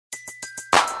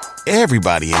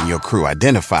Everybody in your crew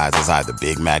identifies as either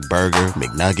Big Mac Burger,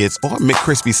 McNuggets, or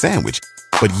McCrispy Sandwich.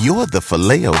 But you're the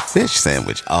Filet-O-Fish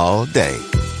Sandwich all day.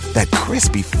 That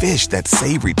crispy fish, that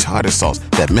savory tartar sauce,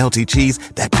 that melty cheese,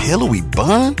 that pillowy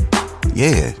bun.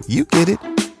 Yeah, you get it.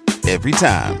 Every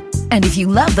time. And if you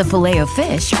love the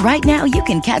Filet-O-Fish, right now you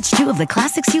can catch 2 of the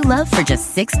classics you love for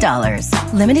just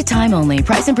 $6. Limited time only.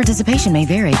 Price and participation may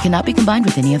vary. Cannot be combined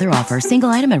with any other offer. Single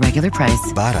item at regular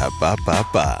price.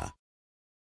 Ba-da-ba-ba-ba.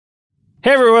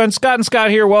 Hey everyone, Scott and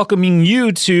Scott here, welcoming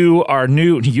you to our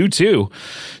new show,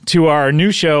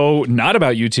 not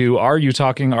about U2, Are You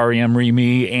Talking REM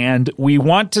Re-Me, and we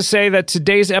want to say that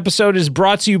today's episode is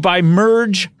brought to you by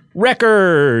Merge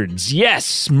Records.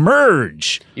 Yes,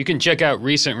 Merge. You can check out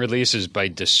recent releases by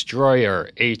Destroyer,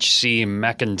 H.C.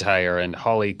 McIntyre, and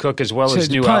Holly Cook, as well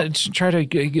as new albums. Try to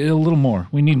get a little more.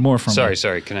 We need more from you.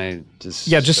 Sorry, can I just...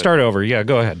 Yeah, just start over. Yeah,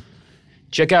 go ahead.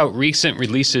 Check out recent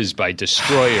releases by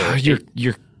Destroyer.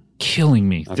 You're killing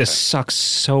me. Okay. This sucks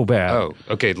so bad. Oh,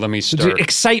 okay, let me start.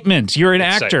 Excitement. You're an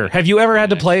actor. Have you ever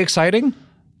had to play exciting?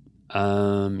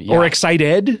 Yeah. Or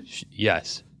excited?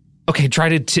 Yes. Okay, try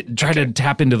to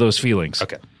tap into those feelings.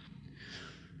 Okay.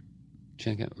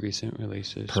 Check out recent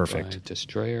releases by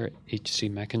Destroyer, H.C.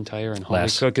 McIntyre, and Holly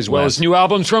Cook, as well as new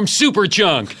albums from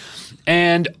Superchunk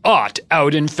and Ought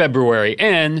out in February,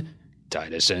 and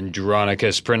Titus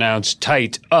Andronicus pronounced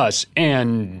tight us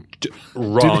and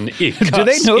Ron Do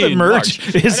they know that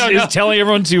Merge is telling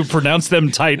everyone to pronounce them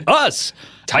tight us?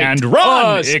 Tight and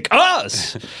Ron us.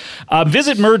 us.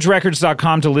 Visit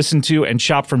mergerecords.com to listen to and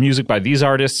shop for music by these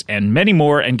artists and many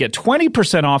more, and get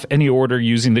 20% off any order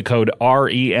using the code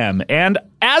REM. And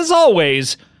as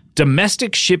always,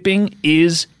 domestic shipping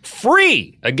is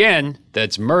free. Again,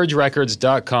 that's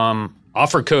mergerecords.com,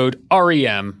 offer code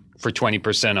REM for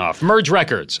 20% off. Merge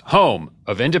Records, home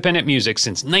of independent music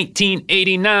since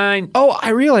 1989. Oh, I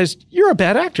realized you're a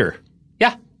bad actor.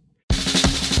 Yeah.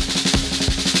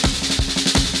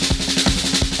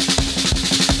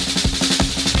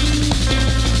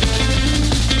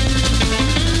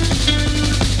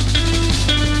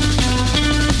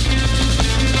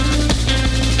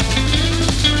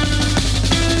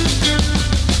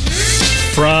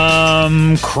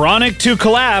 From chronic to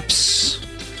collapse,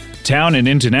 town and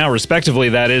into now, respectively,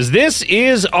 that is. This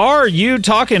is Are You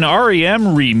Talking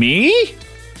REM Re-Me?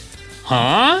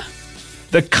 Huh?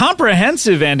 The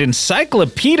comprehensive and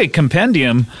encyclopedic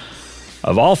compendium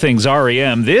of all things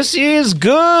REM. This is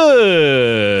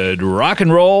good rock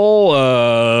and roll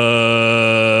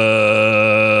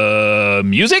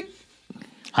music?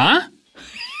 Huh?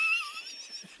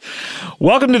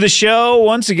 Welcome to the show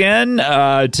once again.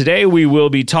 Today we will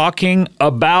be talking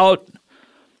about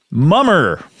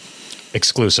Mummer.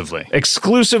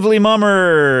 Exclusively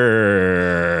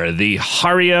Mummer. The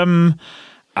REM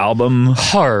album.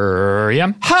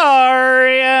 REM.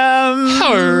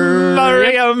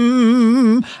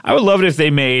 I would love it if they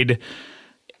made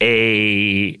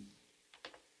a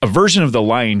version of The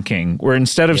Lion King where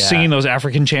instead of singing those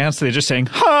African chants, they just sang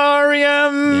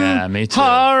REM. Yeah, me too.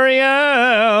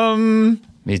 REM.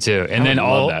 Me too. And then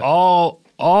all,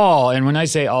 and when I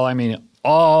say all, I mean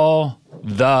all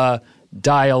the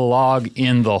dialogue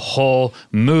in the whole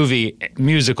movie,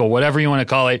 musical, whatever you want to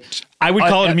call it. I would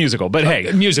call it a musical, but hey.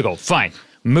 Musical, fine.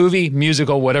 Movie,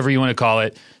 musical, whatever you want to call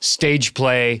it. Stage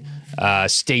play,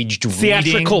 staged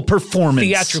theatrical reading, performance.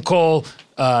 Theatrical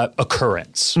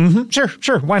occurrence. Mm-hmm.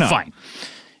 Sure. Why not? Fine.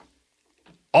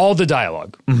 All the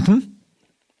dialogue. Mm-hmm.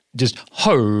 Just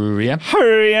REM.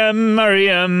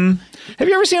 Have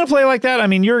you ever seen a play like that? I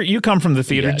mean, you come from the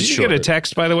theater. Yeah, did you get a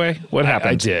text, by the way? What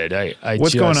happened? I did.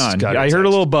 What's going on? I heard a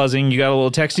little buzzing. You got a little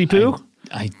texty poo?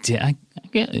 I did. I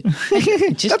get it.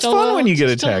 That's fun when you get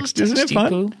a text. Isn't it fun?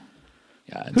 Poo.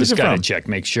 Yeah, Who's just it gotta from? check,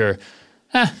 make sure.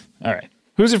 All right.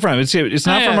 Who's it from? It's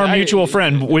not from our mutual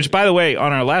friend, which, by the way,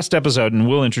 on our last episode, and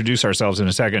we'll introduce ourselves in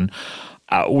a second,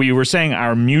 we were saying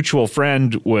our mutual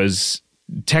friend was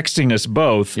texting us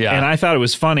both, and I thought it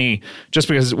was funny just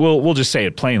because we'll just say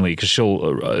it plainly because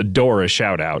she'll adore a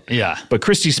shout out. Yeah. But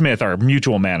Christy Smith, our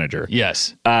mutual manager,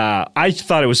 yes, I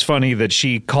thought it was funny that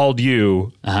she called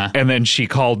you and then she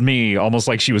called me almost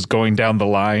like she was going down the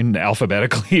line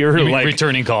alphabetically or like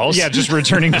returning calls. Yeah, just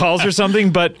returning calls or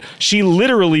something. But she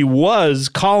literally was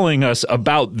calling us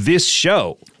about this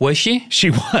show. Was she?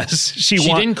 She was. She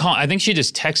didn't call. I think she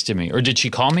just texted me. Or did she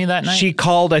call me that night? She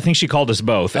called. I think she called us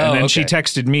both. And then she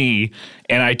texted me,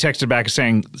 and I texted back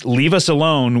saying, leave us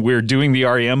alone. We're doing the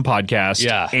REM podcast.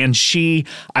 Yeah. And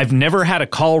I've never had a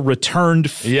call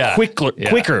returned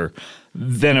quicker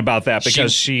than about that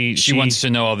because she wants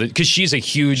to know all the, because she's a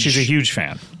huge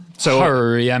fan. So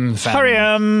Hurry-em.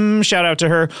 Shout out to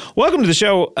her. Welcome to the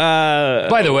show.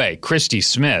 By the way, Christy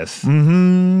Smith,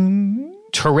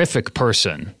 terrific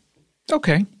person.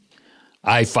 Okay.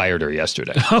 I fired her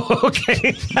yesterday. Oh,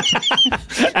 okay.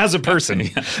 As a person,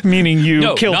 meaning you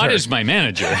killed her. No, not as my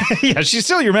manager. Yeah, she's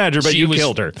still your manager, but you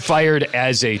killed her. Fired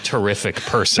as a terrific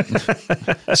person.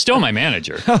 Still my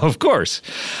manager. Oh, of course.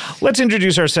 Let's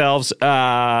introduce ourselves.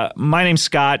 My name's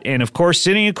Scott, and of course,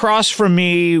 sitting across from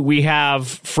me, we have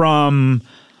from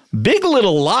Big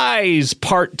Little Lies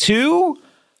Part 2,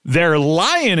 they're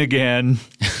lying again.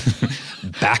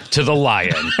 Back to the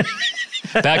lion.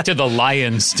 Back to the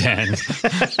lion's den.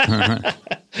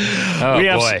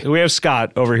 We have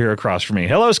Scott over here across from me.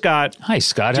 Hello, Scott. Hi,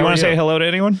 Scott. Do you want to say hello to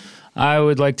anyone? I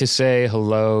would like to say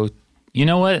hello. You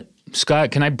know what,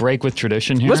 Scott? Can I break with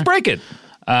tradition here? Let's break it.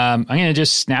 I'm going to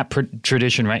just snap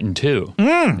tradition right in two,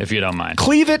 if you don't mind.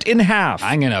 Cleave it in half.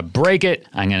 I'm going to break it.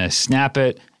 I'm going to snap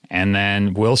it. And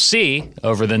then we'll see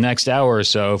over the next hour or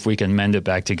so if we can mend it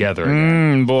back together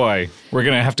again. Boy, we're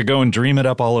going to have to go and dream it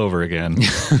up all over again.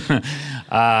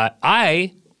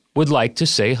 I would like to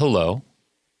say hello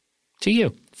to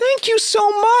you. Thank you so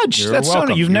much. You're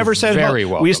welcome. You've never said very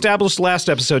welcome. We established last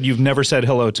episode you've never said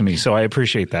hello to me, so I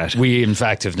appreciate that. We, in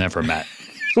fact, have never met.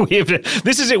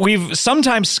 This is it. We've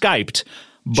sometimes Skyped,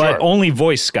 but only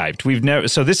voice Skyped. We've never.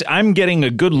 So this, I'm getting a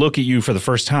good look at you for the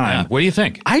first time. Yeah. What do you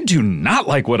think? I do not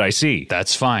like what I see.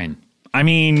 That's fine. I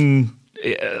mean,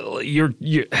 you're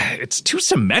it's too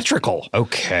symmetrical.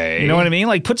 Okay. You know what I mean?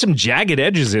 Like put some jagged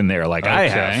edges in there, like I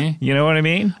have. You know what I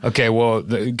mean? Okay. Well,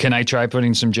 can I try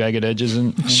putting some jagged edges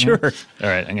in? Sure. All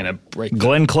right. I'm gonna break.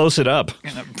 Glenn, close it up.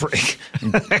 I'm gonna break.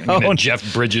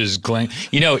 Jeff Bridges, Glenn.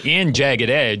 You know, in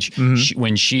Jagged Edge,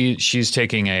 when she's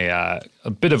taking a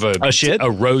bit of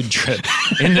a road trip.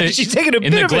 She's taking a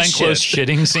bit of a Glenn Close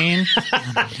shitting scene.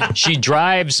 She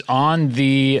drives on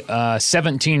the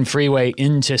 17 freeway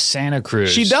into Santa Cruz.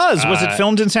 She does. Was it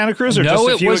filmed in Santa Cruz or just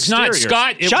a few exteriors? No, it was not,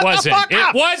 Scott. It wasn't. The fuck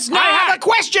up. It was not. I have a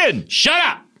question. Shut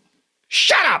up.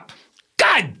 Shut up.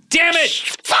 God damn it.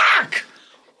 Fuck.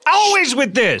 Always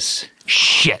with this.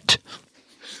 Shit.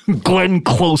 Glenn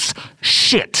Close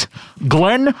shit.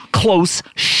 Glenn Close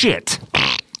shit.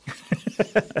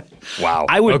 Wow.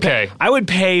 I would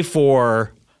pay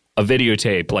for a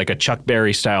videotape, like a Chuck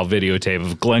Berry style videotape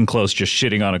of Glenn Close just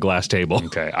shitting on a glass table.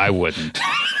 Okay, I wouldn't.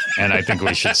 And I think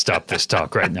we should stop this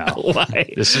talk right now. Why?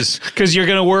 This is because you're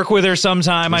going to work with her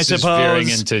sometime, I suppose.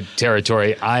 This is veering into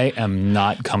territory I am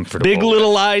not comfortable Big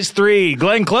Little Lies 3.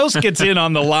 Glenn Close gets in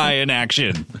on the lion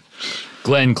action.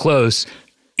 Glenn Close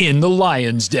in the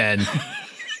lion's den.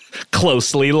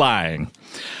 Closely lying.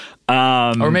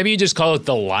 Or maybe you just call it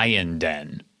the lion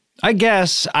den. I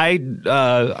guess. I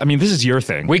mean, this is your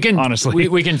thing. We can honestly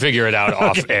we can figure it out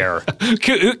off air.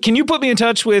 Can you put me in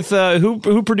touch with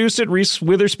who produced it? Reese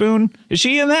Witherspoon? Is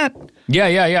she in that?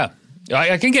 Yeah.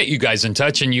 I can get you guys in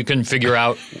touch, and you can figure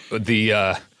out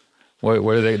the what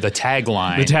are they? The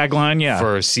tagline. The tagline, yeah,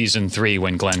 for season 3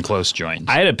 when Glenn Close joins.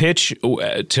 I had a pitch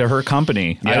to her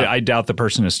company. Yeah. I doubt the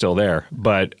person is still there,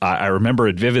 but I remember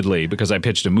it vividly because I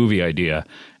pitched a movie idea.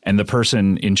 And the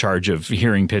person in charge of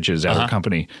hearing pitches at her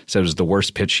company said it was the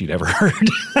worst pitch she'd ever heard.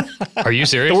 Are you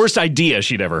serious? The worst idea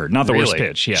she'd ever heard, not the worst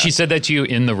pitch. Yeah. She said that to you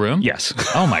in the room? Yes.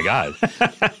 Oh, my God.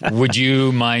 Would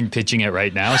you mind pitching it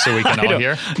right now so we can all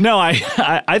hear? No,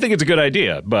 I think it's a good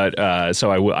idea, but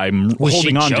so I'm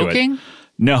holding on to it. Was she joking?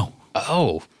 No.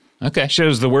 Oh, okay. She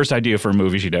was the worst idea for a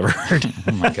movie she'd ever heard.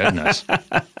 Oh, my goodness.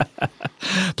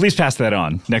 Please pass that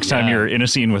on next time you're in a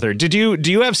scene with her. Do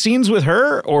you have scenes with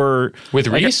her or with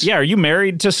Reese? Are you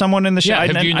married to someone in the show?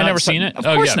 Yeah, have you not seen it? Of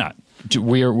course not.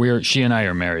 She and I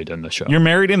are married in the show. You're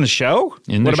married in the show?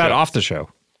 What about off the show?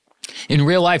 In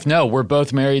real life, no. We're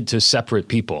both married to separate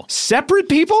people. Separate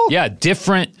people? Yeah,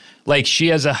 different. Like she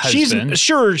has a husband.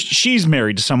 She's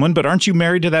married to someone, but aren't you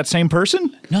married to that same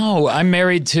person? No, I'm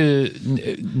married to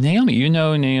Naomi. You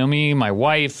know Naomi, my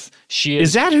wife.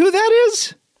 Is that who that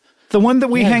is? The one that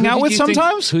we hang out with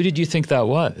sometimes? Who did you think that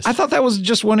was? I thought that was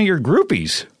just one of your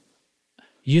groupies.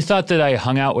 You thought that I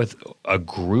hung out with a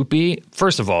groupie?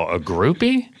 First of all, a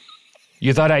groupie?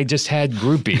 You thought I just had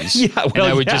groupies. And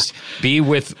I would just be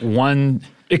with one...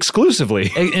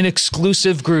 Exclusively. An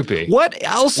exclusive groupie. What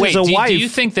else is a wife? Do you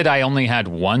think that I only had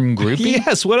one groupie?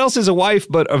 Yes. What else is a wife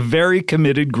but a very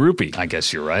committed groupie? I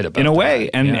guess you're right about that. In a way.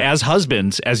 And as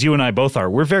husbands, as you and I both are,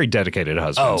 we're very dedicated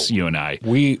husbands, you and I.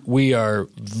 We are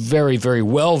very, very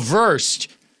well versed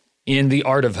in the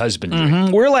art of husbandry.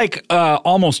 Mm-hmm. We're like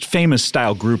almost famous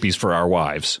style groupies for our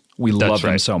wives. We love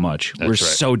them so much. We're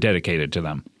so dedicated to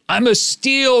them. I'm a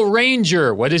Steel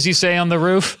Ranger. What does he say on the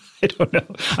roof? I don't know.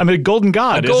 I'm a golden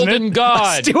god, isn't it? A golden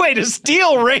god. Wait, a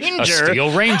Steel Ranger? A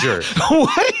Steel Ranger.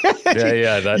 What?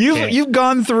 Yeah. You've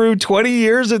gone through 20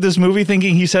 years of this movie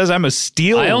thinking he says I'm a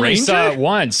Steel Ranger? I only saw it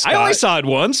once, Scott. I only saw it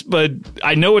once, but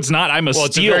I know it's not I'm a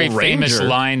Steel Ranger. It's a very famous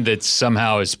line that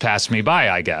somehow has passed me by,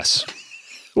 I guess.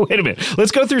 Wait a minute.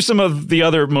 Let's go through some of the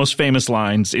other most famous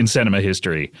lines in cinema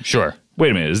history. Sure.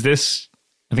 Wait a minute. Is this...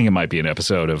 I think it might be an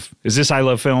episode of... Is this I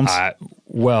Love Films?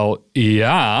 Well,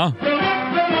 yeah.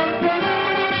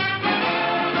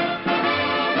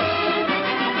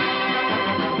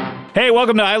 Hey,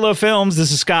 welcome to I Love Films.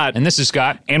 This is Scott. And this is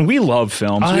Scott. And we love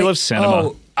films. We love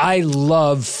cinema. I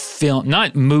love film.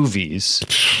 Not movies.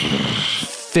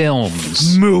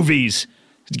 Films. Movies.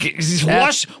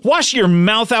 Wash your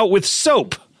mouth out with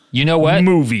soap. You know what?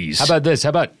 Movies. How about this? How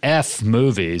about F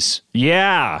movies?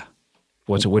 Yeah.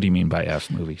 What do you mean by F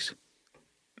movies?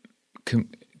 Can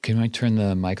I turn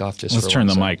the mic off just Let's turn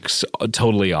the mics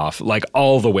totally off, like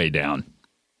all the way down.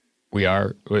 We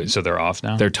are? So they're off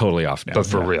now? They're totally off now. But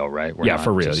for real, right?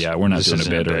 For real. Yeah, we're not doing a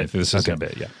bit. Or this isn't a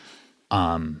bit, yeah.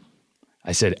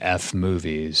 I said F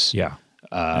movies. Yeah,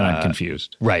 and I'm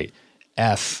confused. Right.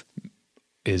 F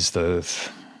is the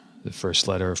first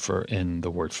letter in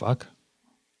the word fuck,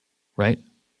 right?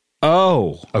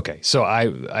 Oh. Okay, so I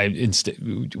instead...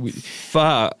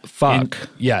 Fuck.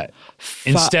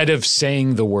 Instead of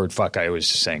saying the word fuck, I was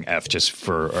just saying F just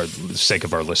for the sake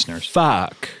of our listeners.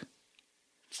 Fuck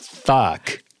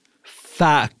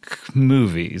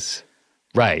movies.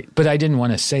 Right. But I didn't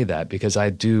want to say that because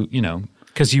I do,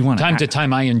 because you want time to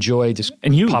time I enjoy just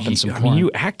popping some porn. I mean,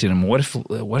 you acted him. What if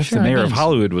the mayor of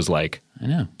Hollywood was like, I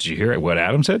know. Did you hear what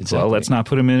Adam said? Exactly. Well, let's not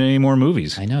put him in any more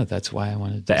movies. I know. That's why I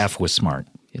wanted the F was smart.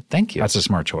 Yeah, thank you. That's a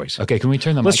smart choice. Okay, can we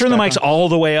turn the mics? Let's turn the mics all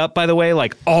the way up, by the way,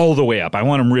 like all the way up. I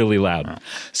want them really loud. Oh.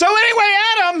 So anyway,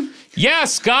 Adam. Yeah,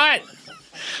 Scott.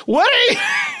 What are you...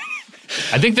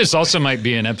 I think this also might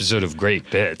be an episode of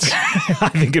Great Bits. I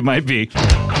think it might be.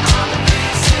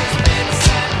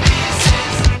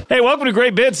 Hey, welcome to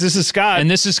Great Bits. This is Scott. And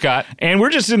this is Scott. And we're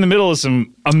just in the middle of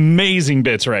some amazing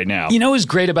bits right now. You know what's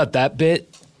great about that bit?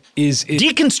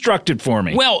 Deconstruct it for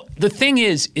me. Well, the thing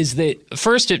is that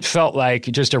first it felt like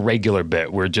just a regular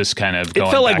bit. We're just kind of going.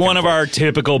 It felt like one of our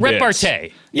typical bits.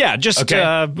 Repartee. Yeah, just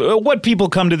what people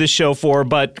come to this show for.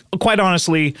 But quite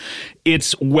honestly,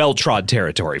 it's well-trod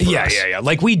territory for us. Yeah.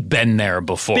 Like we'd been there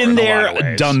before. Been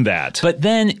there, done that. But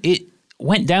then it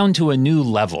went down to a new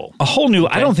level. A whole new...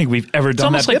 Okay. I don't think we've ever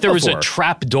done that It's almost like there was a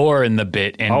trap door in the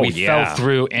bit and we fell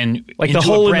through and like the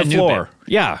hole in the floor.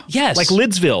 Yeah. Yes. Like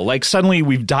Lidsville. Like suddenly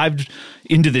we've dived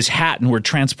into this hat and we're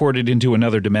transported into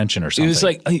another dimension or something. It was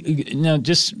like... No,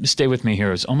 just stay with me here.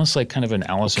 It was almost like kind of an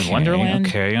Alice in Wonderland.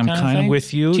 Okay, I'm kind of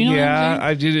with you. Do you know what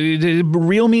I'm saying?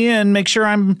 Reel me in. Make sure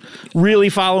I'm really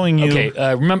following you. Okay,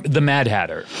 remember the Mad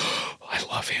Hatter. I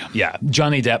love him. Yeah,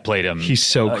 Johnny Depp played him. He's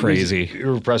so crazy. He's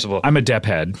irrepressible. I'm a Depp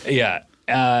head. Yeah.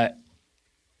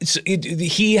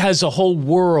 He has a whole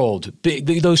world.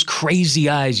 Those crazy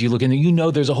eyes you look in,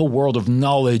 there's a whole world of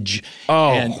knowledge.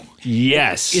 Oh,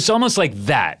 yes. It's almost like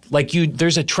that. Like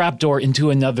there's a trapdoor into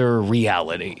another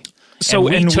reality. So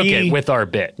we took it with our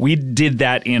bit. We did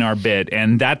that in our bit,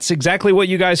 and that's exactly what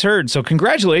you guys heard. So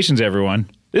congratulations, everyone.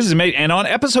 This is amazing. And on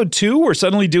episode 2, we're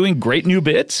suddenly doing great new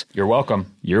bits. You're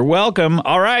welcome. You're welcome.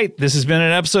 All right. This has been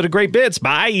an episode of Great Bits.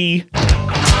 Bye.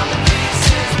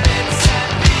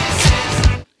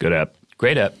 Good up.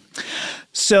 Great up.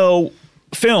 So,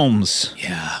 films.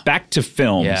 Yeah. Back to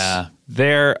films. Yeah.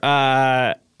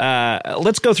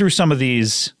 Let's go through some of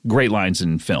these great lines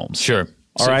in films. Sure.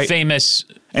 All right. Famous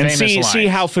see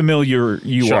how familiar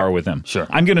you are with them. Sure.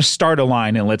 I'm going to start a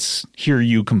line and let's hear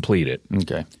you complete it.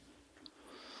 Okay.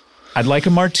 I'd like a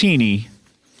martini,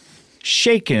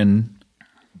 shaken,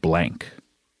 blank.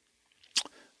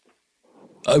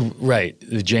 Right.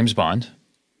 James Bond.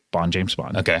 James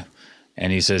Bond. Okay.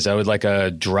 And he says, I would like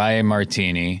a dry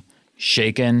martini,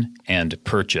 shaken and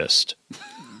purchased.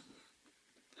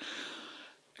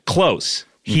 Close.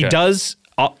 He does.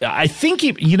 I think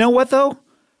you know what, though?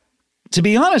 To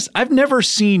be honest, I've never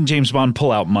seen James Bond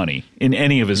pull out money in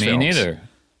any of his films. Me neither.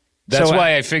 That's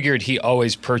why I figured he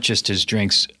always purchased his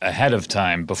drinks ahead of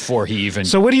time before he even.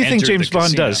 So what do you think James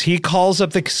Bond does? He calls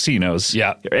up the casinos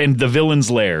and the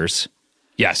villains' lairs.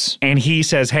 Yes. And he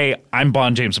says, hey, I'm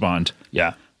James Bond.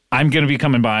 Yeah. I'm going to be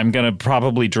coming by. I'm going to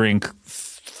probably drink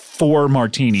 4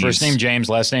 martinis. First name James,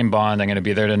 last name Bond. I'm going to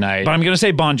be there tonight. But I'm going to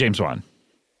say James Bond.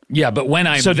 Yeah, but when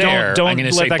I'm there, I'm going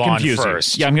to say Bond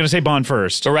first. Yeah, I'm going to say Bond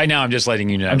first. So right now, I'm just letting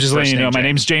you know. I'm just letting you know. My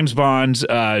name's James Bond.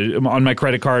 On my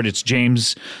credit card, it's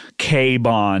James K.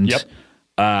 Bond. Yep.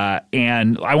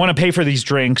 and I want to pay for these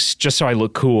drinks just so I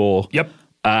look cool. Yep.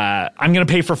 I'm going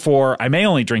to pay for 4. I may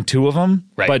only drink 2 of them,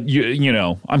 right. But you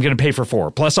know, I'm going to pay for 4.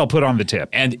 Plus, I'll put on the tip.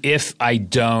 And if I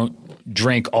don't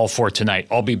drink all 4 tonight,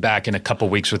 I'll be back in a couple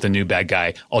weeks with a new bad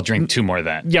guy. I'll drink 2 more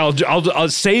then. Yeah, I'll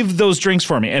save those drinks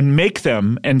for me and make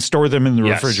them and store them in the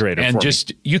refrigerator. And for just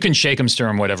me. You can shake them, stir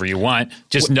them, whatever you want.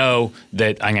 Just know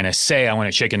that I'm going to say I want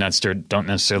to shake and not stir. Don't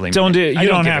necessarily. You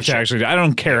don't have to actually. I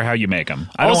don't care how you make them.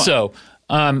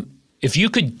 If you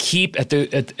could keep at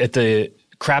the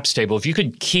craps table, if you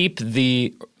could keep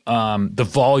the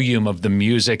volume of the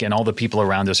music and all the people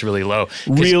around us really low.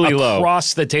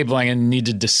 Across the table, I'm going to need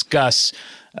to discuss.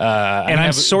 And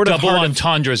I'm sort of double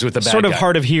entendres with the bad guy. Sort of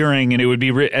hard of hearing, and it would be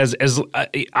as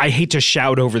I hate to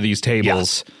shout over these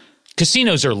tables. Yeah.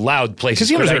 Casinos are loud places.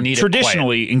 Casinos are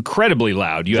traditionally incredibly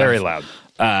loud. Very loud.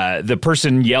 The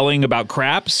person yelling about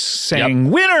craps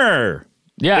saying "winner."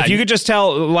 Yeah, if you could just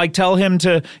tell him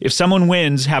to, if someone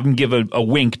wins, have him give a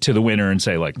wink to the winner and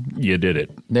say like, "You did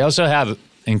it." They also have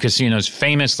in casinos,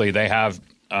 famously, they have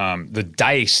the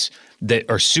dice that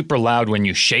are super loud when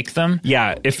you shake them.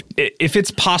 Yeah, if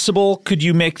it's possible, could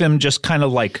you make them just kind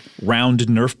of like round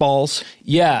Nerf balls?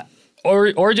 Yeah,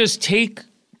 or just take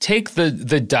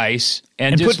the dice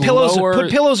and just put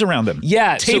pillows around them.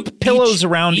 Yeah, tape pillows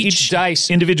around each dice.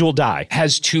 Individual die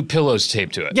has 2 pillows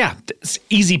taped to it. Yeah, it's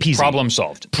easy peasy. Problem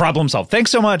solved.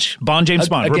 Thanks so much, Bond James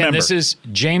Bond. Again, remember, this is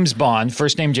James Bond,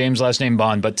 first name James, last name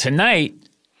Bond. But tonight,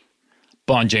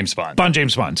 Bond James Bond. Bond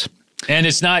James Bond. And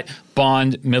it's not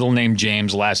Bond, middle name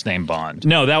James, last name Bond.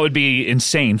 No, that would be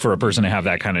insane for a person to have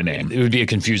that kind of name. It would be a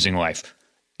confusing life.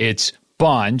 It's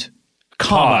Bond,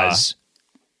 pause,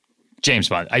 James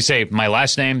Bond. I say my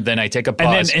last name, then I take a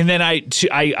pause. And then I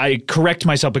correct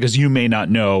myself because you may not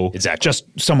know just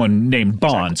someone named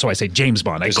Bond, so I say James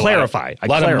Bond. There's I clarify. A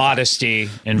lot of modesty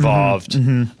involved.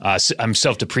 I'm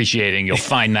self-depreciing. You'll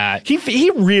find that.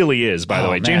 He really is, by the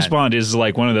way. Man. James Bond is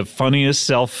like one of the funniest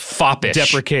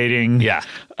self-deprecating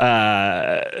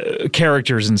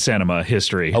characters in cinema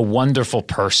history. A wonderful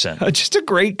person. Just a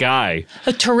great guy.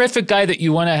 A terrific guy that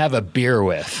you want to have a beer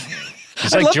with.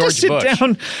 It's I'd like love George to sit Bush.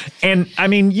 down and, I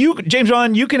mean, James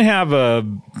Bond, you can have a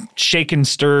shaken,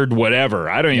 stirred, whatever.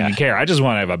 I don't even care. I just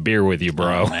want to have a beer with you,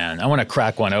 bro. Oh, man. I want to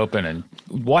crack one open and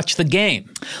watch the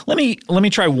game. Let me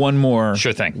try one more.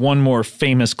 Sure thing. One more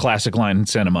famous classic line in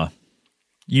cinema.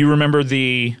 You remember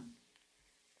the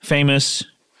famous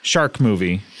shark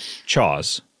movie,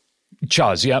 Jaws?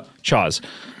 Jaws, yep. Jaws.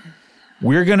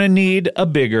 We're going to need a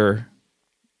bigger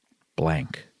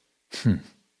blank.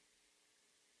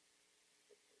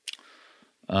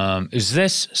 Is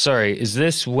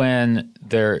this when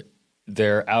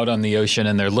they're out on the ocean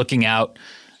and they're looking out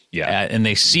and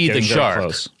they see the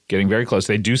shark? Getting very close.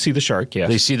 They do see the shark, yes.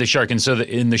 They see the shark, and so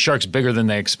the shark's bigger than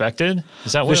they expected?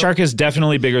 Is that what? The shark is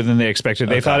definitely bigger than they expected.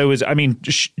 They thought it was, I mean,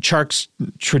 sharks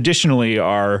traditionally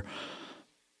are,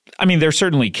 I mean, they're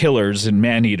certainly killers and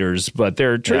man-eaters, but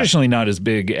they're traditionally not as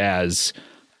big as,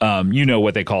 you know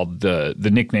what they called the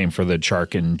nickname for the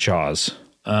shark in Jaws.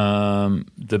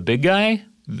 The big guy?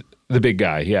 The big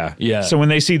guy, yeah. Yeah. So when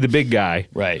they see the big guy.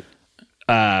 Right.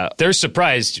 They're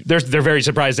surprised. They're very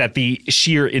surprised at the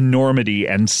sheer enormity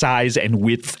and size and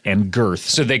width and girth.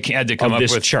 So they had to come up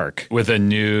with shark with a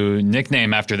new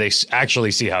nickname after they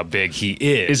actually see how big he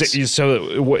is.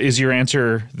 So is your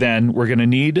answer then? We're going to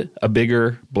need a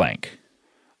bigger blank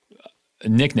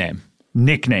nickname.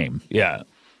 Yeah,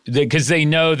 because they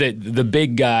know that the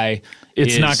big guy.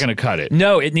 It's not going to cut it.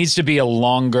 No, it needs to be a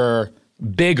longer,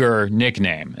 bigger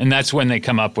nickname, and that's when they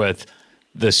come up with.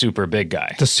 The super big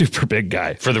guy. The super big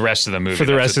guy. For the rest of the movie. For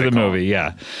the rest of the movie,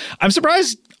 yeah. I'm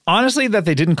surprised, honestly, that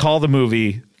they didn't call the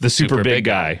movie The Super Big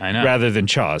Guy rather than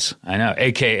Jaws. I know.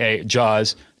 A.K.A.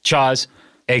 Jaws. Jaws,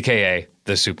 a.k.a.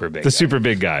 The Super Big Guy. The Super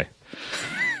Big Guy.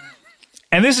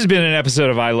 And this has been an episode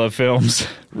of I Love Films.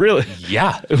 Really?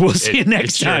 Yeah. We'll see you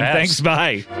next time. Thanks.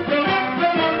 Bye.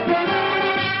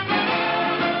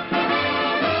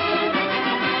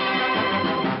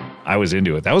 I was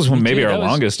into it. That was maybe our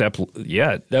longest ep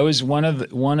yet. That was one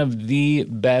of the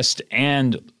best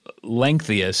and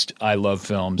lengthiest I Love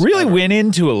Films. Really went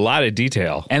into a lot of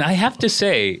detail. And I have to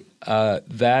say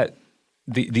that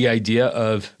the idea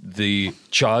of the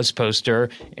Jaws poster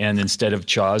and instead of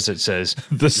Jaws it says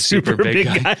the super big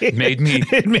guy made me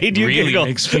it made you really giggle.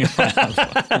 Makes me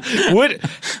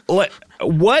laugh.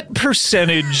 What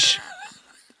percentage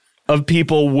of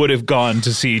people would have gone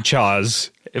to see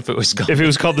Jaws if it was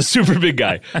called the Super Big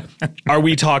Guy? Are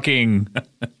we talking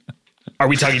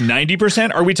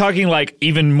 90%? Are we talking like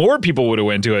even more people would have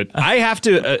went to it? I have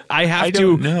to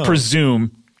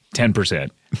presume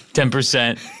 10%.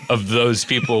 10% of those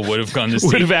people would have gone to see.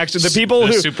 Would have actually the people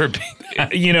who super big.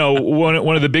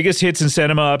 One of the biggest hits in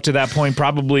cinema up to that point,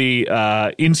 probably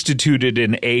instituted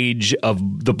an age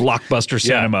of the blockbuster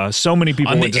cinema. Yeah. So many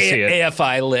people went to see it.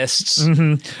 AFI lists.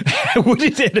 Mm-hmm. would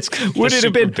it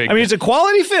have been? I mean, it's a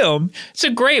quality film. It's a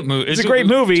great movie. It's a great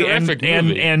movie, terrific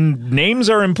movie. And names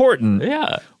are important.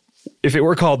 Yeah. If it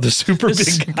were called The Super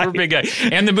Big Guy.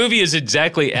 And the movie is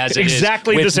exactly as it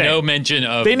exactly is. The same. No mention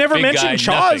of They never big mention guy,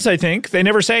 Chaws, nothing. I think. They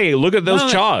never say, look at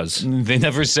those Chaws. They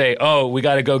never say, oh, we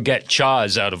got to go get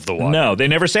Chaws out of the water. No, they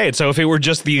never say it. So if it were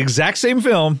just the exact same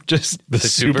film, just the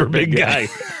super big guy,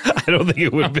 I don't think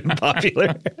it would have been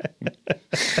popular.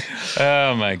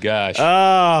 Oh, my gosh.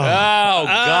 God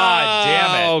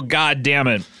damn it. Oh, God damn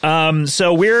it.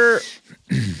 So we're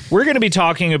going to be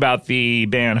talking about the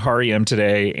band REM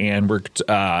today, and we're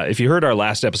if you heard our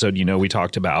last episode, we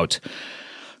talked about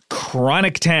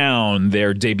Chronic Town,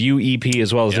 their debut EP,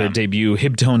 as well as their debut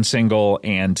Hibtone single,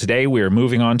 and today we're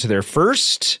moving on to their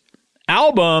first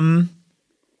album,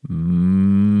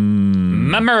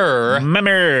 Memmer.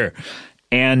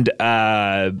 And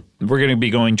we're going to be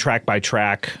going track by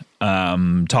track,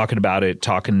 talking about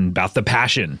the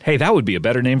passion. Hey, that would be a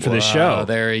better name for this show.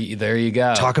 There you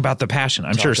go. Talk about the passion.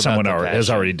 I'm sure someone has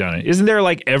already done it. Isn't there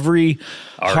like every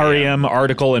REM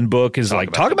article and book is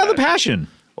talk about the passion?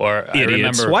 Or idiots. I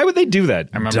remember, why would they do that?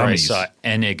 I remember Dummies. I saw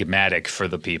Enigmatic for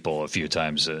the People a few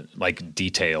times, like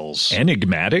details.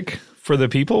 Enigmatic for the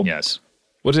people? Yes.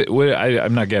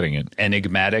 I'm not getting it.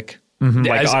 Enigmatic. Mm-hmm,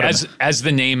 like as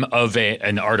the name of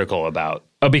an article about.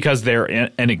 Oh, because they're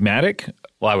enigmatic?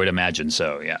 Well, I would imagine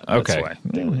so, yeah. Okay.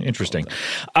 Interesting.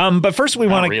 But first we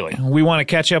want to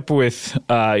catch up with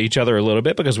each other a little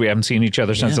bit because we haven't seen each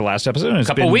other since the last episode.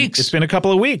 It's been a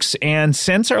couple of weeks. And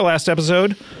since our last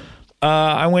episode,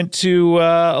 I went to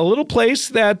a little place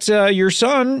that your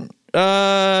son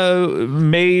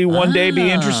may one day be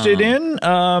interested in.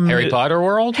 Harry Potter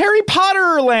World? Harry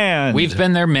Potter Land. We've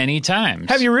been there many times.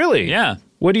 Have you really? Yeah.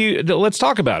 Let's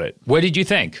talk about it. What did you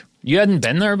think? You hadn't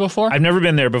been there before? I've never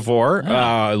been there before.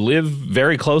 I live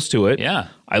very close to it. Yeah.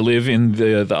 I live in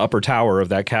the upper tower of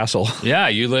that castle. Yeah,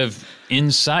 you live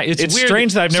inside. It's weird.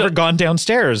 Strange that I've never gone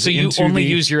downstairs. So you only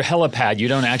use your helipad. You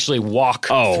don't actually walk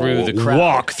through the crowd.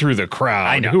 Walk through the crowd.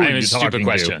 I know. Who are a you stupid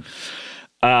question.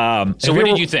 So what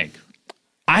did you think?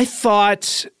 I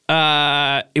thought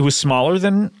it was smaller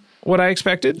than what I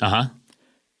expected. Uh-huh.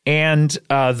 And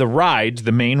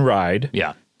the main ride,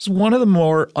 was one of the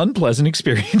more unpleasant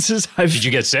experiences Did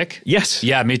you get sick? Yes.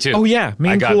 Yeah, me too. Oh, yeah.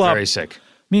 I got very sick.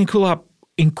 Me and Kulop,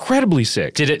 incredibly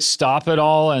sick. Did it stop at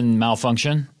all and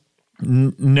malfunction?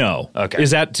 No. Okay. Is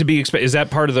that to be expected? Is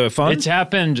that part of the fun? It's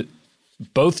happened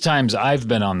both times I've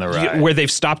been on the ride. Where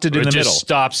they've stopped it in the middle. It just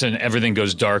stops and everything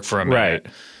goes dark for a minute.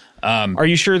 Right. Are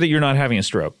you sure that you're not having a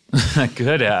stroke?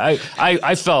 Good.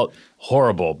 I felt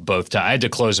horrible both times. I had to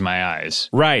close my eyes.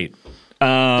 Right.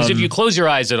 Because if you close your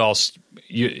eyes at all,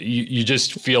 you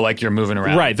just feel like you're moving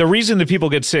around. Right. The reason that people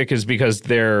get sick is because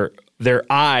their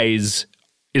eyes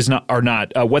are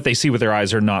not what they see with their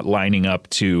eyes are not lining up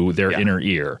to their inner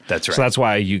ear. That's right. So that's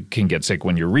why you can get sick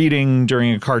when you're reading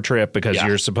during a car trip because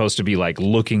you're supposed to be like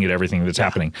looking at everything that's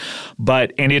happening.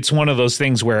 And it's one of those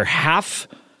things where half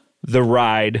the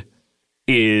ride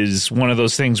is one of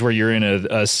those things where you're in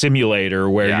a simulator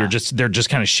where they're just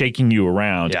kind of shaking you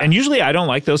around. Yeah. And usually I don't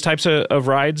like those types of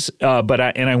rides, but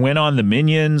I went on the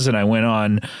Minions and I went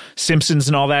on Simpsons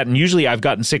and all that, and usually I've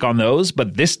gotten sick on those,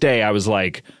 but this day I was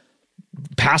like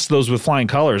past those with flying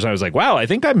colors. I was like, wow, I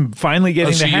think I'm finally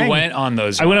getting the hang. You went on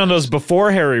those. I went on those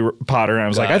before Harry Potter, and I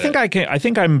was I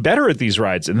think I'm better at these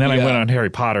rides. And then I went on Harry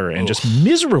Potter and just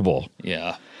miserable.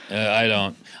 Yeah.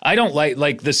 I don't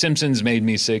like The Simpsons made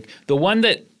me sick. The one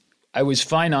that I was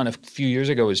fine on a few years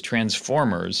ago was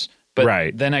Transformers,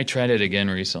 but then I tried it again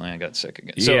recently. I got sick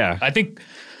again. So I think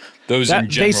those in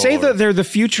general. They say that they're the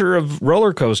future of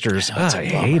roller coasters. I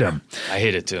hate them. I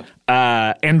hate it too.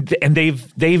 And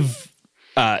they've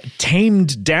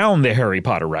tamed down the Harry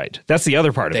Potter ride. That's the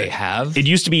other part of it. They have? It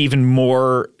used to be even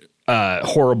more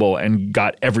horrible and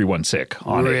got everyone sick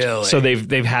on it. So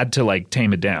they've had to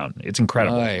tame it down. It's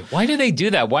incredible. Why do they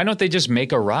do that? Why don't they just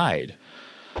make a ride?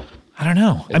 I don't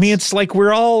know. It's like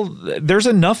there's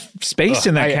enough space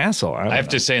in that castle. I have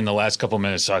to say, in the last couple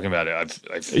minutes talking about it,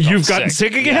 You've gotten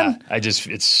sick again? Yeah,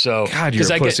 it's so. God,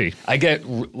 you're a pussy. I get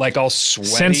all sweaty.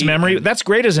 Sense memory. That's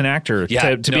great as an actor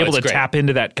to be able to tap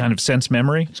into that kind of sense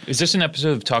memory. Is this an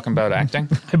episode of Talking About Acting?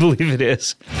 I believe it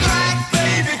is. Crack,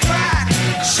 baby, crack.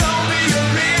 Show me your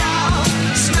real.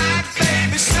 Smack,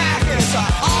 baby, smack. It's all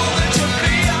that you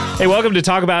feel. Hey, welcome to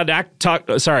Talk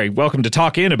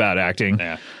In About Acting.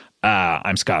 Yeah.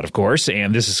 I'm Scott, of course,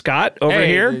 and this is Scott over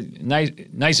here.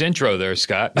 Nice intro there,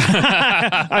 Scott.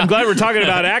 I'm glad we're talking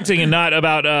about acting and not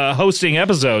about hosting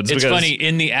episodes. It's funny,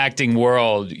 in the acting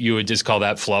world, you would just call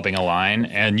that flubbing a line,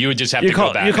 and you would just have to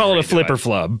go back. You call it a flip or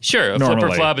flub. Sure, a flip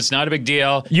or flub. It's not a big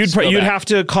deal. You'd have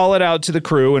to call it out to the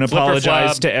crew and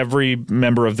apologize to every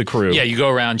member of the crew. Yeah, you go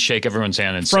around, shake everyone's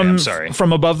hand, and say, I'm sorry.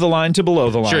 From above the line to below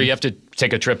the line. Sure, you have to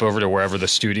take a trip over to wherever the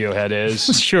studio head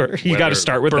is. Sure, you got to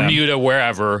start with Bermuda, them.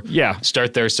 wherever. Yeah.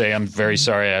 Start there, say, I'm very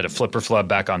sorry, I had a flip or flub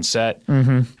back on set.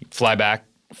 Mm-hmm. Fly back.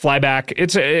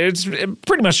 It's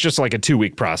pretty much just like a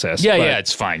 2-week process. Yeah,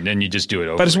 it's fine. Then you just do it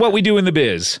over. But it's what we do in the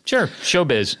biz. Sure,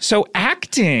 showbiz. So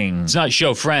acting. It's not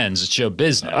show friends, it's show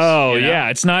business. Oh, yeah.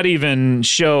 It's not even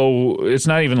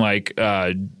like,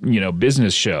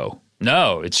 business show.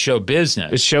 No, it's show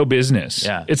business. It's show business.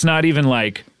 Yeah. It's not even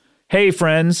like, hey,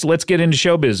 friends, let's get into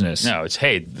show business. No, it's,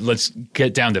 hey, let's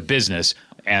get down to business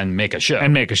and make a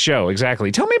show.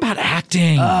 Exactly. Tell me about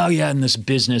acting. Oh, yeah, in this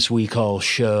business we call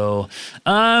show.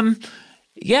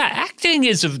 Yeah, acting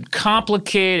is a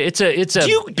complicated, it's a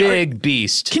big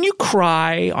beast. Can you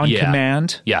cry on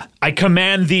command? Yeah. I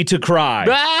command thee to cry.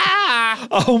 Ah!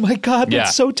 Oh, my God,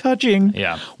 that's so touching.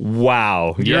 Yeah.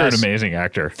 Wow, you're an amazing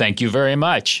actor. Thank you very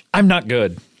much. I'm not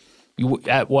good.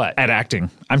 At what? At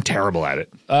acting. I'm terrible at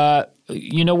it.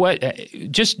 You know what?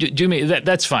 Just do me.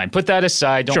 That's fine. Put that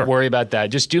aside. Don't worry about that.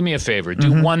 Just do me a favor.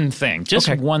 Do one thing. Just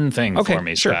one thing for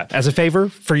me, sure. Scott. As a favor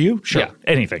for you? Sure. Yeah.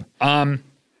 Anything.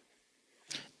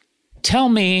 Tell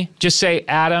me, just say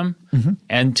Adam,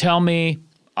 and tell me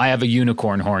I have a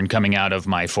unicorn horn coming out of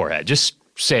my forehead. Just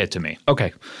say it to me.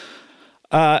 Okay.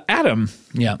 Adam.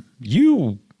 Yeah.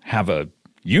 You have a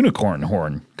unicorn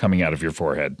horn coming out of your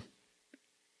forehead.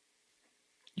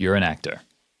 You're an actor.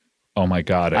 Oh my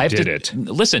God, I did it.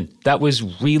 Listen, that was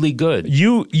really good.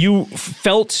 You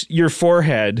felt your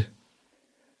forehead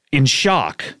in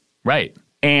shock. Right.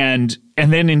 And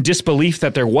then in disbelief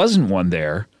that there wasn't one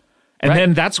there. And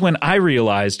then that's when I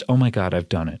realized, oh my God, I've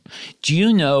done it. Do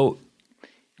you know,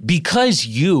 because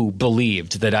you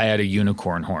believed that I had a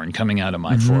unicorn horn coming out of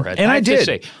my forehead. And I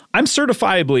did. I'm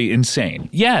certifiably insane.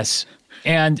 Yes.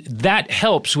 And that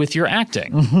helps with your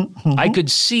acting. I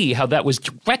could see how that was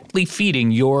directly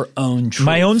feeding your own truth.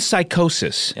 My own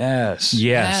psychosis. Yes.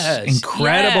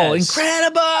 Incredible. Yes.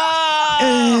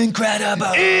 Incredible.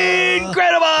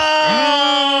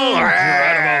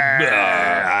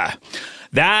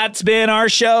 That's been our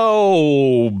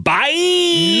show.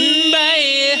 Bye.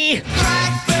 Bye.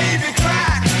 Crack, baby,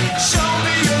 crack. Show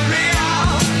me your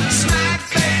real. Smack,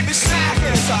 baby, smack.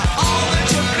 It's all that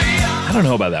you feel. I don't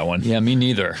know about that one. Yeah, me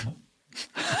neither.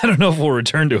 I don't know if we'll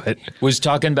return to it. Was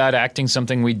talking about acting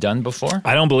something we'd done before?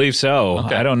 I don't believe so.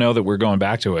 Okay. I don't know that we're going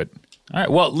back to it. All right.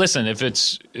 Well, listen,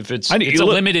 it's a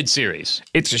limited series.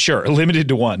 It's sure limited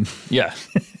to one. Yeah.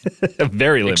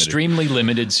 Very limited. Extremely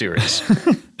limited series.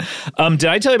 Did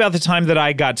I tell you about the time that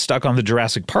I got stuck on the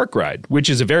Jurassic Park ride, which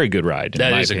is a very good ride?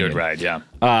 That is a good ride, yeah.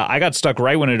 I got stuck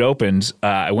right when it opened.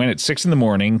 I went at 6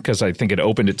 a.m. because I think it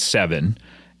opened at 7.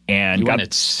 And you went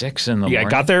at 6 a.m? Yeah, I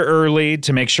got there early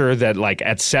to make sure that like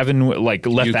at 7, like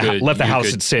left the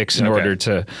house at 6 in order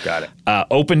to. Got it.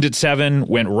 Opened at 7,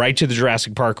 went right to the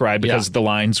Jurassic Park ride because the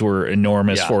lines were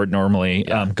enormous for it normally.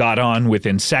 Got on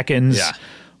within seconds. Yeah.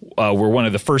 We're one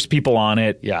of the first people on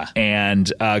it. Yeah.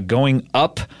 And going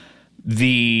up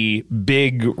the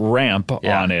big ramp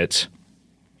on it,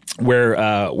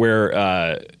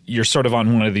 where you're sort of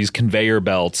on one of these conveyor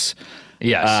belts.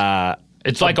 Yes.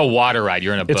 It's like a water ride.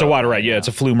 You're in a boat. It's a water ride. Yeah, it's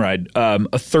a flume ride.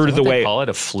 A third of the way. They call it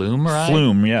a flume ride?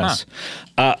 Flume, yes.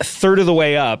 Huh. A third of the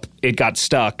way up, it got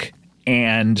stuck.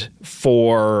 And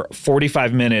for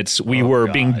 45 minutes, we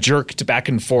were being jerked back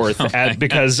and forth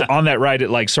because on that ride,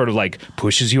 it like sort of like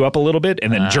pushes you up a little bit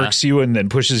and then jerks you and then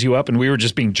pushes you up. And we were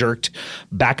just being jerked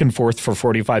back and forth for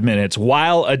 45 minutes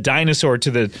while a dinosaur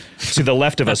to the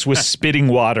left of us was spitting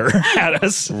water at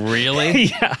us. Really?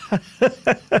 Yeah.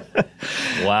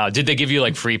 Wow. Did they give you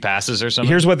like free passes or something?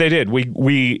 Here's what they did.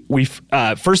 We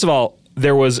first of all,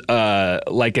 there was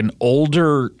like an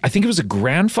older, I think it was a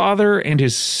grandfather and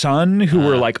his son who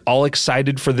were like all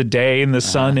excited for the day, and the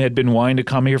son had been wanting to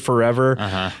come here forever.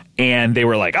 And they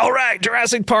were like, all right,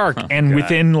 Jurassic Park. And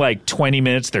within like 20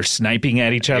 minutes, they're sniping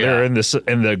at each other. And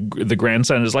the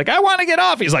grandson is like, I want to get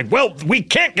off. He's like, well, we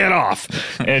can't get off.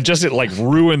 And it like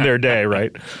ruined their day,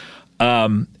 right?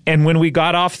 And when we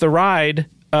got off the ride,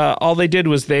 all they did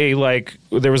was there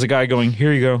was a guy going,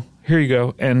 here you go. Here you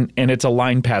go. And it's a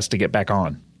line pass to get back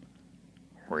on.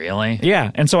 Really? Yeah.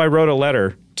 And so I wrote a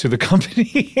letter to the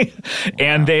company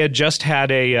and they had just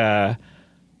had a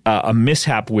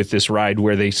mishap with this ride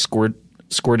where they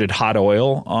squirted hot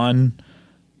oil on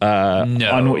And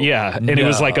it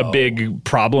was like a big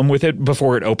problem with it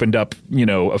before it opened up,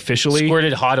 officially.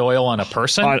 Squirted hot oil on a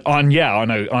person?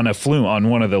 On a flume, on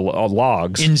one of the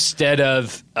logs. Instead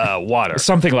of water.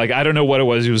 Something like, I don't know what it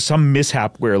was. It was some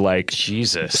mishap where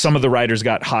Jesus. Some of the riders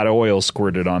got hot oil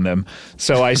squirted on them.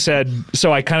 So I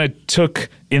kind of took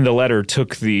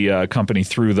the company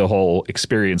through the whole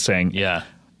experience saying,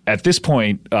 at this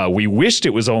point, we wished it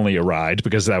was only a ride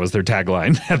because that was their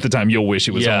tagline at the time. You'll wish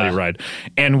it was only a ride.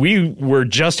 And we were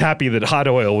just happy that hot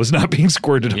oil was not being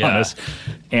squirted on us.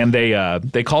 And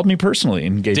they called me personally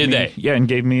and gave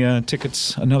me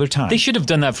tickets another time. They should have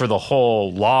done that for the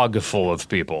whole log full of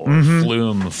people, or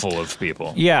flume full of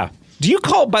people. Yeah. Do you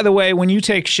call, by the way, when you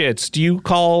take shits, do you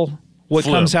call what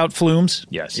comes out flumes?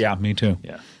 Yes. Yeah, me too.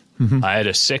 Yeah. I had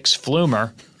a 6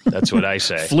 flumer. That's what I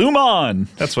say. Flume on.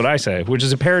 That's what I say, which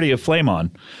is a parody of Flame On,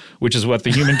 which is what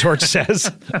the Human Torch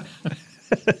says.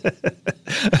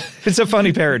 It's a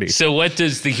funny parody. So what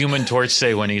does the Human Torch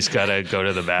say when he's got to go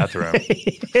to the bathroom?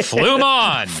 Flume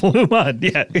on. Flume on.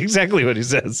 Yeah, exactly what he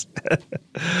says.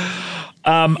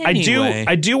 Anyway.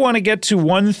 I do want to get to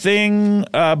one thing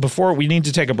before we need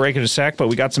to take a break in a sec, but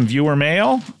we got some viewer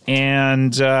mail,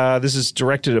 and this is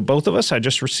directed at both of us. I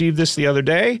just received this the other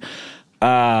day.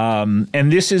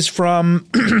 And this is from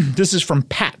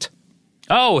Pat.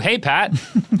 Oh, hey, Pat.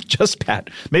 Just Pat.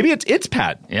 Maybe it's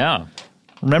Pat. Yeah.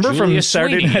 Remember Julia from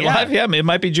Saturday Sweeney, Night Live? Yeah, it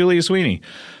might be Julia Sweeney.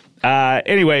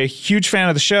 Anyway, huge fan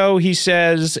of the show, he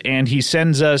says, and he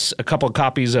sends us a couple of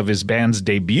copies of his band's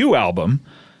debut album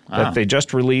that they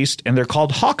just released, and they're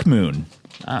called Hawk Moon.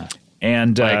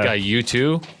 And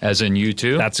U2, as in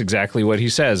U2? That's exactly what he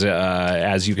says.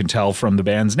 As you can tell from the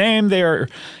band's name, they are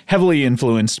heavily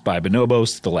influenced by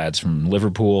Bonobos, the lads from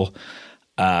Liverpool.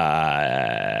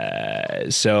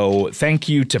 So thank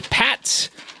you to Pat.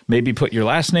 Maybe put your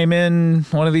last name in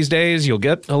one of these days. You'll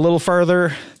get a little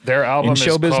further. Their album in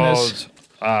show is business.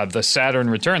 called The Saturn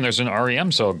Return. There's an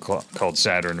REM song called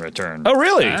Saturn Return. Oh,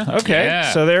 really? Okay.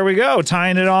 Yeah. So there we go,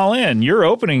 tying it all in. You're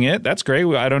opening it. That's great.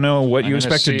 I don't know what you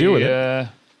expect to do with it.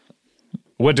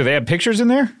 What, do they have pictures in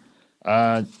there?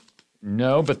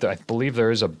 No, but I believe there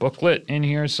is a booklet in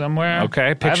here somewhere.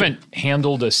 Okay. I haven't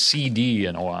handled a CD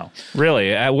in a while.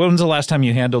 Really? When was the last time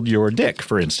you handled your dick,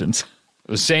 for instance?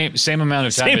 The same amount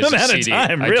of time as a CD. Same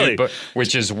amount of time, really?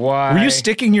 Which is why... Were you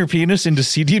sticking your penis into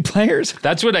CD players?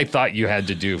 That's what I thought you had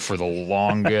to do for the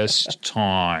longest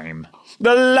time.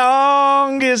 The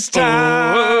longest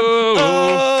time.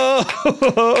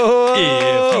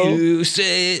 If you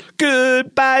say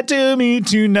goodbye to me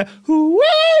tonight.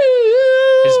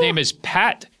 His name is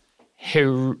Pat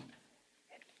Hehir.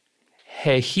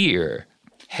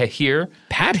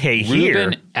 Pat Hehir.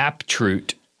 Ruben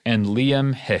Aptroot and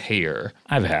Liam Hehir.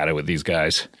 I've had it with these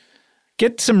guys.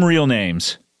 Get some real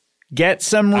names. I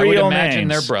would imagine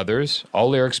they're brothers. All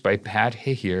lyrics by Pat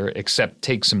Hehir, except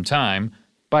Take Some Time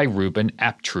by Ruben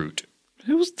Aptroot.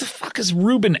 Who the fuck is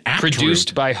Ruben Aptroot?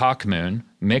 Produced by Hawk Moon,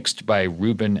 mixed by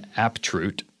Ruben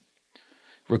Aptroot.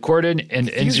 Recorded and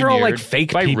engineered these are all like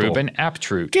fake by people. Ruben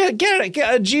Aptroot. Get a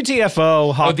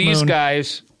GTFO, Hawk Moon. These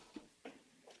guys.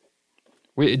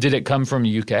 Did it come from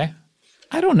UK?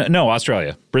 I don't know. No,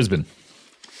 Australia. Brisbane.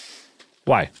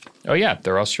 Why? Oh, yeah.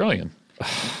 They're Australian.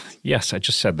 Yes, I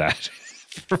just said that.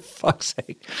 For fuck's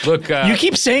sake. Look, you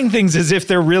keep saying things as if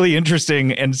they're really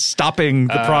interesting and stopping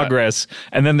the progress,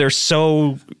 and then they're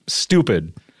so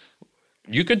stupid.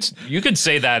 You could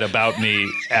say that about me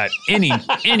at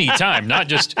any time, not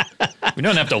just. We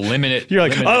don't have to limit it. You're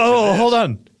like, hold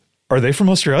on. Are they from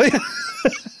Australia?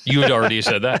 You had already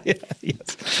said that. Yeah,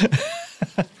 yes.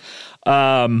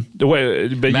 But Max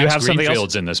you have something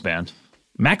Greenfield's else in this band.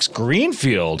 Max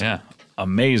Greenfield. Yeah.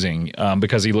 Amazing.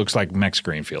 Because he looks like Max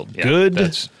Greenfield. Yeah,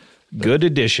 Good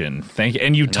addition. Thank you.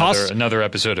 And you tossed another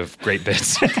episode of Great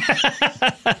Bits.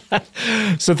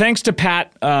 So thanks to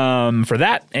Pat for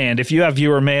that. And if you have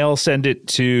viewer mail, send it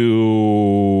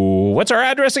to what's our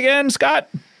address again, Scott?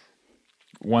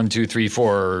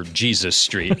 1234 Jesus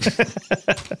Street.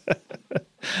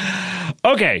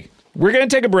 Okay, we're going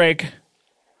to take a break.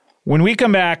 When we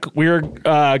come back, we're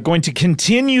going to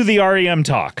continue the REM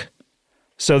talk.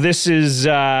 So this is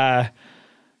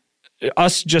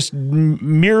us just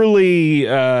merely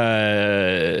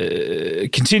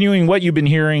continuing what you've been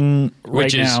hearing right now.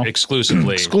 Which is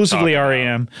exclusively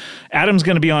REM. Adam's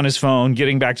going to be on his phone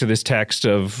getting back to this text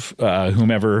of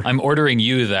whomever. I'm ordering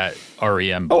you that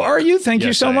REM book. Oh, are you? Thank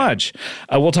you so much.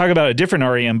 We'll talk about a different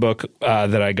REM book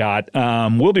that I got.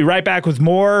 We'll be right back with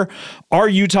more Are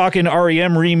You Talking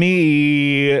REM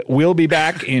Re-Me? We'll be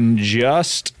back in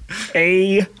just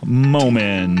a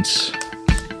moment.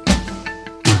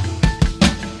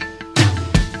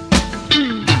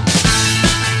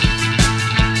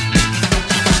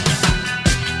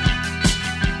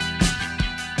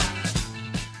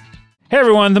 Hey,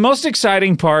 everyone. The most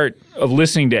exciting part of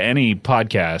listening to any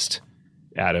podcast,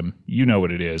 Adam, you know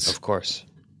what it is. Of course.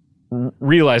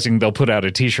 Realizing they'll put out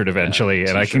a t-shirt eventually,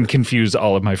 and I can confuse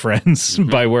all of my friends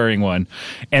by wearing one.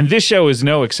 And this show is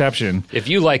no exception. If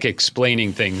you like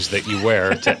explaining things that you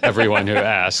wear to everyone who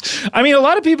asks. I mean, a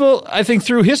lot of people, I think,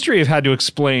 through history have had to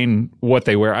explain what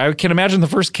they wear. I can imagine the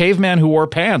first caveman who wore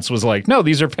pants was like, no,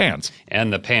 these are pants.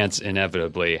 And the pants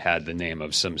inevitably had the name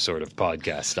of some sort of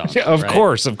podcast on them, Of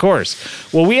course.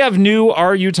 Well, we have new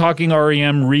Are You Talking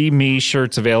REM Re-Me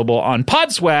shirts available on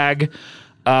Podswag.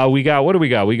 What do we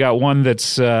got? We got one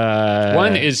that's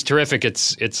one is terrific.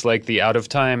 It's like the Out of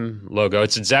Time logo.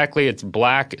 It's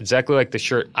black, exactly like the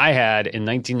shirt I had in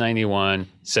 1991.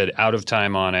 Said Out of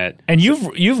Time on it. And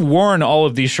you've worn all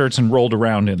of these shirts and rolled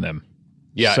around in them.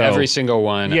 Yeah, so, every single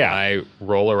one. Yeah. I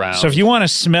roll around. So if you want to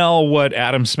smell what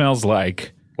Adam smells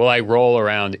like. Well, I roll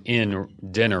around in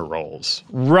dinner rolls.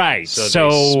 Right. So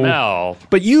they smell.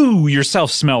 But you yourself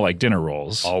smell like dinner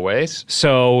rolls. Always.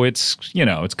 So it's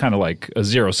kind of like a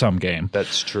zero-sum game.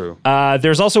 That's true.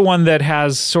 There's also one that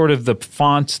has sort of the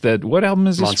font that, what album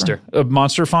is this Monster. from? A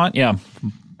Monster font? Yeah.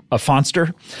 A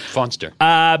Fonster.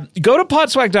 Go to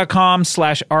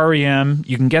podswag.com/REM.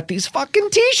 You can get these fucking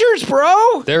t-shirts,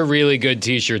 bro. They're really good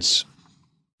t-shirts.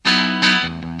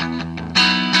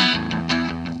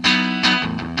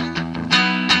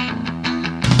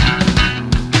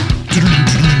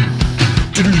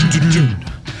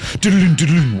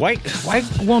 Why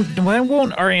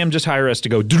won't REM just hire us to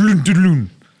go?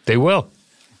 They will.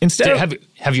 Instead,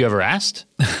 have you ever asked?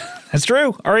 That's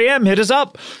true. REM, hit us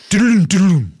up.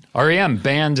 REM,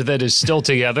 band that is still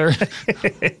together.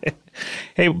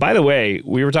 Hey, by the way,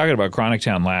 we were talking about Chronic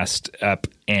Town last ep,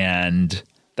 and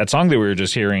that song that we were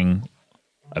just hearing,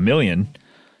 A Million.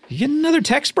 You get another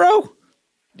text, bro?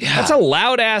 Yeah. That's a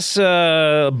loud-ass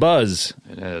buzz.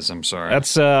 It is, I'm sorry.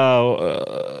 That's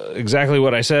exactly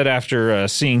what I said after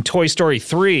seeing Toy Story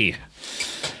 3.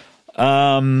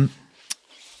 I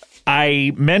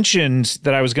mentioned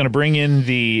that I was going to bring in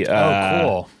the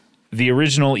cool. The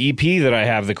original EP that I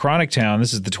have, the Chronic Town.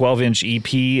 This is the 12-inch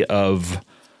EP of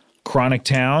Chronic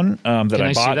Town that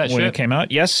I bought when it came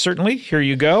out. Yes, certainly. Here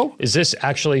you go. Is this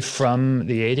actually from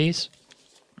the 80s?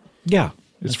 Yeah,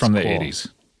 it's from the 80s.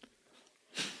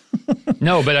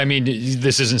 No, but I mean,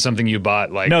 this isn't something you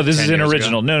bought like. No, this is an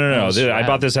original. Ago? No. I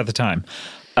bought this at the time.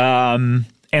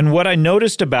 And what I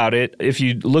noticed about it, if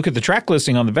you look at the track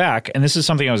listing on the back, and this is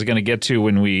something I was going to get to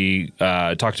when we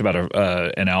talked about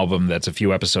an album that's a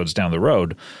few episodes down the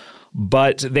road,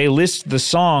 but they list the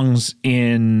songs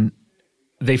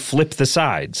they flip the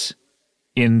sides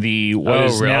in the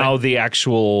now the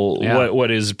actual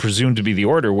what is presumed to be the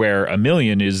order, where A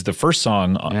Million is the first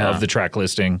song of the track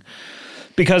listing.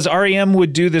 Because REM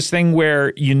would do this thing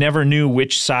where you never knew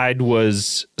which side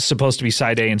was supposed to be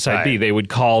side A and side B. They would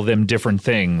call them different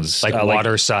things. Like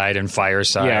water side and fire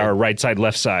side. Yeah, or right side,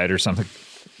 left side or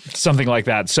something like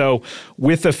that. So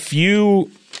with a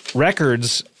few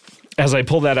records, as I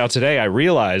pulled that out today, I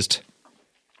realized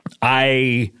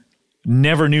I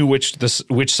never knew which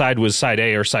side was side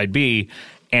A or side B,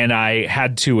 and I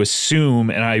had to assume,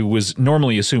 and I was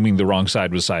normally assuming the wrong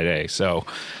side was side A. So...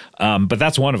 but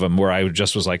that's one of them where I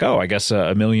just was like, oh, I guess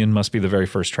A Million must be the very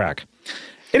first track.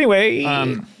 Anyway.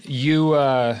 I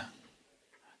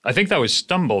think that was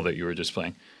Stumble that you were just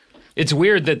playing. It's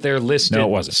weird that they're listed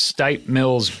Stipe,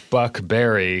 Mills, Buck,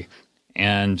 Berry,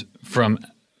 and from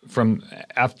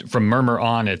Murmur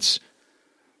on, it's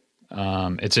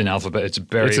in alphabet. It's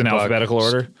Berry. It's in Buck, alphabetical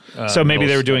order. So maybe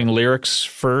they were doing lyrics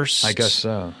first. I guess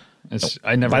so.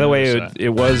 I never. By the way, it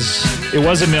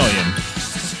was A Million.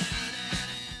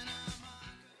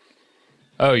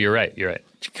 Oh, you're right.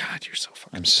 God, you're so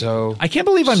fucking... I can't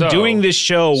believe I'm doing this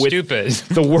show with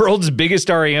the world's biggest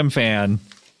REM fan.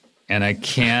 And I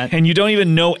can't... And you don't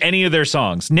even know any of their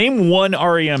songs. Name one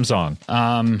REM song.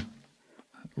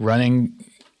 Running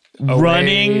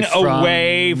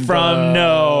away from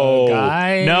no.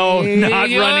 Guy? No, not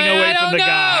running away from the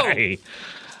guy.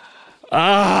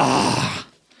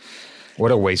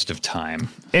 What a waste of time.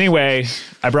 Anyway,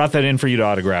 I brought that in for you to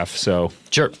autograph, so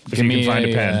sure. If you can find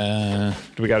a pen.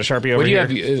 Do we got a Sharpie over here?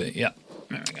 Yeah.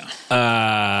 There we go.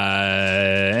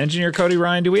 Engineer Cody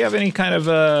Ryan, do we have any kind of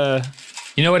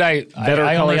you know what? I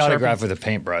only autograph Sharpie? With a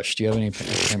paintbrush. Do you have any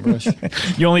paintbrush?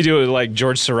 You only do it like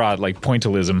George Surratt, like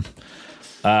pointillism.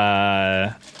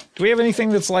 Do we have anything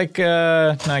that's like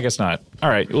no, I guess not. All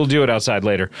right, we'll do it outside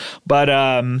later. But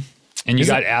and you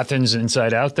got Athens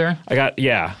Inside Out there? I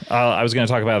was going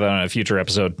to talk about that on a future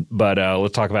episode, but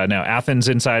let's talk about it now. Athens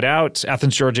Inside Out,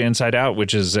 Athens, Georgia Inside Out,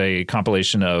 which is a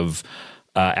compilation of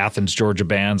Athens, Georgia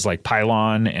bands like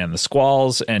Pylon and the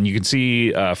Squalls. And you can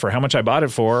see for how much I bought it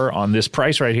for on this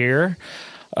price right here.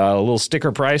 A little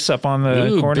sticker price up on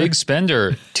the corner. Big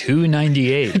spender,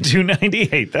 $298.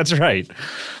 $298. That's right.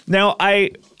 Now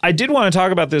I did want to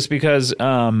talk about this because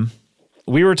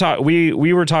we were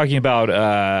talking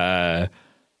about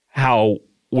how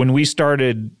when we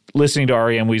started listening to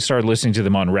REM, we started listening to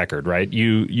them on record, right?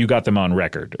 You got them on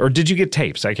record, or did you get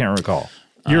tapes? I can't recall.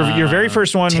 Your very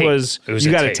first one was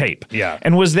you got a tape. Yeah.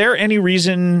 And was there any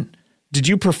reason? Did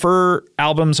you prefer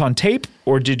albums on tape,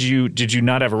 or did you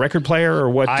not have a record player, or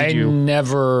what? I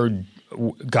never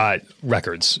got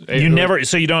records. You never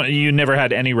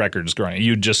had any records growing up.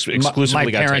 You just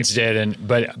exclusively got tapes. My parents did,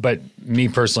 but me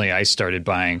personally, I started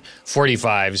buying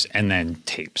 45s and then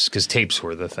tapes because tapes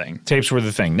were the thing. Tapes were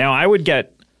the thing. Now I would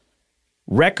get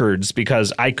records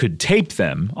because I could tape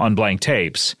them on blank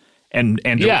tapes and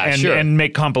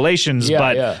make compilations,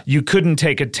 but you couldn't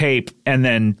take a tape and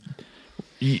then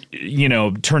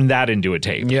turn that into a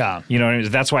tape. Yeah.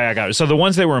 That's why I got it. So the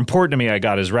ones that were important to me, I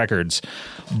got as records.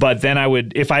 But then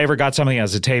if I ever got something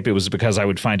as a tape, it was because I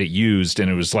would find it used and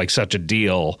it was like such a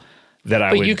deal that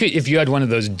I would. You could, if you had one of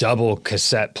those double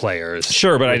cassette players.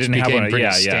 Sure, but I didn't have one.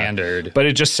 Pretty standard. But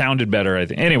it just sounded better, I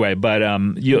think. Anyway, but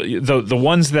the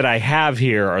ones that I have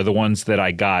here are the ones that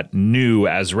I got new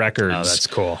as records. Oh, that's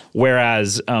cool.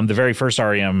 Whereas the very first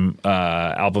REM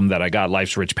album that I got,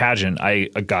 Life's Rich Pageant, I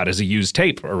got as a used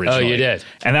tape originally. Oh, you did?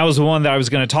 And that was the one that I was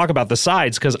going to talk about the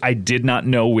sides because I did not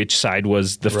know which side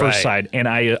was the first side. And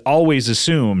I always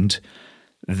assumed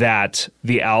that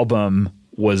the album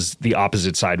was the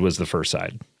opposite side was the first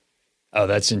side. Oh,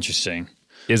 that's interesting.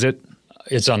 Is it?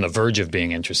 It's on the verge of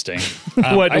being interesting.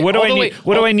 What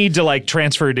do I need to like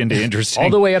transfer it into interesting? All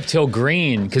the way up till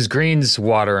Green, because Green's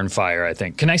Water and Fire, I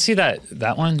think. Can I see that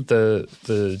one?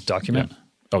 The document? Yeah.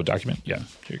 Oh, document? Yeah.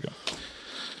 Here you go.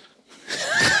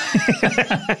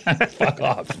 Fuck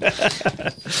off.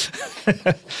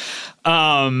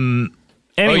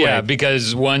 Anyway. Oh yeah,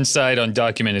 because one side on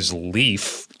document is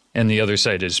Leaf and the other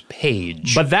side is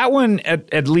Page. But that one,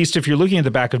 at least if you're looking at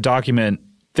the back of document,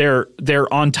 they're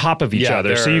on top of each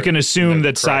other, so you can assume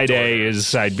that side A is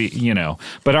side B.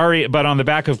 But on the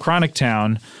back of Chronic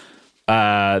Town,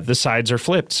 the sides are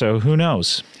flipped. So who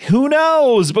knows? Who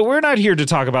knows? But we're not here to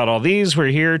talk about all these. We're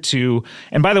here to.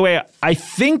 And by the way, I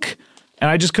think, and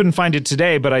I just couldn't find it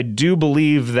today, but I do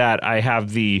believe that I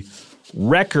have the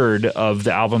record of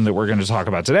the album that we're going to talk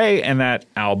about today, and that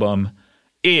album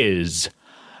is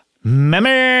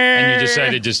Memory. And you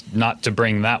decided just not to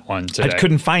bring that one today. I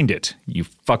couldn't find it. You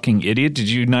fucking idiot. Did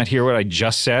you not hear what I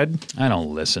just said? I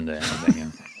don't listen to anything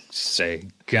you say.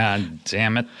 God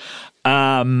damn it.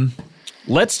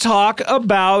 Let's talk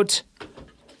about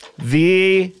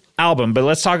the album, but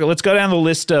let's go down the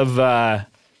list of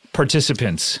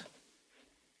participants.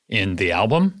 In the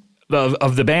album?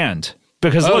 Of the band.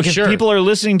 Because look, if people are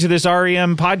listening to this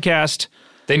REM podcast,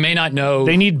 they may not know.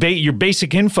 They need your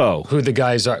basic info. Who the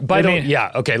guys are.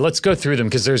 Okay, let's go through them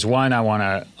because there's one I want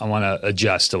to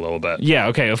adjust a little bit. Yeah,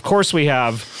 okay. Of course we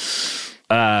have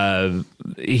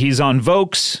he's on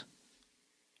Vokes.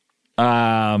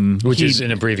 Which is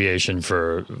an abbreviation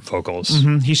for vocals.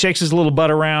 Mm-hmm. He shakes his little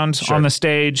butt around on the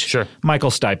stage. Sure.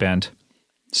 Michael Stipend.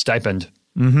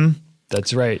 Mm-hmm.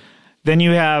 That's right. Then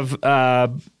you have,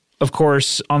 of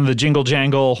course, on the Jingle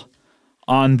Jangle,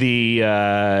 on the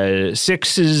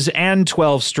 6s and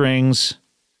 12 strings,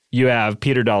 you have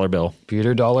Peter Dollar Bill.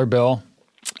 Peter Dollar Bill.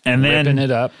 And then ripping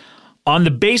it up. On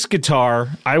the bass guitar,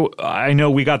 I know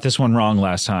we got this one wrong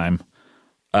last time.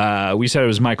 We said it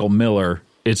was Michael Miller.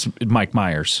 It's Mike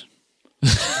Myers.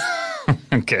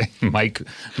 Okay, Mike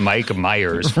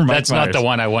Myers. That's not the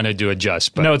one I wanted to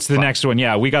adjust. But no, it's the next one.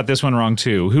 Yeah, we got this one wrong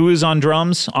too. Who is on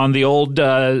drums on the old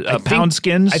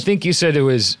Poundskins? I think you said it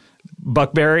was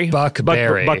Buckberry.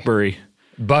 Buckberry.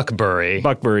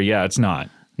 Yeah, it's not.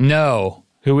 No.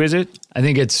 Who is it? I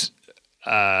think it's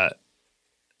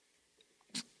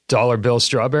Dollar Bill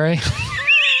Strawberry.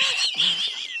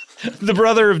 The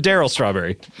brother of Daryl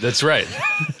Strawberry. That's right.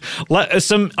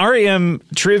 Some REM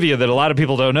trivia that a lot of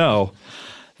people don't know.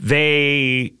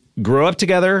 They grew up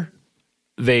together.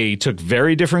 They took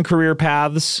very different career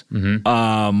paths.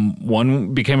 Mm-hmm.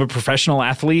 One became a professional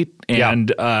athlete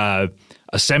and a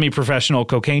semi-professional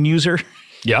cocaine user.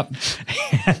 Yep.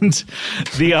 And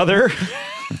the other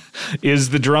is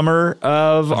the drummer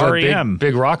of REM.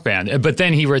 Big rock band. But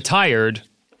then he retired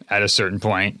at a certain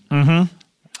point. Mm-hmm.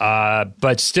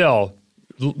 But still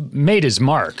made his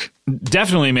mark.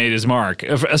 Definitely made his mark,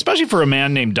 especially for a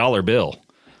man named Dollar Bill.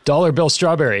 Dollar Bill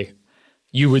Strawberry.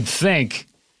 You would think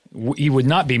he would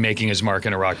not be making his mark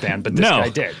in a rock band, but this guy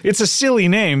did. It's a silly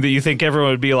name that you think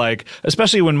everyone would be like,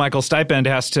 especially when Michael Stipend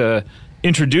has to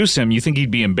introduce him, you think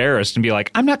he'd be embarrassed and be like,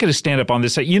 I'm not going to stand up on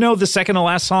this. You know, the second to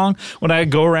last song, when I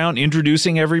go around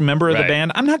introducing every member of the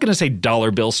band, I'm not going to say Dollar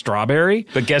Bill Strawberry.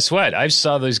 But guess what? I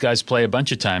saw those guys play a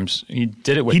bunch of times. He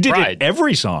did it with pride. He did it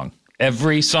every song.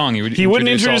 Every song he wouldn't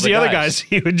introduce the other guys.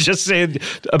 He would just say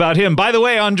about him, by the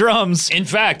way, on drums. In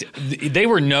fact, they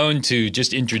were known to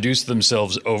just introduce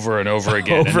themselves over and over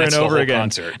again. Over and over again.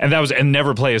 Concert. And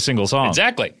never play a single song.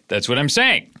 Exactly. That's what I'm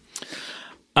saying.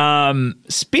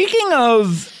 Speaking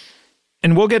of,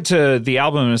 and we'll get to the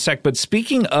album in a sec, but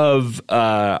speaking of,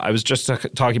 I was just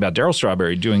talking about Darryl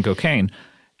Strawberry doing cocaine.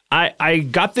 I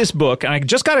got this book, and I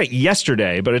just got it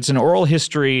yesterday, but it's an oral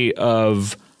history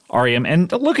of REM, and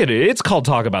look at it. It's called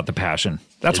Talk About the Passion.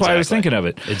 That's why I was thinking of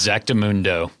it.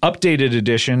 Exactamundo. Updated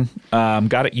edition.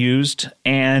 Got it used.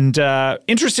 And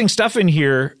interesting stuff in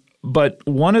here, but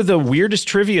one of the weirdest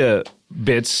trivia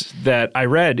bits that I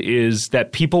read is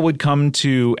that people would come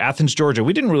to Athens, Georgia.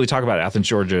 We didn't really talk about Athens,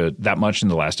 Georgia that much in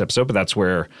the last episode, but that's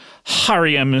where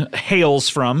REM hails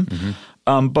from.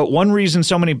 Mm-hmm. But one reason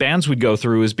so many bands would go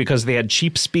through is because they had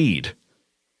cheap speed.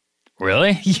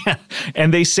 Really? Yeah.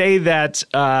 And they say that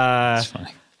that's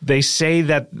funny. They say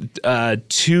that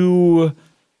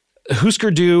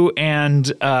Husker Du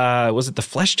and was it the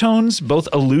Fleshtones both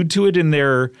allude to it in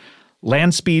their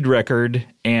Land Speed record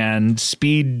and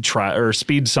Speed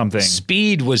something.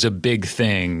 Speed was a big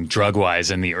thing drug-wise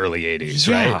in the early 80s,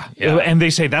 right? Yeah. And they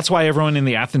say that's why everyone in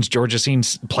the Athens, Georgia scene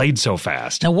played so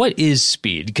fast. Now, what is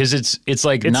speed? Because it's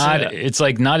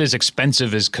not as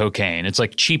expensive as cocaine. It's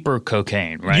like cheaper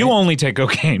cocaine, right? You only take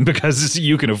cocaine because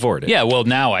you can afford it. Yeah, well,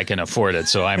 now I can afford it,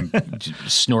 so I'm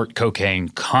snort cocaine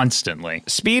constantly.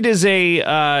 Speed is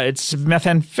it's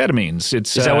methamphetamines.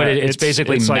 Is that what it is? It's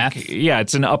basically meth?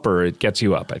 It's an upper. It gets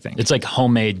you up, I think. It's like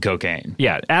homemade cocaine.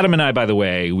 Yeah. Adam and I, by the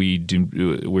way,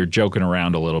 we're joking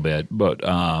around a little bit, but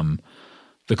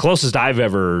the closest I've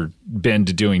ever been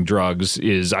to doing drugs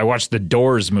is I watched the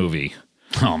Doors movie.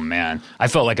 Oh, man. I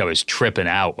felt like I was tripping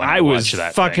out when I watched that I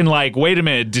was fucking like, wait a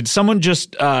minute, did someone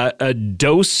just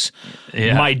dose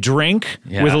my drink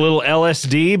with a little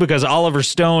LSD? Because Oliver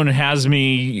Stone has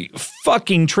me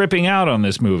fucking tripping out on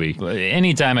this movie.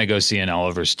 Anytime I go see an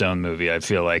Oliver Stone movie, I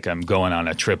feel like I'm going on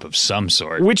a trip of some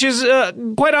sort. Which is,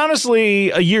 quite honestly,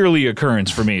 a yearly occurrence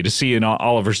for me to see an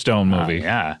Oliver Stone movie.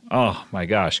 Yeah. Oh, my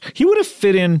gosh. He would have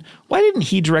fit in. Why didn't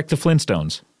he direct the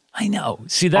Flintstones? I know.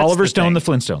 See, that's Oliver Stone, the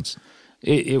Flintstones.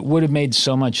 It would have made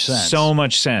so much sense. So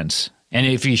much sense. And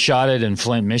if he shot it in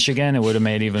Flint, Michigan, it would have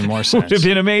made even more sense. It would have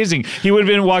been amazing. He would have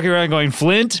been walking around going,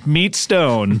 Flint meets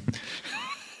Stone.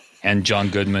 And John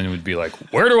Goodman would be like,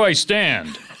 where do I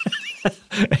stand?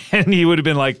 And he would have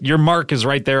been like, your mark is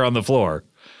right there on the floor.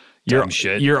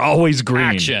 You're always green.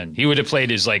 Action. He would have played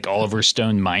his like Oliver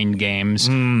Stone mind games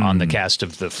on the cast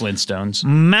of the Flintstones.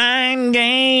 Mind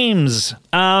games.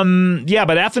 Yeah,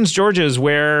 but Athens, Georgia is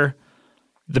where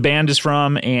the band is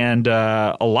from, and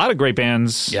a lot of great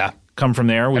bands come from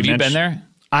there. Have you been there?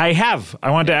 I have.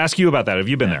 I wanted to ask you about that. Have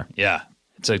you been there? Yeah.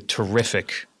 It's a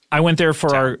terrific I went there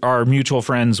for our mutual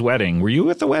friend's wedding. Were you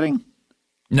at the wedding?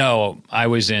 No, I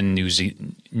was in New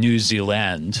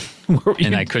Zealand,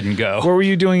 and I couldn't go. What were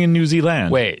you doing in New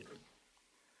Zealand? Wait.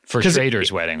 For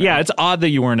Schrader's wedding. Right? Yeah, it's odd that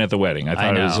you weren't at the wedding. I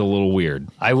thought it was a little weird.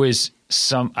 I was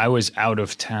out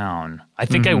of town. I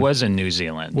think I was in New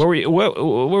Zealand. What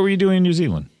were you doing in New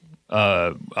Zealand?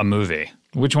 A movie.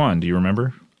 Which one? Do you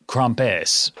remember?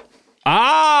 Krampus.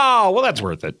 Oh, well, that's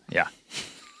worth it. Yeah.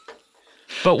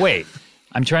 But wait,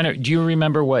 I'm trying to. Do you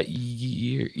remember what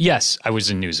year? Yes, I was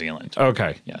in New Zealand.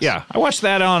 Okay. Yes. Yeah, I watched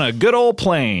that on a good old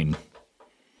plane.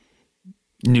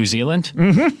 New Zealand?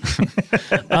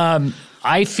 Mm-hmm.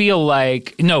 I feel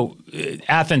like,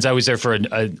 Athens, I was there for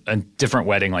a different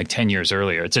wedding like 10 years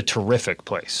earlier. It's a terrific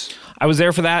place. I was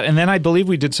there for that, and then I believe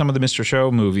we did some of the Mr.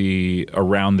 Show movie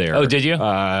around there. Oh, did you?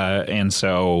 And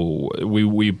so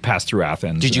we passed through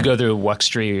Athens. Did you go through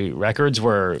Wuxtree Records?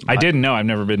 I didn't know. I've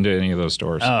never been to any of those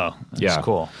stores. Oh, that's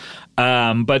cool.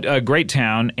 But a great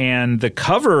town, and the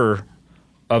cover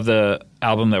of the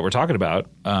album that we're talking about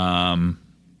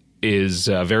is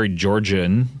very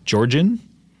Georgian.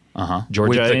 Uh-huh.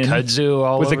 Georgia with the kudzu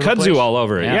all over it. With the kudzu all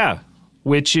over it, yeah.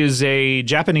 Which is a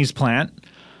Japanese plant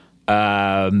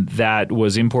that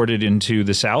was imported into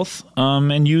the South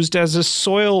and used as a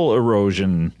soil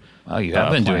erosion. Oh, you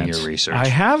have been doing your research. I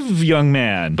have, young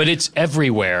man. But it's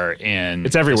everywhere in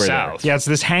the South. There. Yeah, it's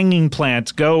this hanging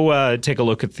plant. Go take a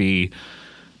look at the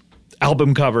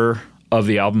album cover of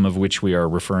the album of which we are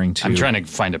referring to. I'm trying to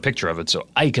find a picture of it so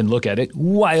I can look at it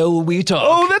while we talk.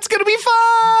 Oh, that's going to be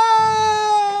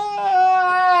fun!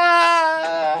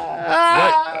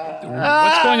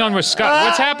 What's going on with Scott?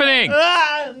 What's happening?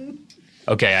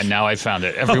 Okay, now I found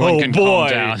it. Everyone can calm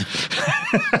down.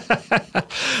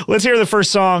 Let's hear the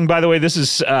first song. By the way, this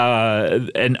is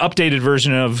an updated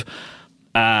version of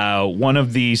one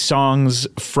of the songs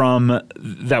from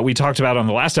that we talked about on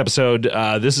the last episode.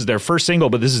 This is their first single,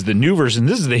 but this is the new version.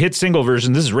 This is the hit single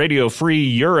version. This is Radio Free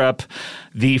Europe,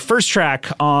 the first track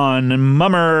on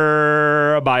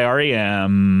Mummer by R.E.M.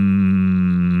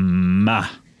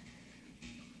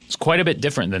 It's quite a bit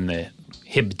different than the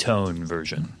Hibtone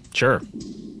version. Sure.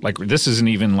 Like, this isn't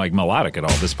even, like, melodic at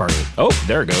all, this part of it. Oh,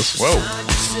 there it goes. Whoa.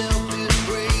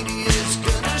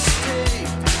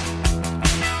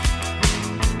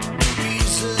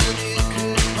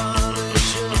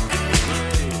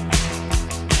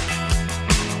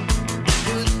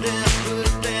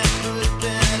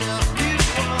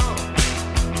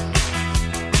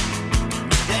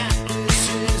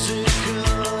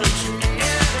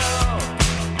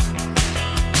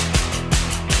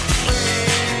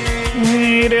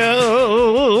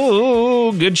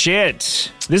 Good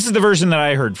shit. This is the version that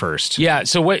I heard first. Yeah.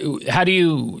 So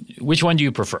which one do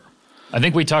you prefer? I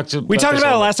think we talked about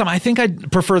it last time. I think I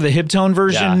prefer the Hibtone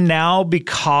version now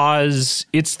because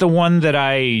it's the one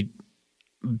that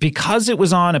because it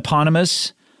was on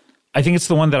Eponymous, I think it's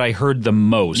the one that I heard the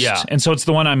most. Yeah. And so it's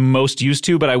the one I'm most used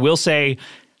to. But I will say,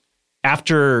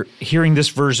 after hearing this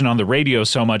version on the radio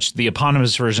so much, the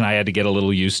Eponymous version I had to get a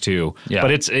little used to. Yeah.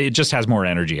 But it just has more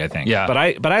energy, I think. Yeah.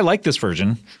 But I like this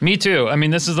version. Me too. I mean,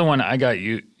 this is the one I got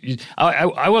you.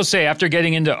 I will say, after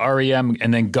getting into REM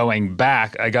and then going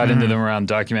back, I got into them around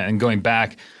Document and going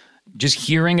back, just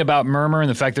hearing about Murmur and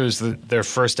the fact that it was their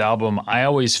first album, I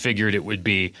always figured it would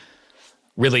be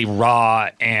really raw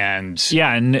and...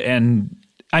 Yeah, and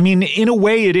I mean, in a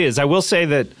way it is. I will say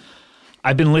that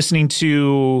I've been listening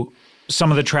to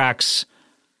some of the tracks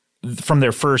from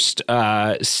their first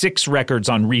 6 records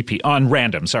on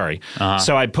random. Sorry.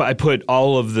 So I put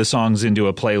all of the songs into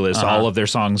a playlist, all of their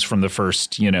songs from the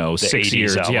first 6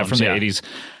 years, albums, from the 80s.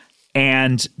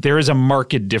 And there is a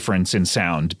marked difference in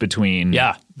sound between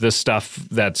the stuff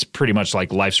that's pretty much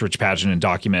like Life's Rich Pageant and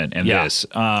Document and this.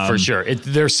 For sure.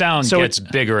 Their sound gets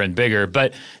bigger and bigger,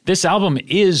 but this album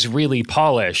is really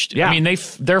polished. Yeah. I mean,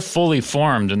 they're fully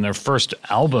formed in their first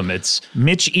album. It's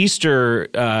Mitch Easter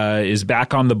is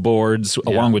back on the boards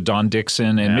along with Don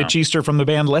Dixon and Mitch Easter from the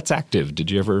band Let's Active.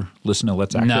 Did you ever listen to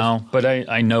Let's Active? No, but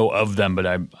I know of them, but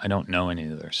I don't know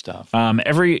any of their stuff.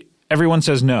 Everyone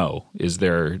Says No is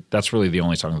that's really the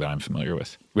only song that I'm familiar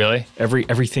with. Really?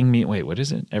 Everything wait, what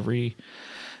is it? Every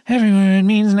word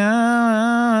means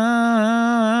no.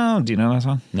 Do you know that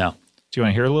song? No. Do you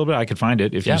want to hear a little bit? I could find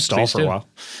it if you stall for a while.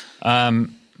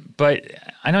 But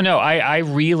I don't know. I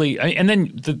really, and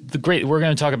then the great, we're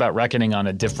going to talk about Reckoning on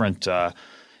a different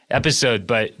episode,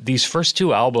 but these first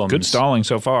 2 albums. Good stalling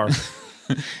so far.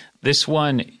 This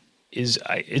one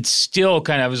it's still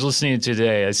kind of, I was listening to it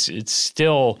today, it's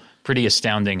still pretty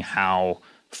astounding how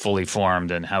fully formed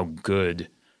and how good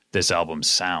this album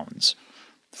sounds.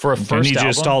 For a first album. I need you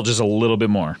to stall just a little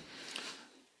bit more.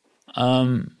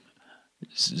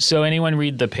 So anyone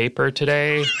read the paper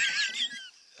today?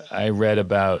 I read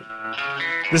about...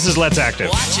 This is Let's Active.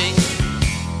 Watching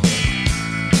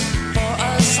for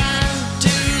a sign to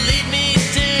lead me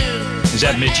to. Is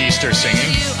that Mitch Easter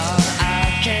singing?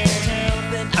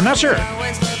 I'm not sure.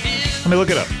 Let me look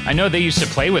it up. I know they used to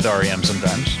play with REM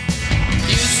sometimes.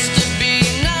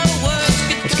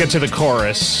 Let's get to the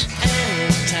chorus.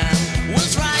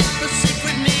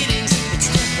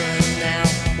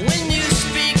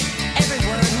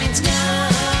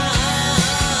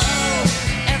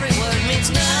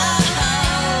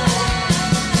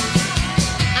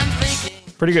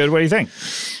 Pretty good. What do you think?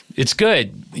 It's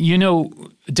good.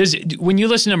 When you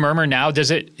listen to Murmur now,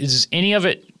 does any of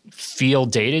it feel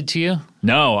dated to you?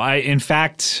 No, in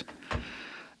fact,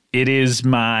 it is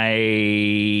my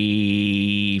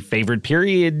favorite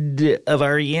period of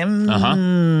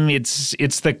REM. It's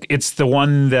the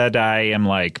one that I am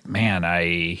like, man,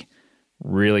 I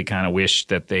really kind of wish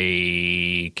that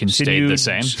they continued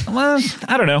stayed the same. Well,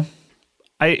 I don't know.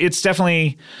 It's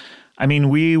definitely. I mean,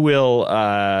 we will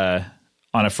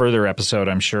on a further episode,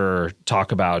 I'm sure,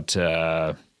 talk about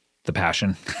the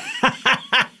Passion.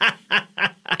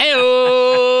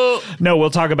 No, we'll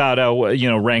talk about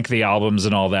rank the albums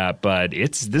and all that, but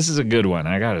this is a good one,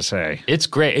 I gotta say. It's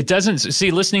great. It doesn't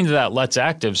listening to that Let's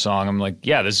Active song, I'm like,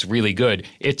 yeah, this is really good.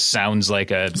 It sounds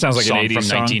like a song an 80s from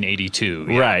song? 1982.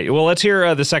 Yeah. Right. Well, let's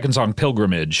hear the second song,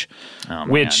 Pilgrimage,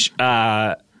 which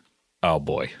oh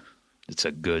boy, it's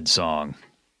a good song.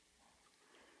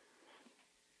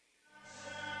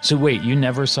 So wait, you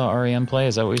never saw REM play?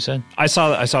 Is that what you said? I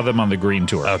saw them on the Green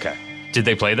tour. Okay. Did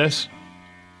they play this?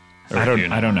 I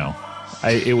don't know.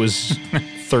 It was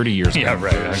 30 years ago. Yeah,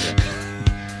 right. Okay.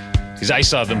 Because I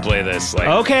saw them play this.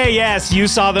 Okay, yes, you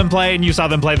saw them play, and you saw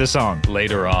them play the song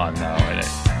later on. No,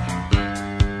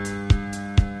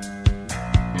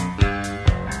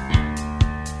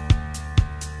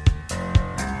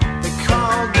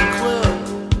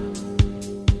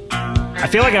 I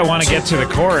feel like I want to get to the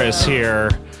chorus here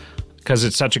because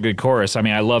it's such a good chorus. I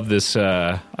mean, I love this.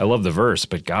 I love the verse,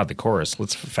 but God, the chorus.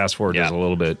 Let's fast forward just a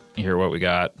little bit. Hear what we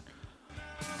got.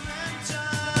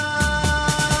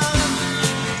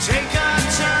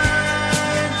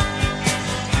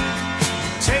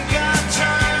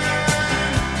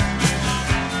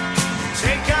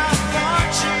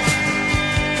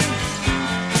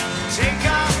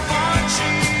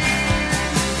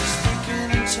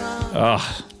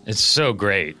 Oh, it's so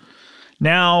great.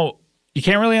 Now, you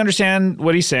can't really understand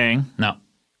what he's saying. No.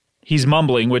 He's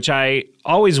mumbling, which I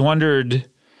always wondered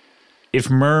if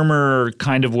murmur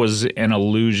kind of was an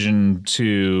allusion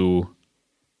to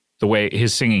the way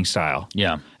his singing style.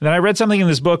 Yeah. And then I read something in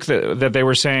this book that they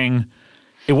were saying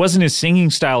it wasn't his singing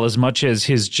style as much as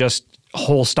his just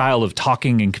whole style of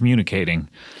talking and communicating.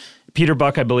 Peter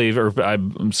Buck, I believe,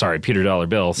 Peter Dollar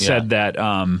Bill, said that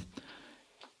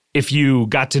if you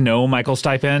got to know Michael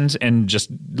Stipend and just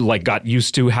got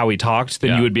used to how he talked,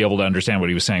 then you would be able to understand what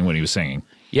he was saying when he was singing.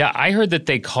 Yeah, I heard that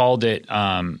they called it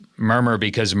murmur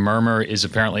because murmur is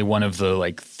apparently one of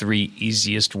the 3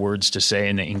 easiest words to say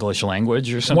in the English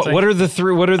language or something. What are the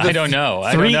 3? What are the I don't know.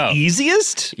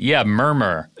 Easiest? Yeah,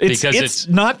 murmur. It's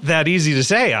not that easy to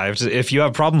say. If you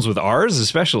have problems with R's,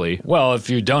 especially. Well, if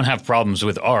you don't have problems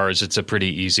with R's, it's a pretty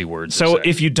easy word to say. So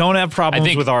if you don't have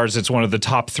problems with R's, it's one of the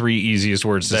top 3 easiest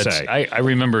words to say. I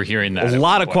remember hearing that. A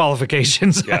lot of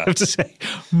qualifications, I have to say.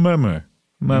 Murmur.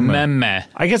 Mama.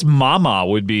 I guess mama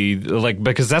would be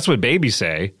because that's what babies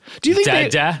say. Do you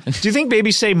think do you think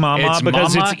babies say mama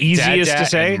because it's easiest to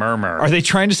say? And murmur. Are they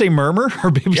trying to say murmur?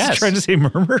 Are babies trying to say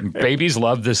murmur? Babies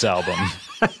love this album.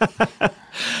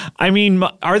 I mean,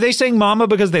 are they saying mama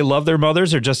because they love their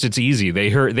mothers or just it's easy?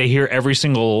 They hear every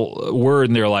single word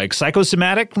and they're like,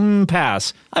 psychosomatic?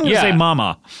 Pass. I'm going to say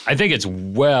mama. I think it's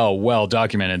well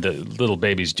documented that little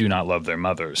babies do not love their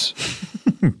mothers.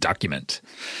 Document.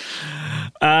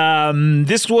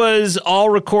 This was all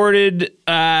recorded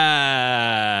in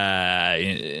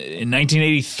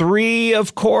 1983,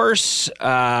 of course.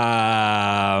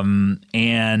 And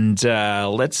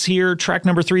let's hear track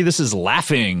number 3. This is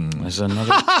Laughing. There's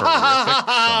another horrific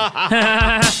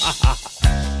song.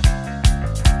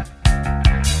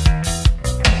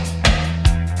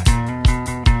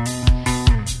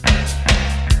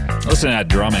 Listen to that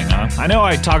drumming, huh? I know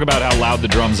I talk about how loud the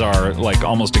drums are,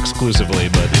 almost exclusively,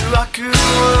 but...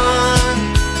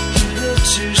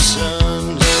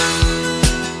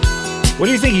 What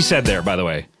do you think he said there, by the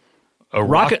way?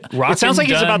 It sounds like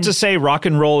he's about to say rock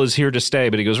and roll is here to stay,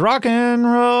 but he goes, rock and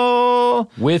roll...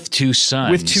 With 2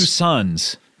 sons. With 2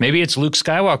 sons. Maybe it's Luke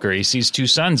Skywalker. He sees 2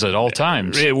 sons at all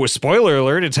times. It was spoiler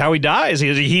alert. It's how he dies.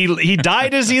 He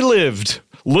died as he lived,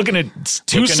 looking at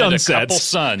 2 sunsets. At a couple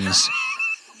suns.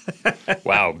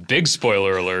 Wow, big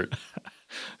spoiler alert.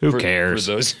 Who cares?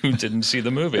 For those who didn't see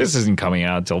the movie. This isn't coming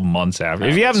out until months after.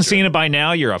 If you haven't seen it by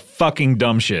now, you're a fucking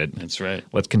dumb shit. That's right.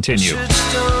 Let's continue.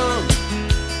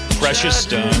 Precious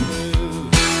Stone.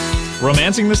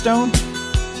 Romancing the Stone?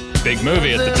 Big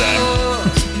movie at the time.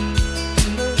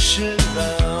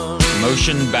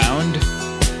 Motion Bound.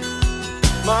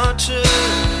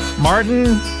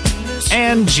 Martin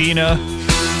and Gina.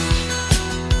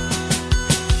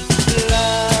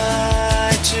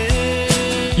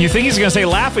 You think he's going to say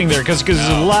laughing there because it's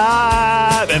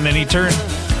live, and then he turned.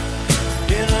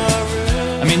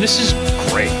 I mean, this is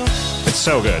great. It's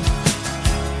so good.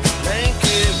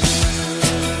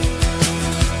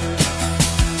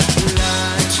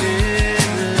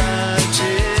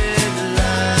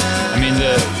 I mean,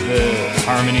 the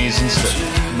harmonies and stuff.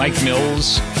 Mike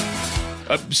Mills.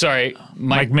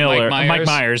 Mike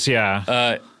Myers,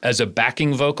 yeah. As a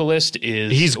backing vocalist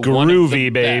he's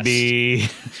groovy, baby.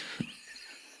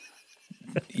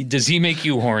 Does he make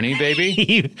you horny,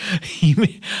 baby?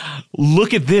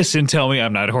 Look at this and tell me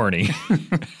I'm not horny.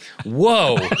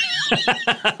 Whoa. A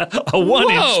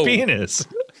 1-inch penis.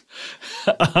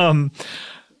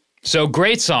 So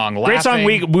great song. Great song.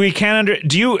 We can't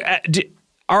do you, and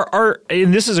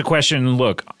this is a question,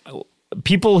 look,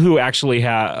 people who actually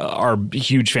are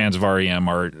huge fans of REM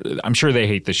I'm sure they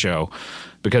hate the show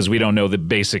because we don't know the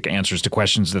basic answers to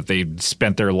questions that they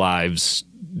spent their lives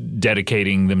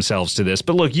dedicating themselves to this.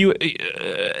 But look,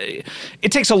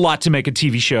 it takes a lot to make a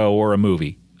TV show or a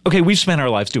movie. Okay, we've spent our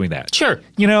lives doing that. Sure.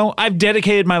 I've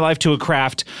dedicated my life to a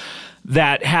craft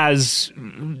that has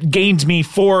gained me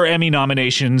 4 Emmy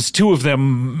nominations, 2 of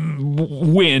them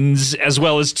wins, as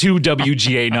well as 2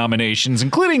 WGA nominations,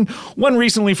 including one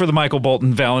recently for the Michael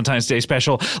Bolton Valentine's Day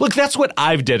special. Look, that's what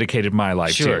I've dedicated my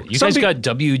life to. Sure. You guys got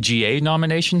WGA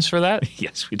nominations for that?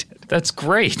 Yes, we did. That's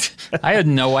great. I had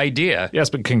no idea. Yes,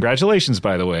 but congratulations,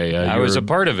 by the way. I was a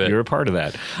part of it. You're a part of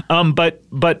that.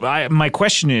 But my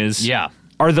question is... Yeah.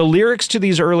 Are the lyrics to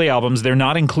these early albums, they're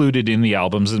not included in the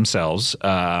albums themselves.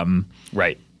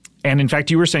 Right. And in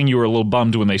fact, you were saying you were a little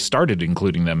bummed when they started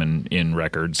including them in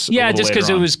records. Yeah, just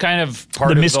because it was kind of part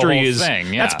of the whole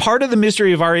thing. Yeah. That's part of the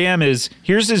mystery of REM is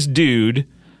here's this dude,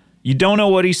 you don't know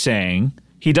what he's saying.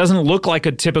 He doesn't look like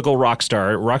a typical rock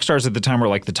star. Rock stars at the time were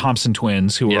like the Thompson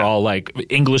Twins, who were all like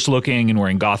English looking and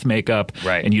wearing goth makeup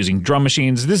and using drum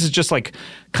machines. This is just like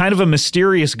kind of a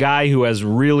mysterious guy who has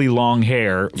really long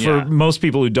hair. For most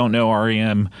people who don't know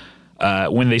REM,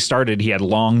 when they started, he had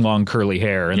long curly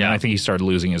hair. And then I think he started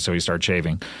losing it, so he started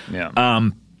shaving. Yeah.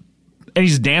 And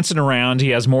he's dancing around. He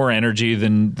has more energy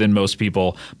than most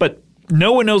people. But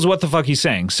no one knows what the fuck he's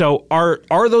saying. So are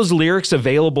those lyrics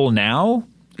available now?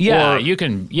 Yeah, you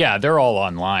can. Yeah, they're all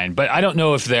online, but I don't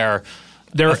know if they're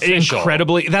official.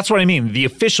 Incredibly. That's what I mean. The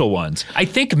official ones. I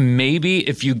think maybe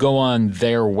if you go on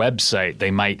their website, they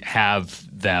might have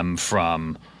them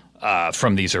from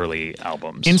these early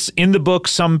albums. In the book,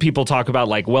 some people talk about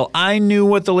like, well, I knew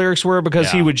what the lyrics were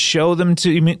because he would show them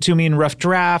to me in rough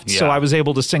drafts, so I was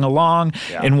able to sing along.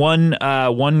 Yeah. And one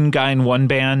guy in one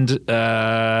band,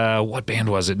 what band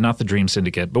was it? Not the Dream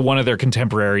Syndicate, but one of their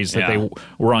contemporaries that they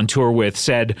were on tour with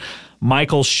said,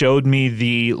 Michael showed me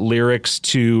the lyrics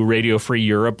to Radio Free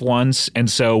Europe once, and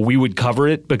so we would cover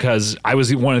it because I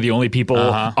was one of the only people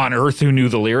on Earth who knew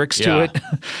the lyrics to it.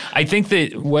 I think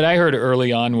that what I heard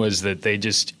early on was that they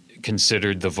just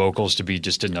considered the vocals to be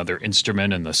just another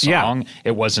instrument in the song. Yeah.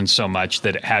 It wasn't so much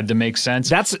that it had to make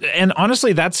sense. And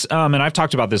honestly, and I've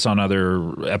talked about this on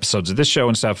other episodes of this show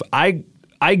and stuff. I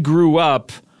grew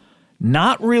up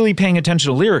not really paying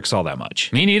attention to lyrics all that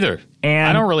much. Me neither. And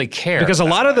I don't really care. Because a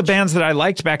lot of the bands that I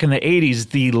liked back in the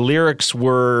 80s, the lyrics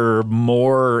were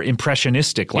more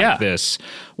impressionistic like this,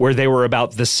 where they were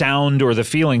about the sound or the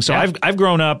feeling. So I've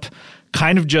grown up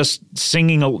kind of just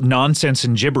singing nonsense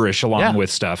and gibberish along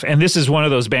with stuff. And this is one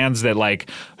of those bands that, like,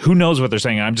 who knows what they're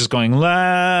saying? I'm just going,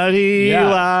 la-dee,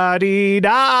 la-dee,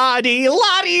 da-dee,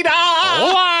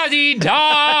 la-dee-da.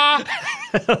 La-dee-da.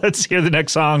 Let's hear the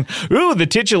next song. Ooh, the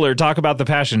titular. Talk about the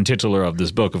passion. Titular of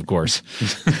this book, of course.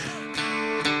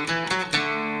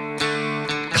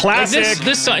 Classic.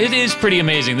 This song, it is pretty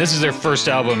amazing. This is their first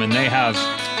album, and they have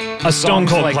a Stone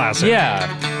Cold classic. Yeah.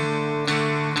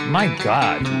 My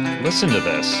God, listen to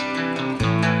this.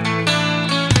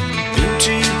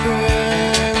 Empty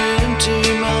prayer,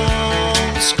 empty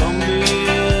mouths,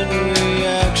 combined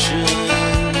reaction.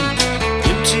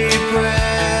 Empty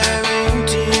prayer,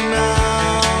 empty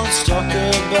mouths, talk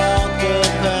about the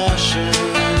passion.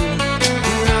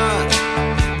 Not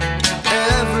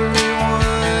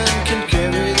everyone can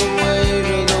carry the weight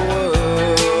of the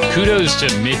world. Kudos to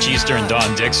Mitch Easter and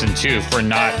Don Dixon, too, for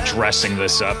not dressing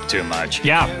this up too much.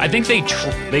 Yeah. I think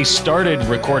they started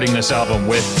recording this album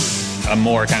with a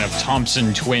more kind of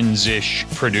Thompson Twins-ish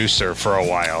producer for a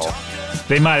while.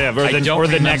 They might have, or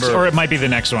it might be the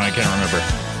next one. I can't remember.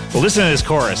 Well, listen to this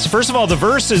chorus. First of all, the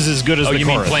verse is as good as the chorus.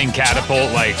 Oh, you mean playing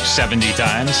Catapult like 70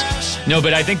 times? No,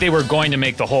 but I think they were going to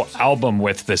make the whole album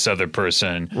with this other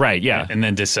person. Right, yeah. And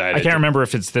then decided. I can't remember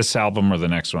if it's this album or the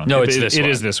next one. No, it's this one. It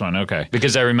is this one, okay.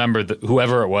 Because I remember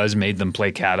whoever it was made them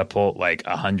play Catapult like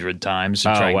 100 times to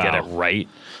try and get it right.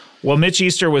 Well, Mitch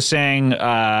Easter was saying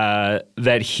that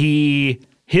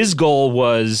his goal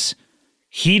was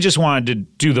he just wanted to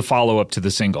do the follow-up to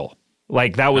the single.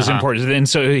 Like, that was important. And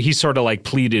so he sort of, like,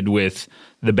 pleaded with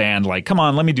the band, like, come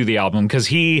on, let me do the album. Because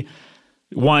he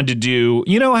wanted to do...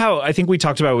 You know how I think we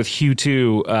talked about with Hugh,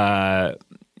 too,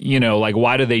 like,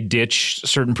 why do they ditch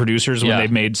certain producers when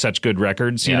they've made such good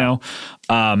records, you know?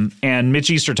 And Mitch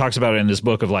Easter talks about it in this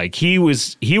book of, like, he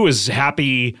was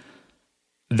happy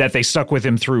that they stuck with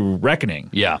him through Reckoning.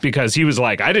 Yeah. Because he was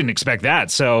like, I didn't expect that.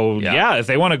 So, if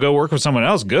they want to go work with someone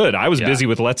else, good. I was busy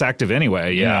with Let's Active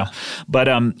anyway. You know? But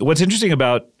what's interesting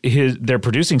about their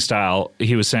producing style,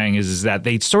 he was saying, is that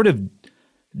they sort of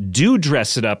do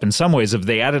dress it up in some ways. If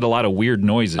they added a lot of weird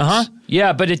noises.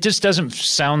 Yeah, but it just doesn't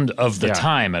sound of the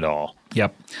time at all.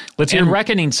 Yep. And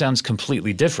Reckoning sounds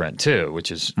completely different, too,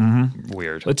 which is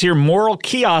weird. Let's hear Moral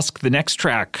Kiosk, the next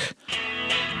track.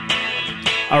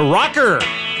 A rocker.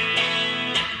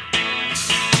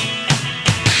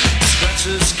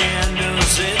 Scratches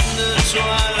candles in the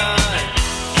twilight.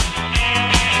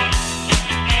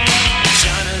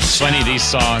 It's funny, these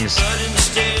songs,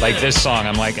 like this song,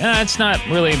 I'm like, it's not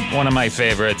really one of my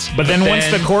favorites. But then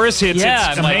once the chorus hits,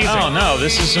 it's amazing. Like, oh no,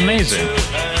 this is amazing.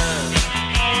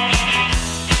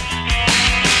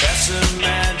 That's a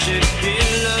magic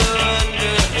pillow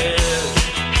underhead.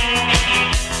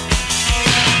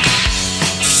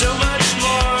 So much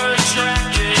more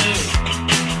attractive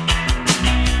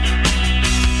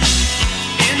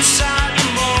inside the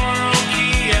moral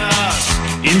kiosk.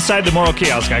 Inside the Moral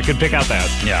Kiosk, I could pick out that.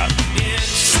 Yeah.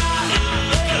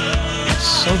 It's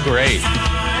so great.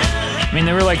 I mean,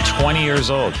 they were like 20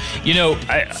 years old. You know,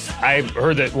 I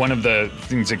heard that one of the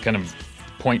things that kind of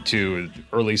point to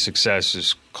early success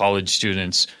is college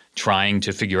students trying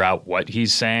to figure out what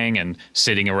he's saying and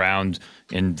sitting around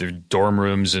in their dorm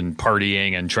rooms and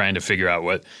partying and trying to figure out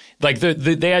what. Like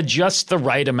they had just the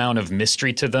right amount of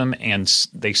mystery to them, and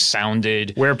they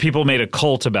sounded where people made a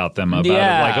cult about them about it,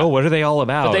 like, oh, what are they all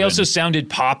about? But they also sounded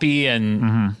poppy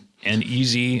and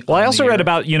easy. Well, I also read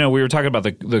about, we were talking about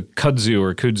the kudzu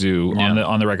or kudzu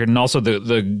on the record, and also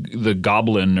the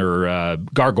goblin or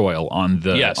gargoyle on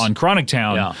Chronic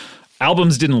Town. Yeah.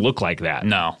 Albums didn't look like that.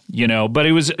 No, but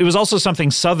it was also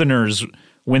something Southerners,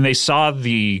 when they saw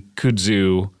the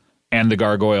kudzu and the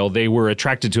gargoyle, they were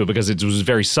attracted to it because it was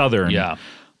very Southern. Yeah.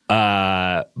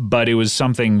 But it was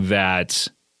something that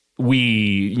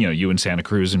we, you in Santa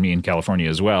Cruz and me in California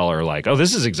as well are like, oh,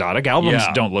 this is exotic. Albums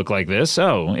don't look like this.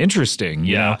 Oh, interesting.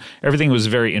 You know, everything was a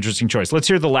very interesting choice. Let's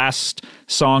hear the last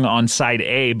song on side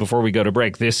A before we go to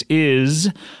break. This is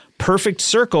Perfect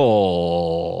Circle.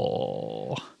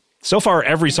 So far,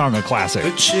 every song a classic.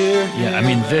 Yeah, I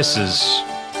mean, this is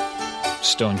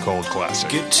stone cold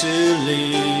classic. Get to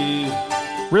leave.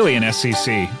 Really an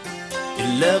SCC.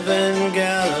 11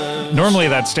 gallows. Normally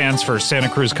that stands for Santa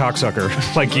Cruz cocksucker,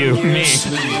 like you. Me.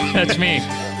 That's me.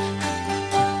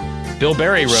 Bill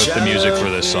Berry wrote the music for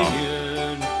this song.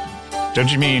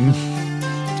 Don't you mean?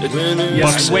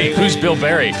 Yes. Wait, who's Bill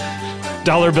Berry?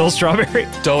 Dollar Bill Strawberry?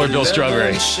 Dollar Bill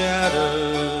Strawberry.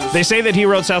 They say that he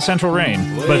wrote South Central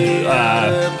Rain, but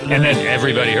and then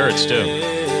Everybody Hurts too.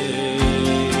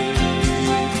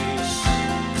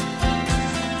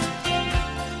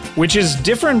 Which is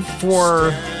different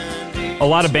for a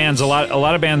lot of bands. A lot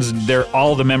of bands,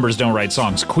 all the members don't write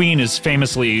songs. Queen is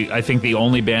famously, I think, the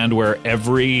only band where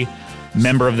every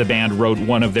member of the band wrote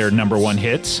one of their number one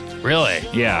hits. Really?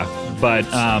 Yeah, but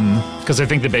because I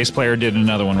think the bass player did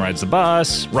another one, Rides the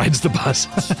Bus.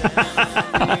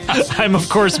 I'm, of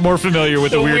course, more familiar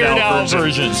with the Weird Al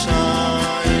version.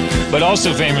 But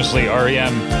also famously,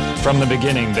 R.E.M., from the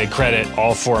beginning, they credit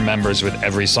all four members with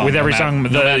every song. With every song. The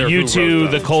U2,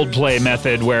 the Coldplay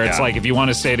method, where it's like, if you want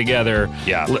to stay together,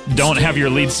 don't have your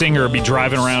lead singer be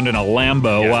driving around in a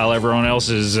Lambo while everyone else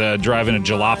is driving a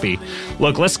jalopy.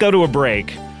 Look, let's go to a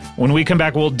break. When we come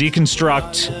back, we'll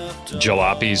deconstruct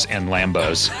jalopies and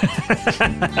Lambos.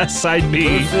 Side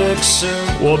B.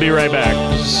 We'll be right back.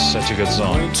 Such a good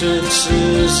song.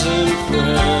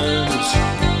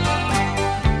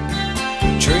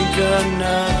 Drink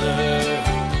another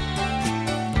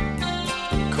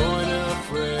coin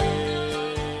of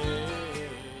red.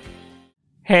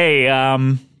 Hey,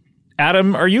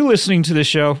 Adam, are you listening to this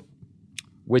show?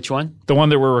 Which one? The one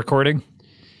that we're recording?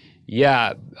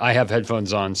 Yeah, I have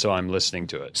headphones on, so I'm listening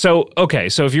to it. So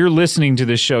if you're listening to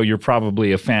this show, you're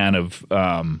probably a fan of,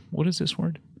 what is this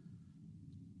word?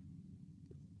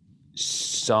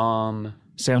 Sound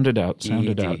it out.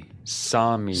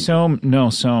 Somi.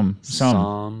 Some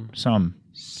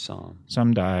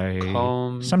die.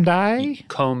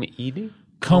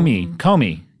 Comedy. Comedy.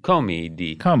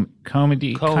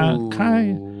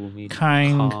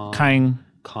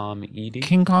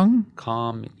 King Kong.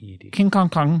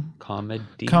 Comedy.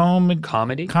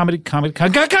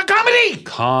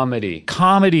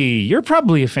 You're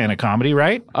probably a fan of comedy,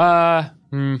 right? I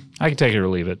can take it or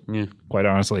leave it. Yeah. Quite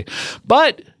honestly.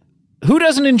 But who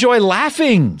doesn't enjoy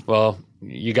laughing? Well,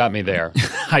 you got me there.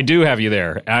 I do have you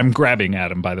there. I'm grabbing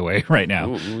Adam, by the way, right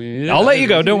now. I'll let you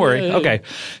go. Don't worry. Okay.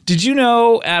 Did you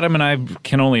know, Adam, and I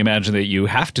can only imagine that you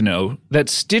have to know, that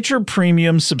Stitcher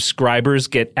Premium subscribers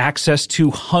get access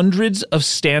to hundreds of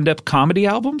stand-up comedy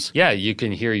albums? Yeah, you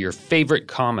can hear your favorite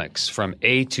comics from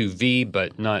A to V,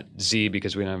 but not Z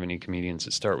because we don't have any comedians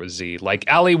that start with Z.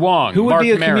 Like Ali Wong, Who would Mark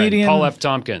be a Maron, comedian? Paul F.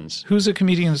 Tompkins. Who's a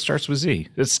comedian that starts with Z?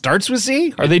 It starts with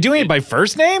Z? Are they doing it by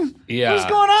first name? Yeah. What's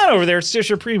going on over there,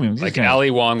 Stitcher Premium. Like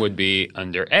Ali Wong would be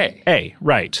under A. A,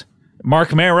 right.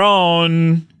 Mark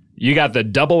Maron, you got the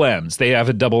double M's. They have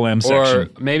a double M section. Or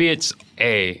maybe it's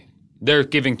A. They're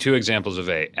giving two examples of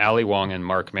A, Ali Wong and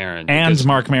Mark Maron. And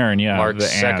Mark Maron, yeah. Mark's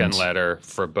second letter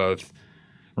for both.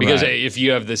 Because if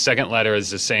you have the second letter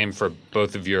is the same for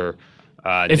both of your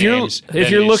names.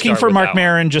 If you're looking for Mark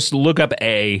Maron, just look up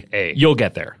A. You'll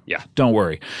get there. Yeah. Don't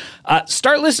worry.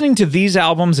 Start listening to these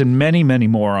albums and many, many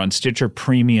more on Stitcher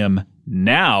Premium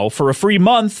now. For a free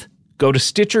month, go to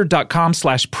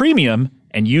Stitcher.com/premium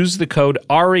and use the code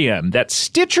REM. That's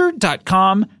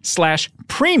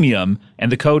Stitcher.com/premium,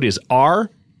 and the code is REM.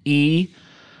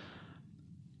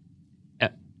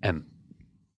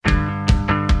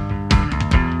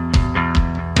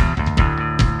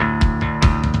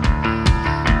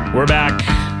 We're back.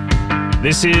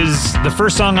 This is the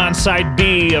first song on side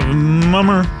B of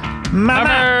Mama.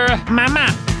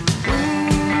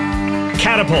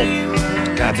 Catapult.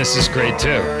 God, this is great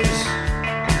too.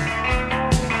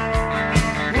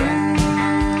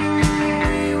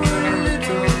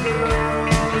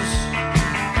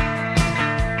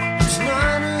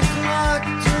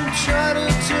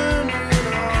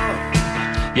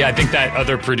 Yeah, I think that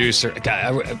other producer,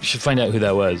 God, I should find out who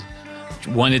that was,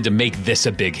 wanted to make this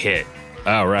a big hit.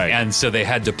 Oh, right. And so they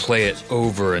had to play it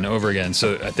over and over again.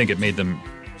 So I think it made them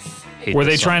hate Were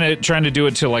they trying to do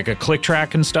it to like a click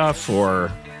track and stuff,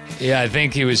 or? Yeah, I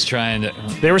think he was trying to.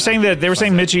 They were saying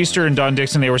Mitch Easter and Don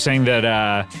Dixon, they were saying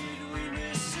that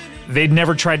they'd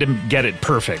never tried to get it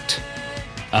perfect.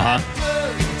 Uh-huh.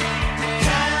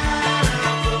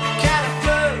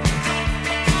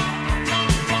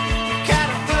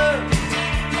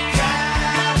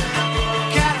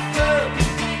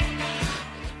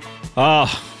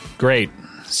 Oh, great.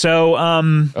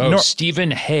 So, Stephen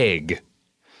Hague.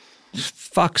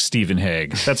 Fuck Stephen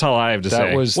Hague. That's all I have to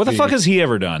say. What the fuck has he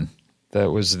ever done?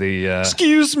 That was the...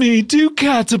 Excuse me, do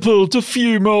catapult a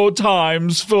few more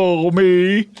times for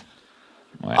me.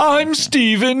 I'm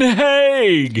Stephen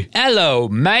Hague. Hello,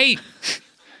 mate.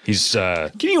 He's,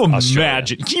 Can you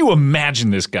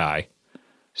imagine this guy?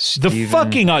 The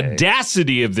fucking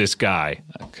audacity of this guy.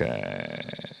 Okay.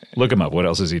 Look him up. What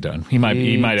else has he done? He might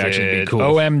actually be cool.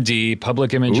 OMD,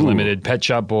 Public Image Limited, Pet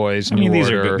Shop Boys, New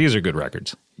Order. These are good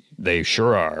records. They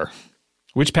sure are.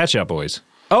 Which Pet Shop Boys?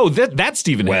 Oh, that's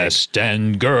Stephen Hague. West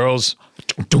End Girls.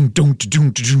 When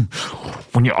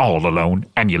you're all alone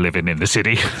and you're living in the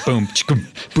city. Boom,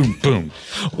 boom, boom.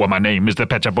 Well, my name is the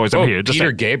Pet Shop Boys. I'm here.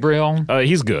 Peter Gabriel.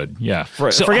 He's good. Yeah.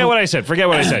 Forget what I said.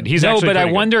 He's no, actually but I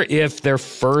good. wonder if their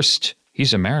first.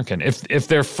 He's American. If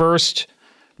their first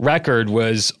record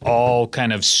was all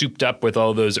kind of souped up with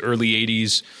all those early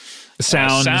 80s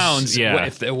sounds, yeah.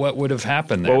 What would have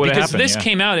happened there? Because this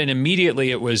came out and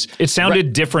immediately it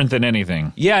sounded different than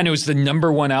anything. Yeah, and it was the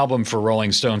 #1 album for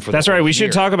Rolling Stone for That's right. We year.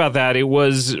 should talk about that. It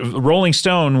was Rolling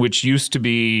Stone, which used to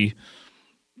be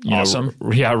awesome.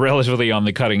 Relatively on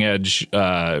the cutting edge,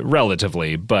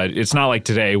 relatively, but it's not like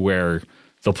today where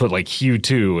they'll put like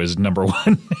U2 as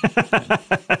 #1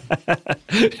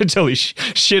 until he's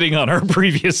shitting on our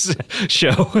previous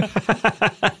show.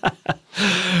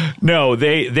 No,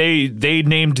 they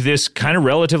named this kind of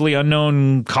relatively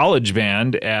unknown college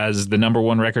band as the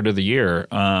 #1 record of the year,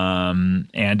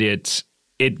 and it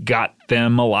got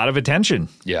them a lot of attention.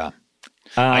 Yeah.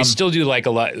 I still do like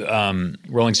a lot.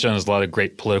 Rolling Stone has a lot of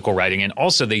great political writing, and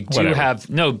also they do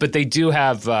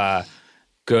have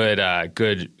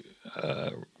good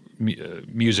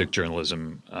music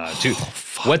journalism too.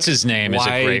 What's his name? Is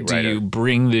a great writer. Why do you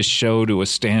bring this show to a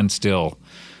standstill?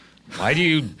 Why do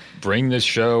you bring this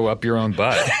show up your own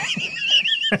butt?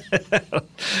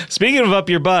 Speaking of up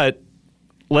your butt,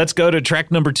 let's go to track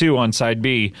 #2 on side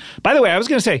B. By the way, I was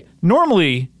going to say,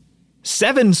 normally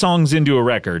 7 songs into a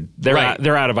record, they're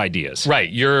out of ideas.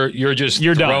 Right. You're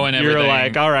throwing done. Everything. You're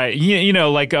like, all right.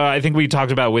 I think we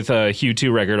talked about with a Hugh 2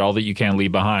 record, All That You Can't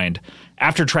Leave Behind.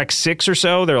 After track 6 or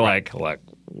so, they're like, look,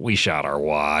 we shot our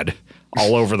wad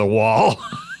all over the wall.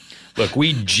 Look,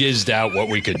 we jizzed out what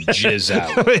we could jizz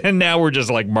out. And now we're just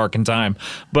like marking time.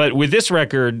 But with this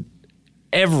record,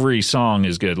 every song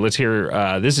is good. Let's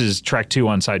hear, this is track 2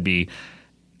 on side B.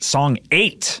 Song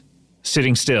 8,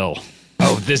 Sitting Still.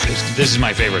 Oh, this is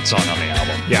my favorite song on the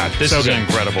album. Yeah, this is an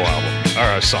incredible album.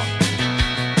 Or song.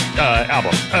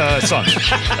 Song.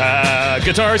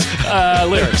 Guitars,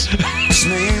 lyrics.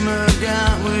 Name a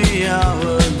God we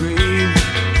all agree.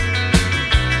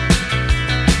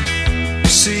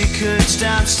 Secret,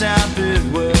 stop it,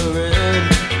 worried.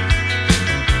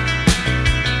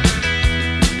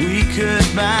 We could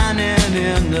bind it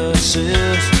in the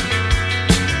cyst.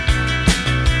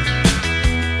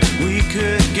 We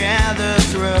could gather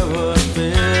through a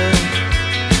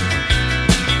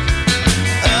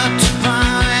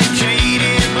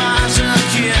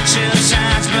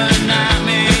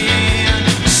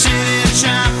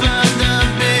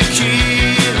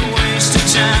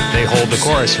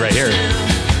chorus right here.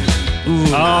 Ooh.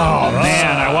 Oh,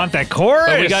 man, I want that chorus.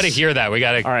 But we got to hear that. We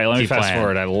got to. All right, let me fast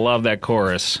forward. I love that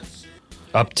chorus.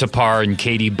 Up to par and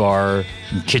Katie Bar,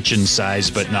 and kitchen size,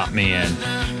 but not me in.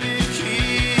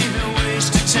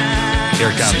 Here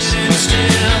it comes.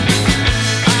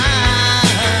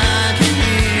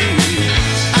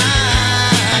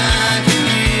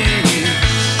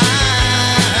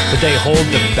 But they hold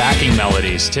the backing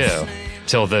melodies too.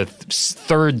 Till the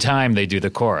third time they do the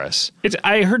chorus.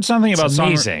 I heard something about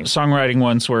songwriting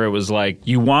once where it was like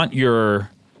you want your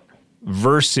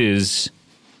verses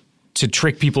to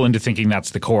trick people into thinking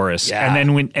that's the chorus, and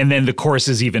then the chorus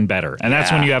is even better, and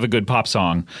that's when you have a good pop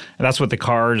song. And that's what the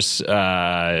Cars,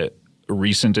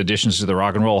 recent additions to the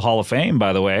Rock and Roll Hall of Fame,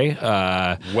 by the way,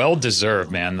 well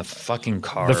deserved, man. The fucking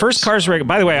Cars. The first Cars record.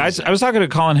 By the way, I was talking to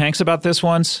Colin Hanks about this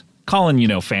once.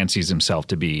 Colin, fancies himself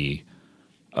to be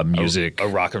a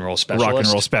rock and roll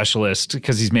specialist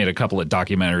because he's made a couple of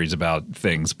documentaries about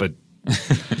things, but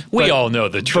we all know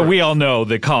the truth. But we all know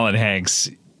that Colin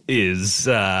Hanks is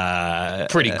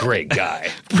pretty great guy,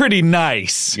 pretty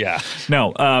nice. Yeah,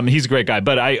 no, he's a great guy.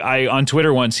 But I on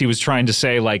Twitter once he was trying to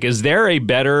say like, is there a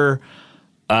better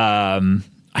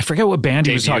I forget what band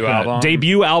he was talking about.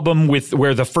 Debut album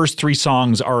where the first 3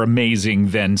 songs are amazing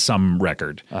than some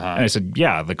record. And I said,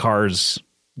 yeah, the Cars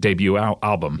debut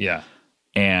album. Yeah.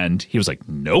 And he was like,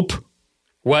 nope.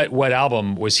 What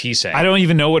album was he saying? I don't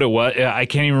even know what it was. I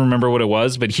can't even remember what it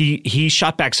was, but he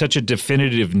shot back such a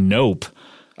definitive nope.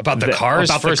 About the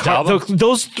Cars' first album?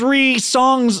 Those 3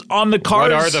 songs on the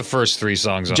Cars. What are the first 3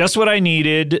 songs on Just What I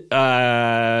Needed,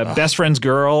 Best Friend's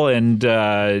Girl, and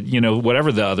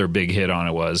whatever the other big hit on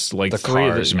it was. Like the 3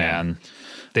 Cars, man.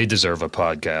 They deserve a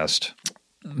podcast.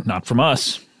 Not from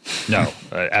us. No,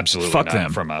 absolutely Fuck not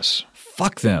them. From us.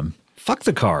 Fuck them. Fuck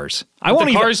the Cars. I won't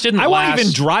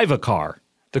even drive a car.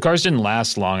 The Cars didn't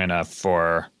last long enough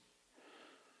for.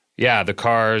 Yeah, the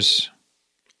Cars.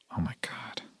 Oh my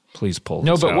God! Please pull.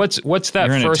 No, this but out. what's that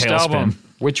first album?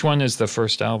 Which one is the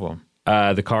first album?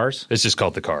 The Cars. It's just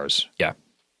called The Cars. Yeah.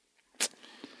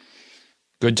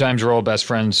 Good Times Roll, Best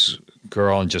Friends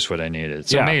Girl, and Just What I Needed.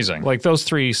 It's amazing. Like those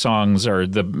 3 songs are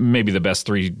maybe the best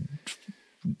 3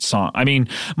 song. I mean,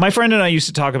 my friend and I used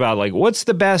to talk about like what's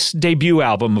the best debut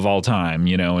album of all time,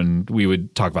 and we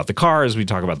would talk about the Cars, we'd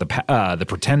talk about the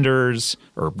Pretenders,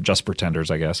 or just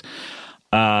Pretenders, I guess.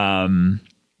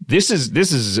 This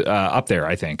is up there,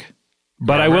 I think.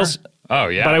 But I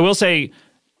will say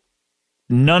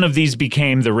none of these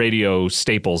became the radio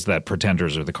staples that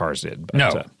Pretenders or the Cars did. But,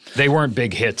 no, they weren't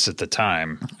big hits at the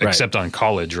time, except on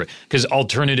college, because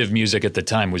alternative music at the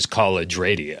time was college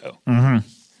radio. Mm-hmm.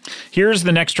 Here's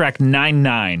the next track,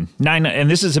 9-9.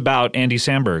 And this is about Andy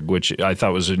Samberg, which I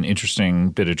thought was an interesting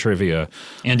bit of trivia.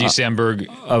 Andy Samberg.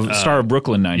 Star of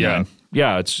Brooklyn Nine-Nine. Yeah.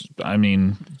 Yeah, it's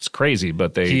crazy,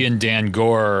 but he and Dan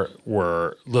Gore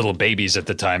were little babies at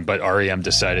the time, but REM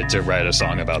decided to write a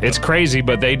song about them. It's crazy,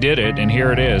 but they did it, and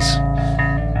here it is.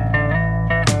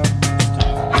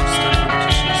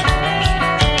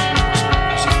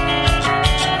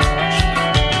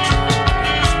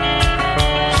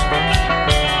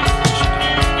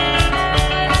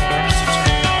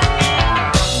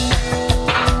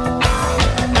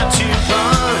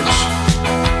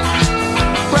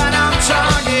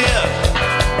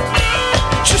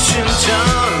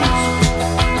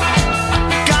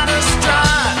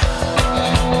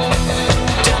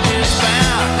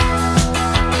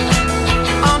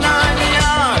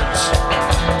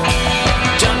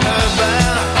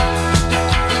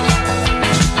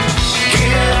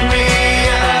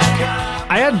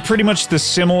 Pretty much the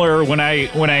similar when I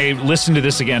listened to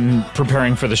this again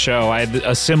preparing for the show, I had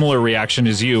a similar reaction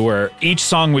as you, where each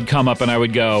song would come up and I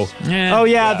would go,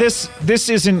 this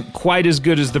isn't quite as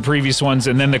good as the previous ones,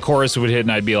 and then the chorus would hit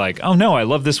and I'd be like, oh no, I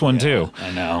love this one too.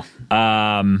 I know.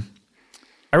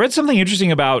 I read something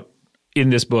interesting in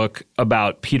this book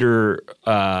about Peter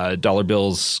Dollar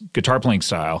Bill's guitar playing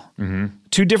style. Mm-hmm.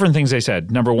 2 different things they said.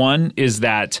 Number one is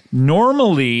that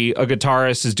normally a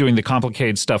guitarist is doing the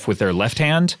complicated stuff with their left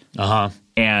hand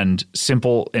and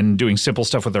doing simple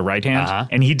stuff with their right hand.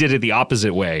 And he did it the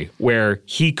opposite way, where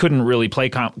he couldn't really play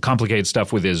complicated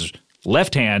stuff with his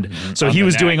left hand. Mm-hmm. So he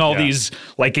was doing all these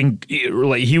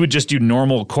he would just do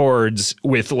normal chords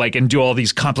with and do all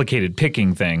these complicated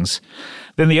picking things.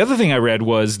 Then the other thing I read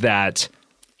was that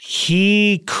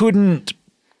he couldn't.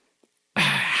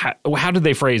 how did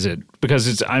they phrase it?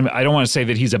 Because I don't want to say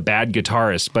that he's a bad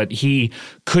guitarist, but he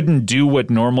couldn't do what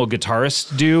normal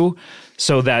guitarists do,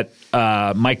 so that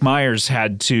Mike Myers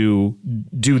had to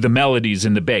do the melodies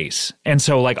in the bass. And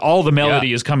so like all the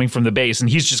melody is coming from the bass, and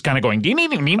he's just kind of going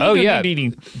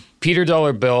Peter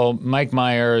Dollar Bill, Mike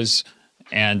Myers,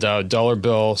 and Dollar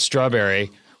Bill Strawberry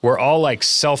were all like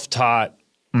self-taught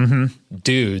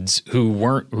dudes who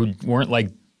weren't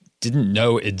like didn't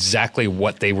know exactly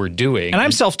what they were doing. And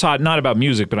I'm self-taught, not about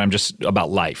music, but I'm just about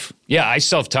life. Yeah, I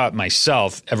self-taught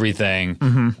myself everything.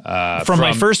 From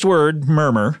my first word,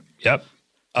 murmur. Yep.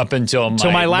 Up until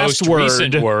my last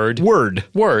recent word. Word.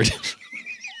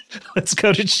 Let's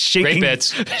go to shaking. Great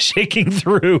bits. Shaking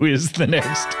Through is the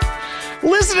next.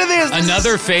 Listen to this.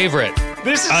 Another favorite.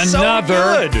 This is so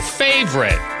good.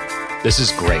 Favorite. This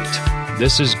is great.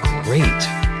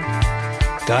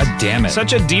 God damn it.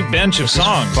 Such a deep bench of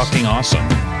songs. Fucking awesome.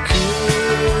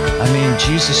 I mean,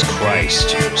 Jesus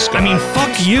Christ. Scott. I mean,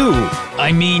 fuck you.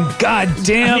 I mean,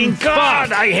 goddamn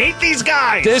God, I hate these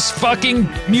guys. This fucking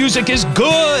music is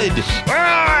good.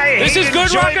 This is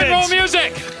good rock and roll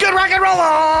music. Good rock and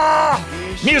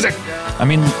roll music. I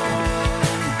mean,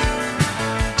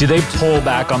 do they pull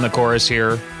back on the chorus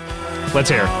here? Let's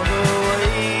hear.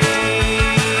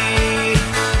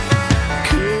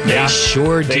 They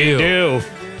sure do. They do.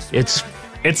 It's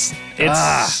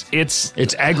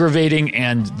It's aggravating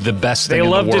and the best thing in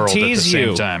the world at the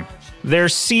same time. They're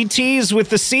CTs with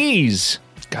the C's.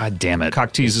 God damn it.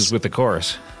 Cock teases with the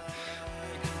chorus.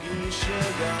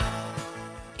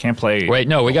 Can't play. Wait,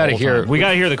 no, we got to hear. We got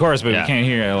to hear the chorus, but we can't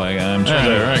hear it. Like I'm trying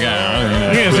to.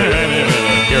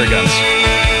 Here it comes.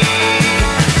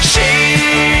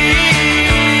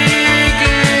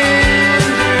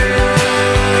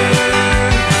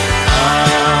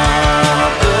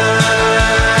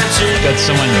 Got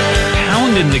someone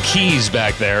pounding the keys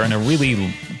back there in a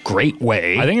really great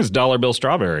way. I think it's Dollar Bill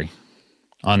Strawberry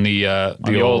on the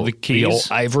old keys, the old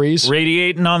ivories,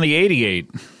 radiating on the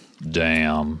 88.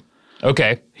 Damn.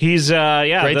 Okay, he's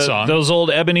great song. Those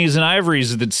old ebonies and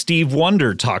ivories that Steve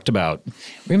Wonder talked about.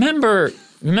 Remember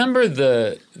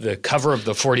the cover of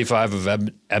the 45 of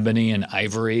Ebony and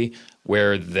Ivory,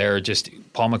 where they're just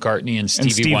Paul McCartney and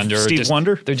Stevie Wonder. Steve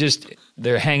Wonder?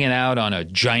 They're hanging out on a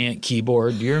giant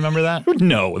keyboard. Do you remember that?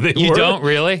 No, you don't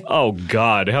really? Oh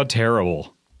God, how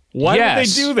terrible! Why would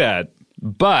they do that?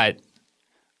 But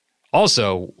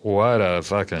also, what a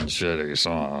fucking shitty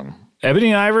song. Ebony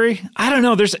and Ivory? I don't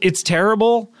know. It's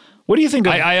terrible. What do you think?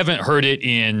 I haven't heard it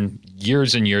in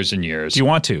years and years and years. Do you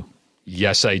want to?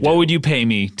 Yes, I do. What would you pay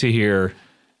me to hear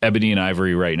Ebony and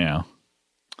Ivory right now?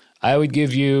 I would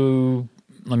give you.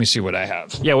 Let me see what I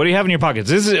have. Yeah, what do you have in your pockets?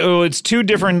 It's two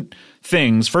different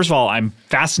things. First of all, I'm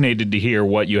fascinated to hear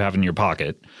what you have in your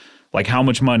pocket, like how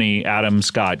much money Adam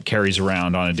Scott carries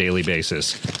around on a daily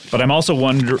basis. But I'm also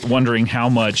wondering how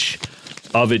much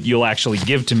of it you'll actually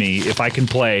give to me if I can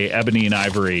play Ebony and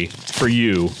Ivory for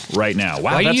you right now.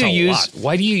 Wow, that's a lot.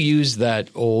 Why do you use that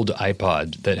old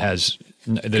iPod that's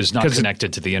not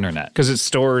connected to the internet? Because it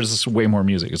stores way more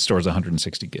music. It stores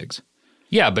 160 gigs.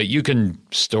 Yeah, but you can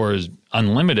store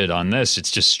unlimited on this. It's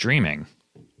just streaming.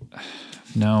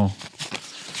 No.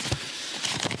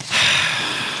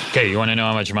 Okay, you want to know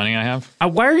how much money I have?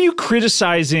 Why are you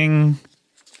criticizing?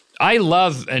 I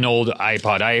love an old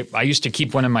iPod. I used to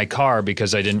keep one in my car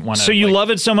because I didn't want to. So you love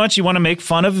it so much you want to make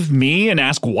fun of me and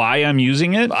ask why I'm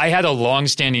using it? I had a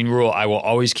long-standing rule. I will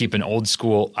always keep an old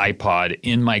school iPod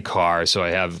in my car, so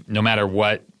I have, no matter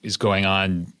what is going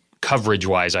on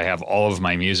coverage-wise, I have all of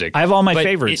my music. I have all my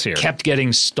favorites here. It kept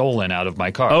getting stolen out of my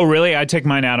car. Oh, really? I take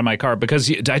mine out of my car because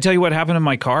did I tell you what happened in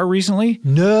my car recently?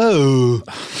 No.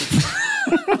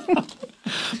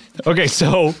 Okay,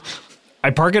 so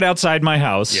I park it outside my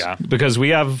house because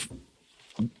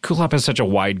Kulop has such a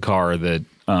wide car that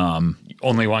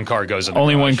only one car goes in the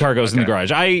only garage. One car goes in the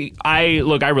garage. I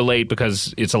relate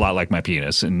because it's a lot like my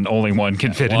penis, and only one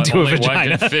can fit into a vagina. Only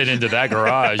one can fit into that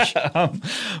garage.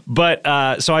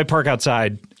 But so I park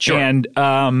outside. Sure. And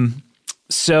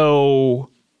so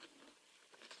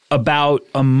about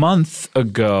a month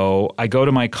ago, I go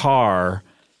to my car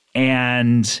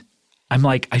and I'm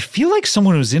like, I feel like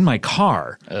someone was in my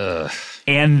car. Ugh.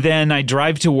 And then I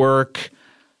drive to work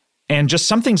and just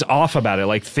something's off about it.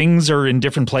 Like things are in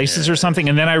different places or something.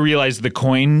 And then I realize the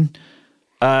coin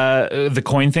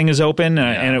thing is open,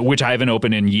 and which I haven't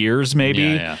opened in years maybe.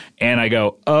 Yeah. And I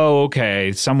go, oh,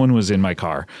 okay, someone was in my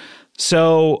car.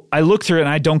 So I look through it, and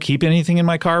I don't keep anything in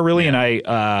my car really. And I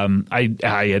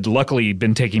had luckily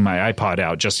been taking my iPod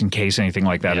out just in case anything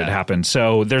like that had happened.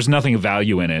 So there's nothing of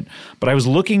value in it. But I was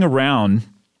looking around,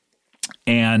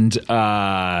 and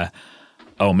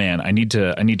Oh man, I need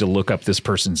to look up this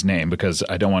person's name because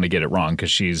I don't want to get it wrong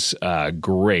because she's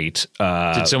great.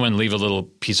 Did someone leave a little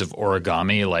piece of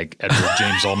origami like Edward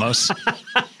James Olmos?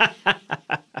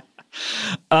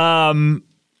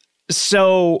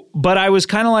 So, but I was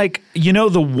kind of like,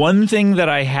 the one thing that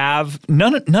I have,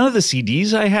 none of the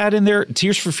CDs I had in there,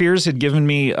 Tears for Fears had given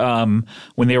me,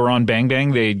 when they were on Bang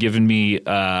Bang, they had given me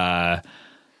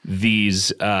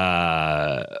these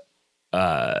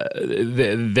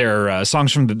their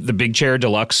songs from the Big Chair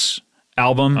Deluxe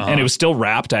album, and it was still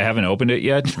wrapped. I haven't opened it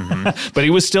yet, but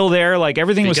it was still there. Like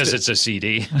everything was because it's a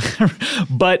CD,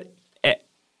 but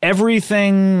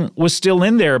everything was still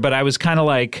in there. But I was kind of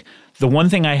like the one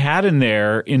thing I had in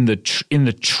there in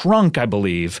the trunk, I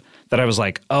believe, that I was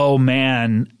like, oh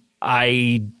man,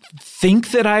 I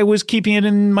think that I was keeping it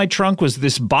in my trunk was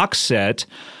this box set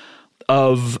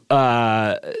of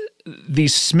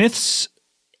these Smiths.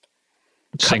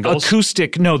 Singles?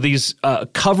 These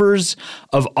covers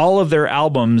of all of their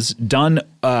albums done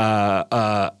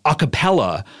a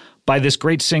cappella by this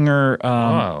great singer.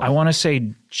 I want to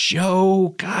say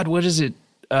Joe. God, what is it?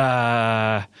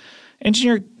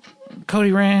 Engineer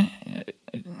Cody Rand.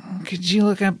 Could you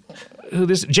look up who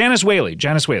this? Janice Whaley.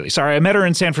 Sorry, I met her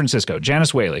in San Francisco.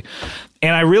 Janice Whaley,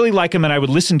 and I really like them, and I would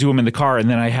listen to them in the car, and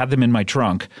then I had them in my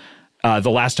trunk.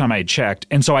 The last time I had checked.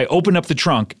 And so I opened up the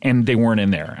trunk and they weren't in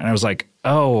there. And I was like,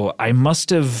 oh, I must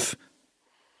have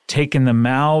taken them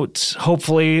out.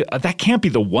 Hopefully. That can't be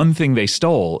the one thing they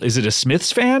stole. Is it a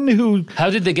Smiths fan who...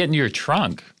 How did they get into your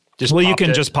trunk? You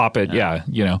can just pop it.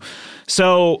 Yeah.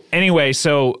 So anyway,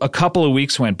 a couple of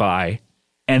weeks went by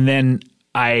and then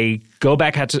I go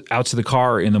back out to the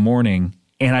car in the morning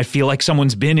and I feel like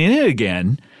someone's been in it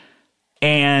again.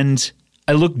 And...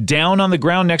 I look down on the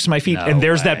ground next to my feet, and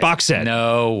there's that box set.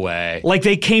 No way. Like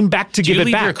they came back to give it back.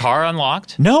 Do you leave your car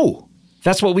unlocked? No.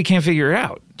 That's what we can't figure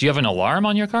out. Do you have an alarm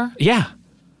on your car? Yeah.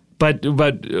 But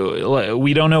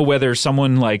we don't know whether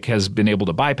someone has been able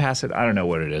to bypass it. I don't know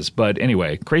what it is. But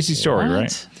anyway, crazy story,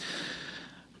 right?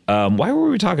 Why were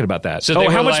we talking about that? So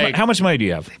how much money do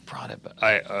you have? They brought it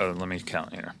back. Let me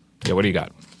count here. Yeah, what do you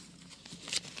got?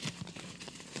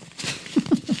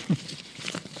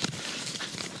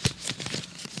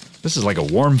 This is like a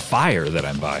warm fire that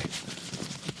I'm by.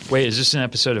 Wait, is this an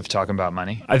episode of Talking About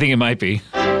Money? I think it might be.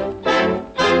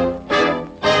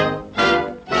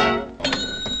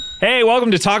 Hey, welcome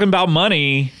to Talking About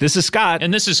Money. This is Scott.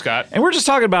 And this is Scott. And we're just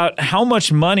talking about how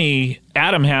much money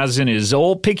Adam has in his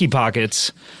old picky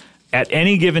pockets at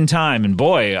any given time. And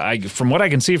boy, from what I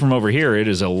can see from over here, it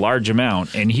is a large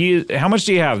amount. And how much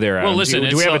do you have there, Adam? Well, listen,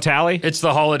 do we have a tally? It's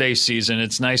the holiday season.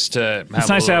 It's nice to have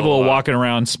a little walking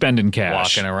around spending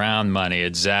cash. Walking around money,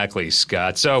 exactly,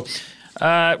 Scott. So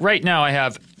right now I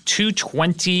have two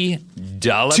 $20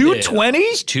 bills. Two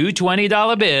 20s? Two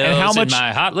 $20 bills. And how much? In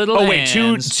my hot little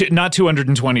hands. Not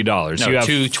 $220. No, you have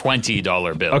two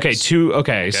 $20 bills. Okay,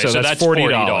 so that's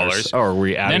 $40. Oh, are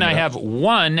we adding Then I have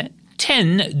one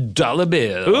 $10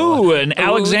 bill. Ooh, an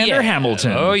Alexander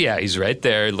Hamilton. Oh, yeah, he's right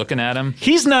there looking at him.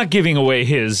 He's not giving away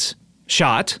his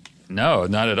shot. No,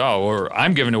 not at all. Or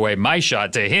I'm giving away my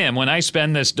shot to him when I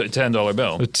spend this $10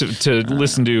 bill. To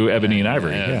listen to Ebony and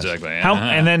Ivory. Yeah, yes. Exactly.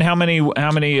 And then how many, do you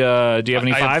have any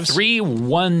fives? I have three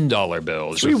 $1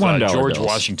 bills with George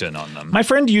Washington on them. My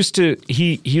friend used to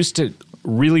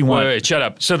really want... Wait, shut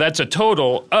up. So that's a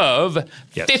total of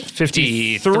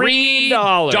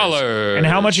 $53. And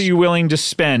how much are you willing to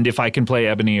spend if I can play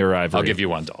Ebony or Ivory? I'll give you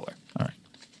 $1. All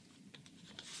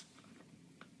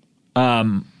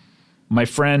right. My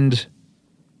friend...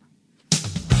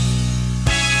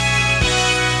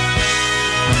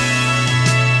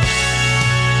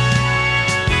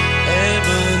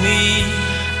 Ebony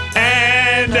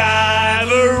and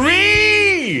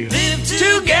Ivory live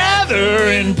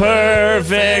together in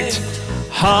perfect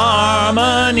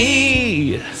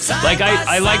harmony.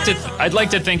 I'd like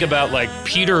to think about like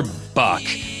Peter Buck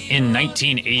in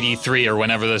 1983 or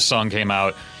whenever this song came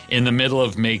out, in the middle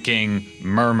of making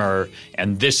Murmur,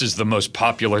 and this is the most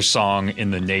popular song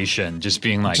in the nation. Just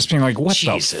being like, what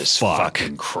Jesus the fuck?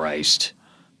 Fucking Christ.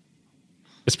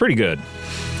 It's pretty good.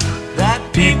 That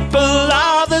people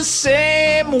are the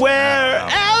same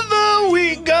wherever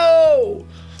we go.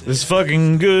 It's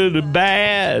fucking good or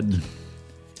bad.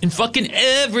 And fucking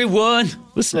everyone.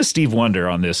 Listen to Steve Wonder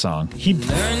on this song. He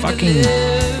fucking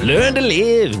learn to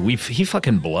live. He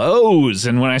fucking blows.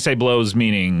 And when I say blows,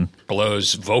 meaning...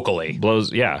 Blows vocally.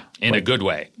 Blows, yeah. In a good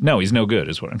way. No, he's no good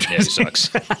is what I'm trying to say. He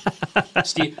sucks.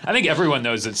 I think everyone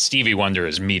knows that Stevie Wonder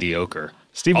is mediocre.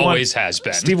 Always has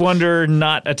been. Steve Wonder,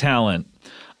 not a talent.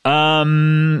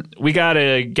 We got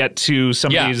to get to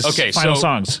some of these final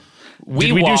songs.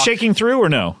 Did we do Shaking Through or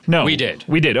no? No. We did.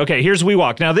 We did. Okay, here's We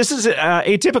Walk. Now, this is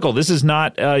atypical. This is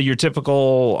not your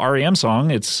typical REM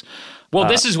song. It's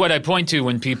this is what I point to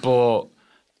when people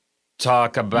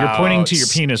talk about you're pointing to your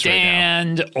penis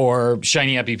Stand right now. Or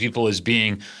Shiny Happy People as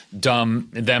being dumb,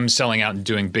 them selling out and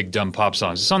doing big dumb pop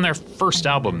songs. It's on their first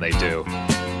album they do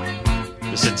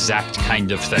this exact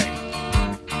kind of thing.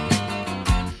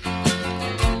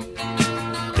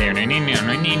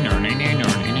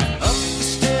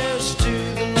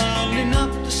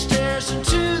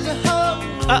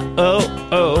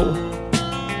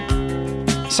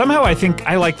 Somehow I think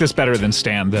I like this better than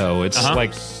Stand, though. It's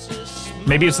like,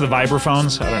 maybe it's the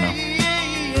vibraphones. I don't know.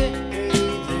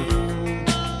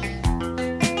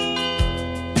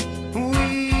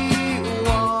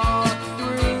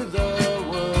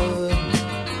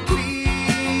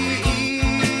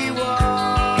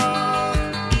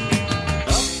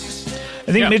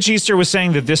 I think Mitch Easter was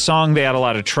saying that this song they had a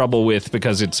lot of trouble with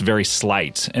because it's very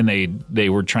slight, and they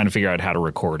were trying to figure out how to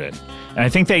record it. And I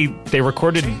think they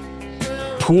recorded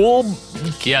Pool.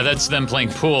 Yeah, that's them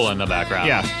playing Pool in the background.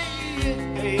 Yeah.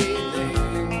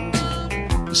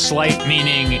 Slight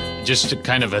meaning just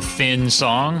kind of a thin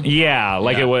song. Yeah,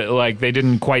 like it was like they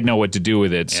didn't quite know what to do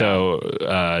with it. So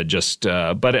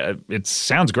but it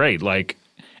sounds great. Like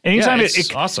anytime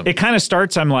it's awesome. It kind of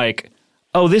starts. I'm like,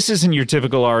 oh, this isn't your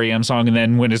typical REM song. And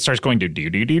then when it starts going to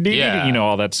you know,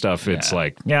 all that stuff, it's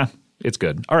like, yeah, it's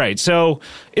good. All right, so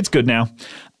it's good now.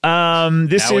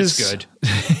 It's good.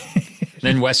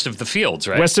 Then West of the Fields,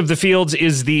 right? West of the Fields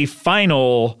is the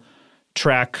final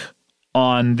track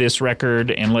on this record,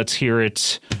 and let's hear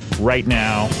it right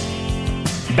now.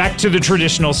 Back to the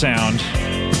traditional sound.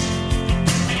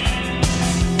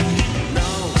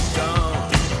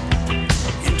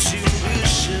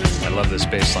 I love this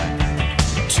bass line.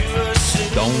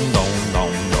 Dong, dong,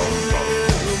 dong, dong, dong.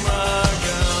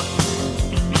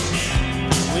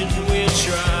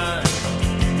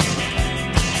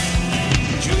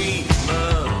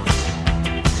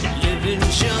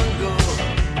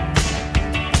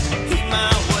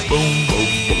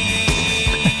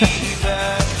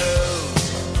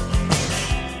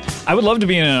 I would love to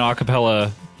be in an a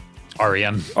cappella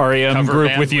REM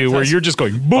group with you where you're just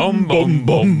going boom, boom,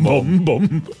 boom, boom,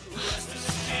 boom.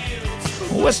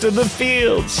 West of the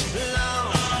Fields.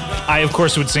 I, of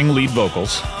course, would sing lead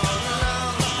vocals.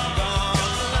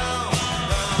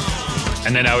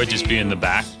 And then I would just be in the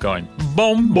back going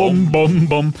boom, boom, boom,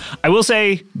 boom. I will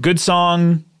say, good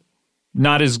song,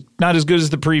 not as good as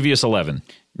the previous 11.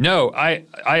 No, I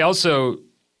also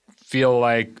feel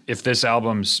like if this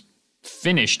album's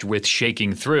finished with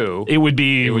Shaking Through, it would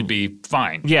be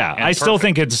fine. Yeah, I still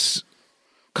think it's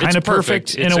kind of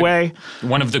perfect in a way.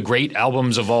 One of the great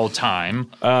albums of all time.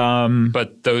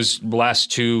 But those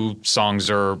last two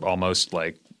songs are almost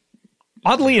like...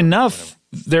 Oddly enough,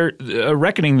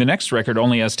 Reckoning, the next record,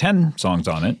 only has 10 songs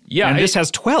on it. Yeah. And this has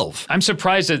 12. I'm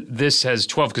surprised that this has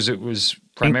 12 because it was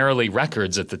primarily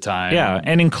records at the time. Yeah,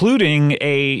 and including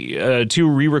two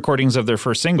re-recordings of their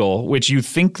first single, which you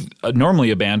think normally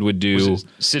a band would do.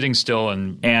 Sitting Still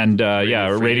and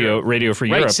Radio for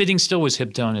Europe. Right, Sitting Still was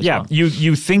Hiptone as well. Yeah,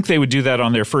 you think they would do that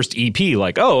on their first EP,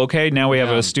 like, oh, okay, now we have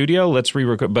a studio, let's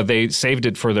re-record, but they saved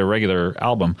it for their regular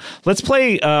album. Let's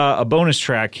play a bonus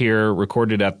track here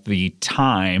recorded at the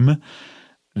time.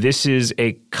 This is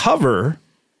a cover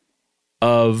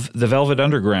of the Velvet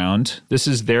Underground. This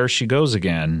is There She Goes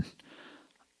Again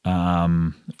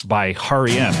by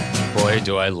REM. Boy,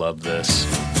 do I love this.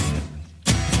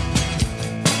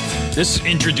 This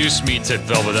introduced me to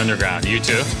Velvet Underground. You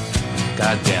too?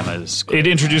 God damn it. It's great.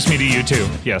 It introduced me to you too,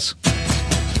 yes.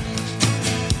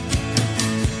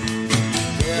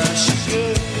 There she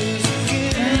goes again.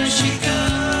 There she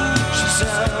goes. She's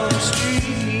out on the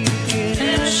street again.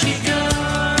 There she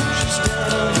goes. She's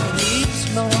down in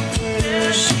East North.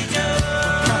 There she goes.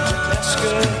 Ask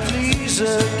her please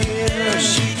again. There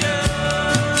she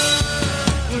goes.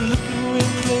 We're looking real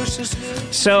close.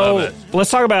 So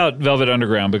let's talk about Velvet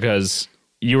Underground, because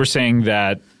you were saying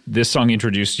that this song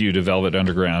introduced you to Velvet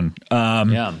Underground.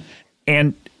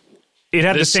 And it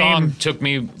had this the same... song took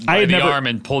me by the arm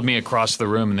and pulled me across the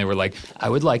room, and they were like, I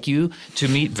would like you to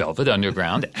meet Velvet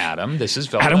Underground. Adam, this is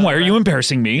Velvet Adam, why are Underground. you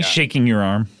embarrassing me? Yeah. Shaking your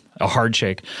arm. A hard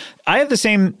shake. I had the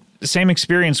same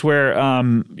experience where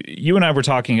you and I were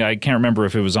talking. I can't remember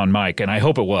if it was on mic, and I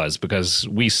hope it was, because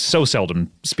we so seldom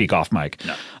speak off mic.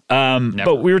 No.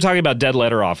 But we were talking about Dead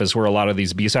Letter Office, where a lot of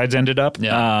these B-sides ended up.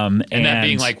 Yeah. And that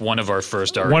being like one of our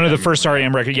first REM. One of the first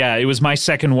REM records. Yeah, it was my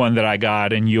second one that I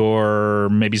got, and your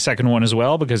maybe second one as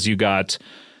well, because you got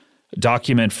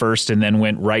Document first and then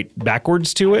went right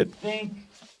backwards to it.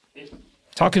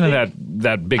 Talking to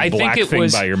that big black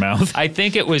thing by your mouth. I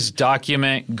think it was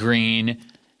Document, Green,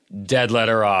 Dead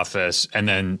Letter Office, and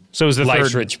then so it was the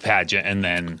Life's third Rich Pageant, and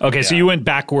then so you went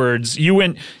backwards.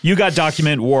 You got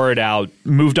Document, wore it out,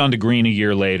 moved on to Green a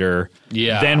year later.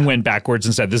 Then went backwards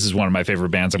and said, "This is one of my favorite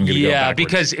bands. I'm going to go backwards." Yeah,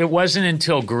 because it wasn't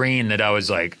until Green that I was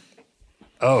like,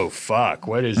 "Oh fuck,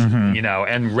 what is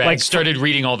and started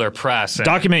reading all their press." And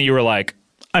Document, you were like,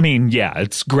 I mean, yeah,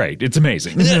 it's great. It's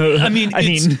amazing.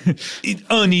 It's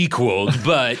unequaled,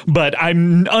 but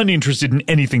I'm uninterested in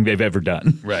anything they've ever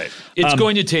done. Right. It's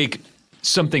going to take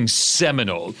something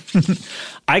seminal.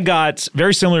 I got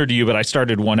very similar to you, but I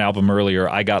started one album earlier.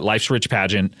 I got Life's Rich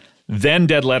Pageant, then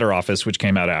Dead Letter Office, which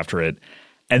came out after it,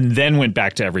 and then went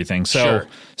back to everything. So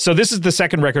this is the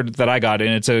second record that I got,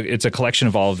 and it's a collection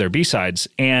of all of their B-sides.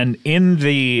 And in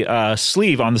the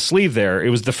sleeve, on the sleeve there,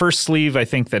 it was the first sleeve I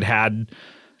think that had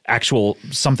actual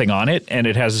something on it, and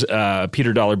it has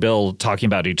Peter Dollar Bill talking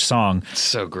about each song.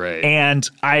 So great. And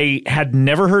I had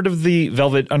never heard of the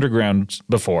Velvet Underground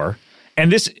before.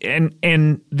 And this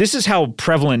is how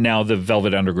prevalent now the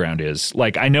Velvet Underground is.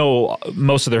 Like, I know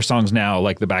most of their songs now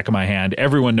like the back of my hand.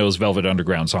 Everyone knows Velvet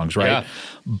Underground songs, right?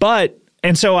 Yeah.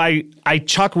 And so I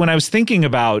when I was thinking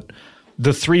about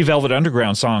the 3 Velvet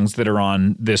Underground songs that are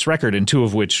on this record, and 2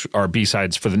 of which are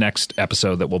B-sides for the next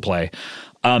episode that we'll play.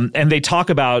 And they talk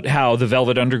about how the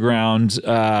Velvet Underground,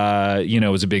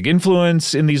 was a big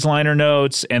influence in these liner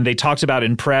notes. And they talked about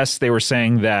in press, they were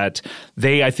saying that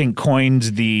they, I think, coined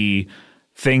the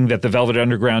thing that the Velvet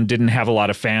Underground didn't have a lot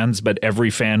of fans, but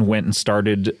every fan went and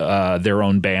started their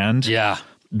own band. Yeah.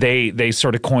 They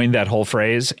sort of coined that whole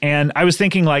phrase. And I was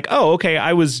thinking like, oh, okay,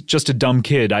 I was just a dumb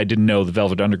kid. I didn't know the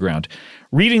Velvet Underground.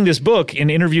 Reading this book, in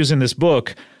interviews in this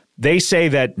book, they say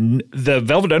that the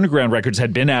Velvet Underground records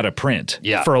had been out of print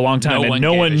for a long time,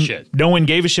 no one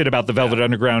gave a shit about the Velvet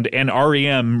Underground, and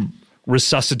REM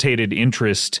resuscitated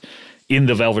interest in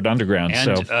the Velvet Underground.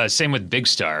 And same with Big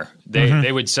Star.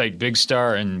 They would cite Big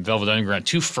Star and Velvet Underground,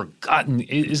 2 forgotten.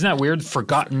 Isn't that weird?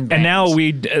 Forgotten bands. And now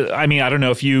I don't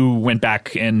know if you went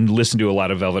back and listened to a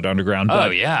lot of Velvet Underground.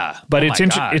 But, But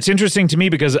it's interesting to me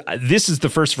because this is the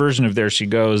first version of There She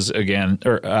Goes Again,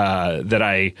 that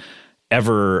I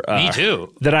ever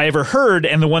that I ever heard,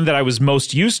 and the one that I was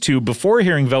most used to before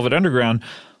hearing Velvet Underground.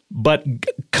 But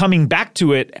coming back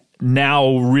to it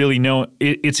now, really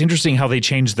it's interesting how they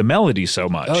changed the melody so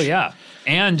much. Oh yeah,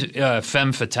 and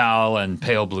Femme Fatale and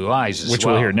Pale Blue Eyes, which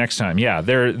we'll hear next time. Yeah,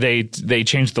 they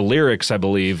changed the lyrics, I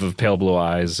believe, of Pale Blue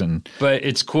Eyes, but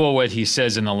it's cool what he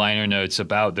says in the liner notes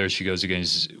about There She Goes Again.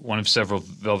 Is one of several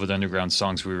Velvet Underground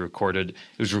songs we recorded. It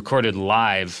was recorded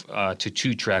live to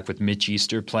 2-track with Mitch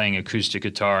Easter playing acoustic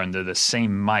guitar under the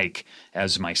same mic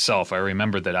as myself. I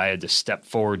remember that I had to step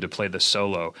forward to play the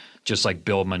solo, just like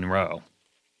Bill Monroe.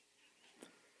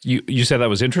 You said that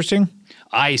was interesting?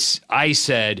 I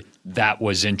said that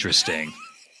was interesting.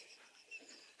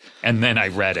 And then I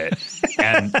read it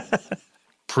and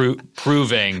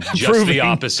proving the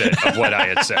opposite of what I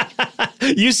had said.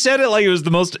 You said it like it was the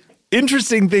most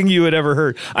interesting thing you had ever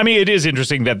heard. I mean, it is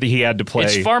interesting that he had to play.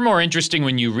 It's far more interesting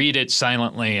when you read it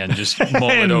silently and just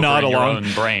mull it over in your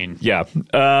own brain. Yeah.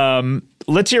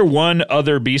 Let's hear one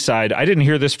other B-side. I didn't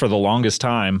hear this for the longest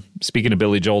time. Speaking of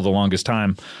Billy Joel, the longest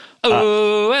time. I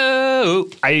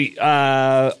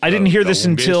didn't hear this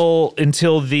until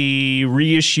the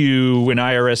reissue when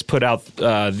IRS put out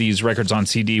these records on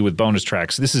CD with bonus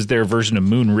tracks. This is their version of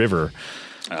Moon River.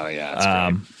 Oh yeah, that's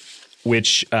great.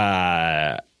 Which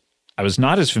I was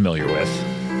not as familiar with.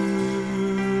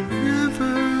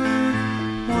 River,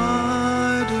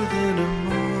 wider than a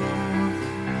moor,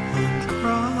 I'm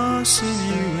crossing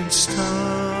you in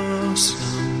style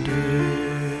someday.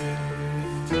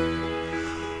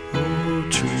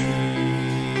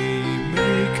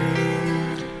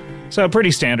 So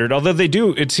pretty standard, although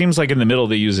it seems like in the middle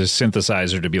they use a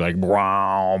synthesizer to be like,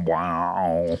 wow,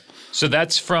 wow. So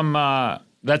that's from the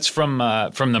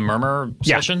Murmur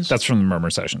sessions? Yeah, that's from the Murmur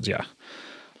sessions, yeah.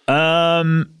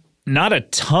 Not a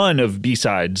ton of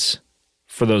B-sides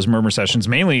for those Murmur sessions,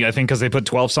 mainly I think because they put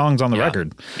 12 songs on the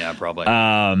record. Yeah, probably.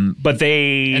 But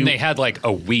they had like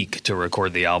a week to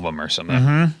record the album or something.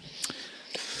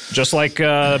 Mm-hmm. Just like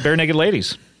Bare Naked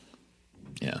Ladies.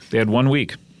 Yeah. They had 1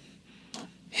 week.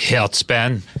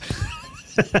 Healthspan.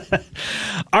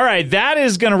 All right, that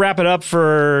is going to wrap it up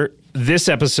for this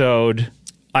episode.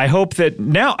 I hope that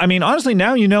now, I mean, honestly,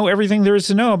 now you know everything there is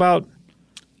to know about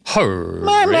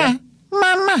Mama.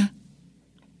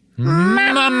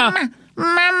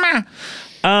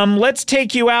 Let's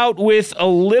take you out with a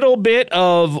little bit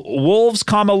of Wolves,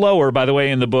 Lower. By the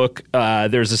way, in the book,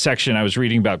 there's a section I was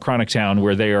reading about Chronic Town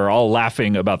where they are all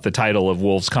laughing about the title of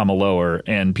Wolves, Lower,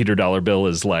 and Peter Dollar Bill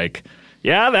is like,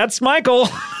 yeah, that's Michael.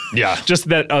 Yeah. Just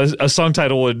that a song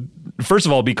title would, first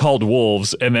of all, be called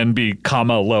Wolves and then be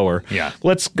Lower. Yeah.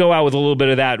 Let's go out with a little bit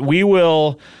of that. We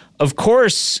will, of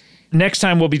course, next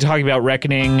time we'll be talking about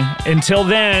Reckoning. Until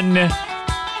then,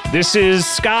 this is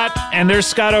Scott, and there's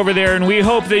Scott over there, and we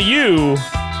hope that you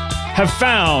have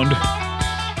found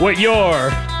what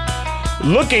you're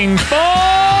looking for.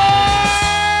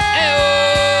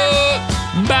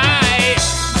 Bye.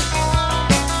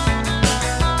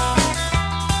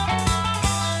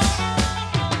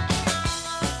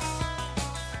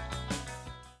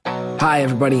 Hi,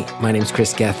 everybody. My name's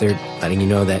Chris Gethard, letting you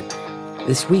know that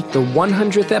this week, the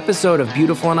 100th episode of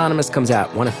Beautiful Anonymous comes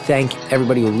out. I want to thank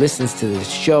everybody who listens to this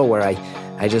show where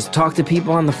I just talk to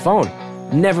people on the phone.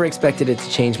 Never expected it to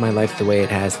change my life the way it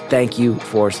has. Thank you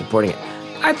for supporting it.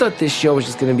 I thought this show was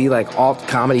just going to be like alt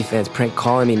comedy fans prank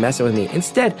calling me, messing with me.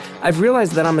 Instead, I've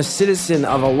realized that I'm a citizen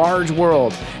of a large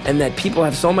world and that people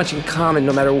have so much in common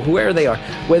no matter where they are.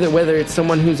 Whether it's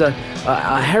someone who's a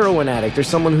heroin addict or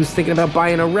someone who's thinking about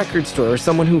buying a record store or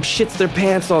someone who shits their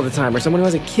pants all the time or someone who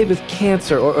has a kid with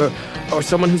cancer or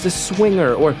someone who's a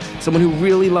swinger or someone who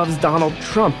really loves Donald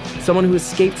Trump, someone who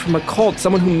escaped from a cult,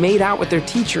 someone who made out with their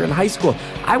teacher in high school.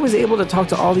 I was able to talk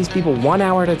to all these people 1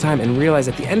 hour at a time and realize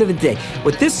at the end of the day,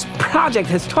 what this project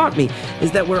has taught me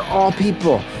is that we're all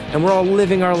people and we're all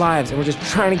living our lives and we're just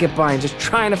trying to get by and just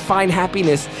trying to find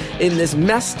happiness in this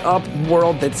messed up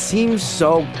world that seems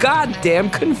so goddamn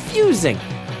confusing.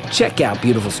 Check out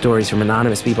Beautiful Stories from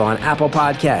Anonymous People on Apple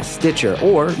Podcasts, Stitcher,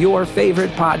 or your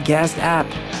favorite podcast app.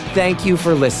 Thank you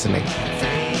for listening.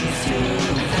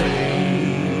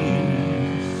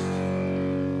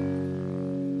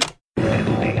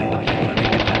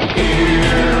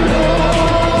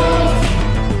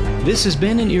 This has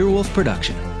been an Earwolf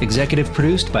production, executive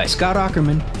produced by Scott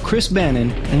Aukerman, Chris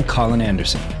Bannon, and Colin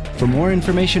Anderson. For more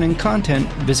information and content,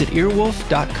 visit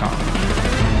earwolf.com.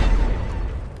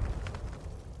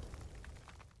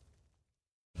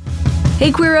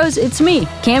 Hey Queeros, it's me,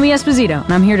 Cami Esposito,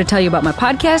 and I'm here to tell you about my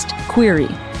podcast, Queery.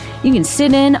 You can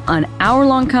sit in on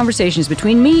hour-long conversations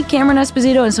between me, Cameron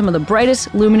Esposito, and some of the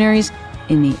brightest luminaries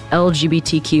in the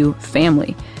LGBTQ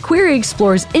family. Queery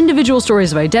explores individual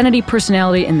stories of identity,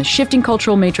 personality, and the shifting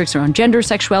cultural matrix around gender,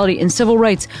 sexuality, and civil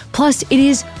rights. Plus, it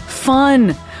is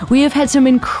fun. We have had some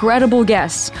incredible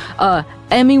guests.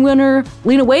 Emmy winner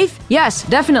Lena Waithe? Yes,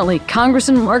 definitely.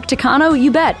 Congressman Mark Takano?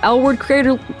 You bet. L Word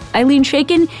creator Eileen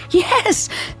Shaken? Yes.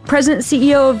 President and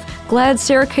CEO of GLAAD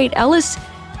Sarah Kate Ellis?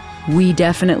 We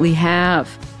definitely have.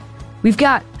 We've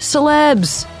got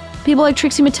celebs. People like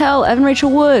Trixie Mattel, Evan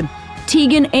Rachel Wood,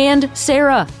 Tegan and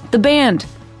Sarah, the band,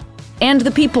 and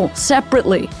the people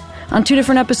separately on 2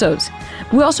 different episodes.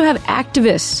 We also have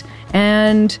activists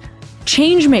and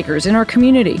change makers in our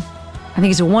community. I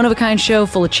think it's a one-of-a-kind show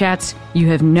full of chats you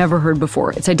have never heard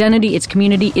before. It's identity, it's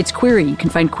community, it's Queery. You can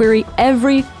find Queery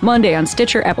every Monday on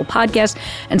Stitcher, Apple Podcasts,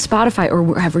 and Spotify, or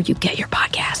wherever you get your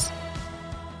podcasts.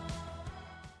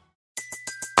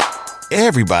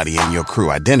 Everybody in your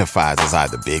crew identifies as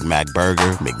either Big Mac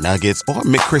Burger, McNuggets, or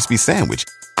McCrispy Sandwich.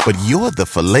 But you're the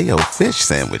Filet-O-Fish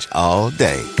Sandwich all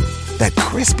day. That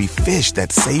crispy fish,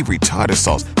 that savory tartar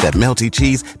sauce, that melty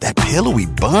cheese, that pillowy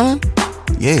bun.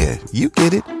 Yeah, you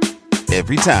get it.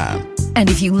 Every time. And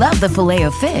if you love the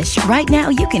Filet-O-Fish, right now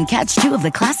you can catch 2 of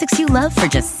the classics you love for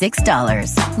just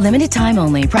 $6. Limited time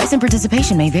only. Price and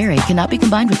participation may vary. Cannot be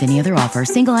combined with any other offer.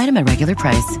 Single item at regular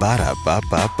price.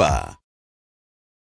 Ba-da-ba-ba-ba.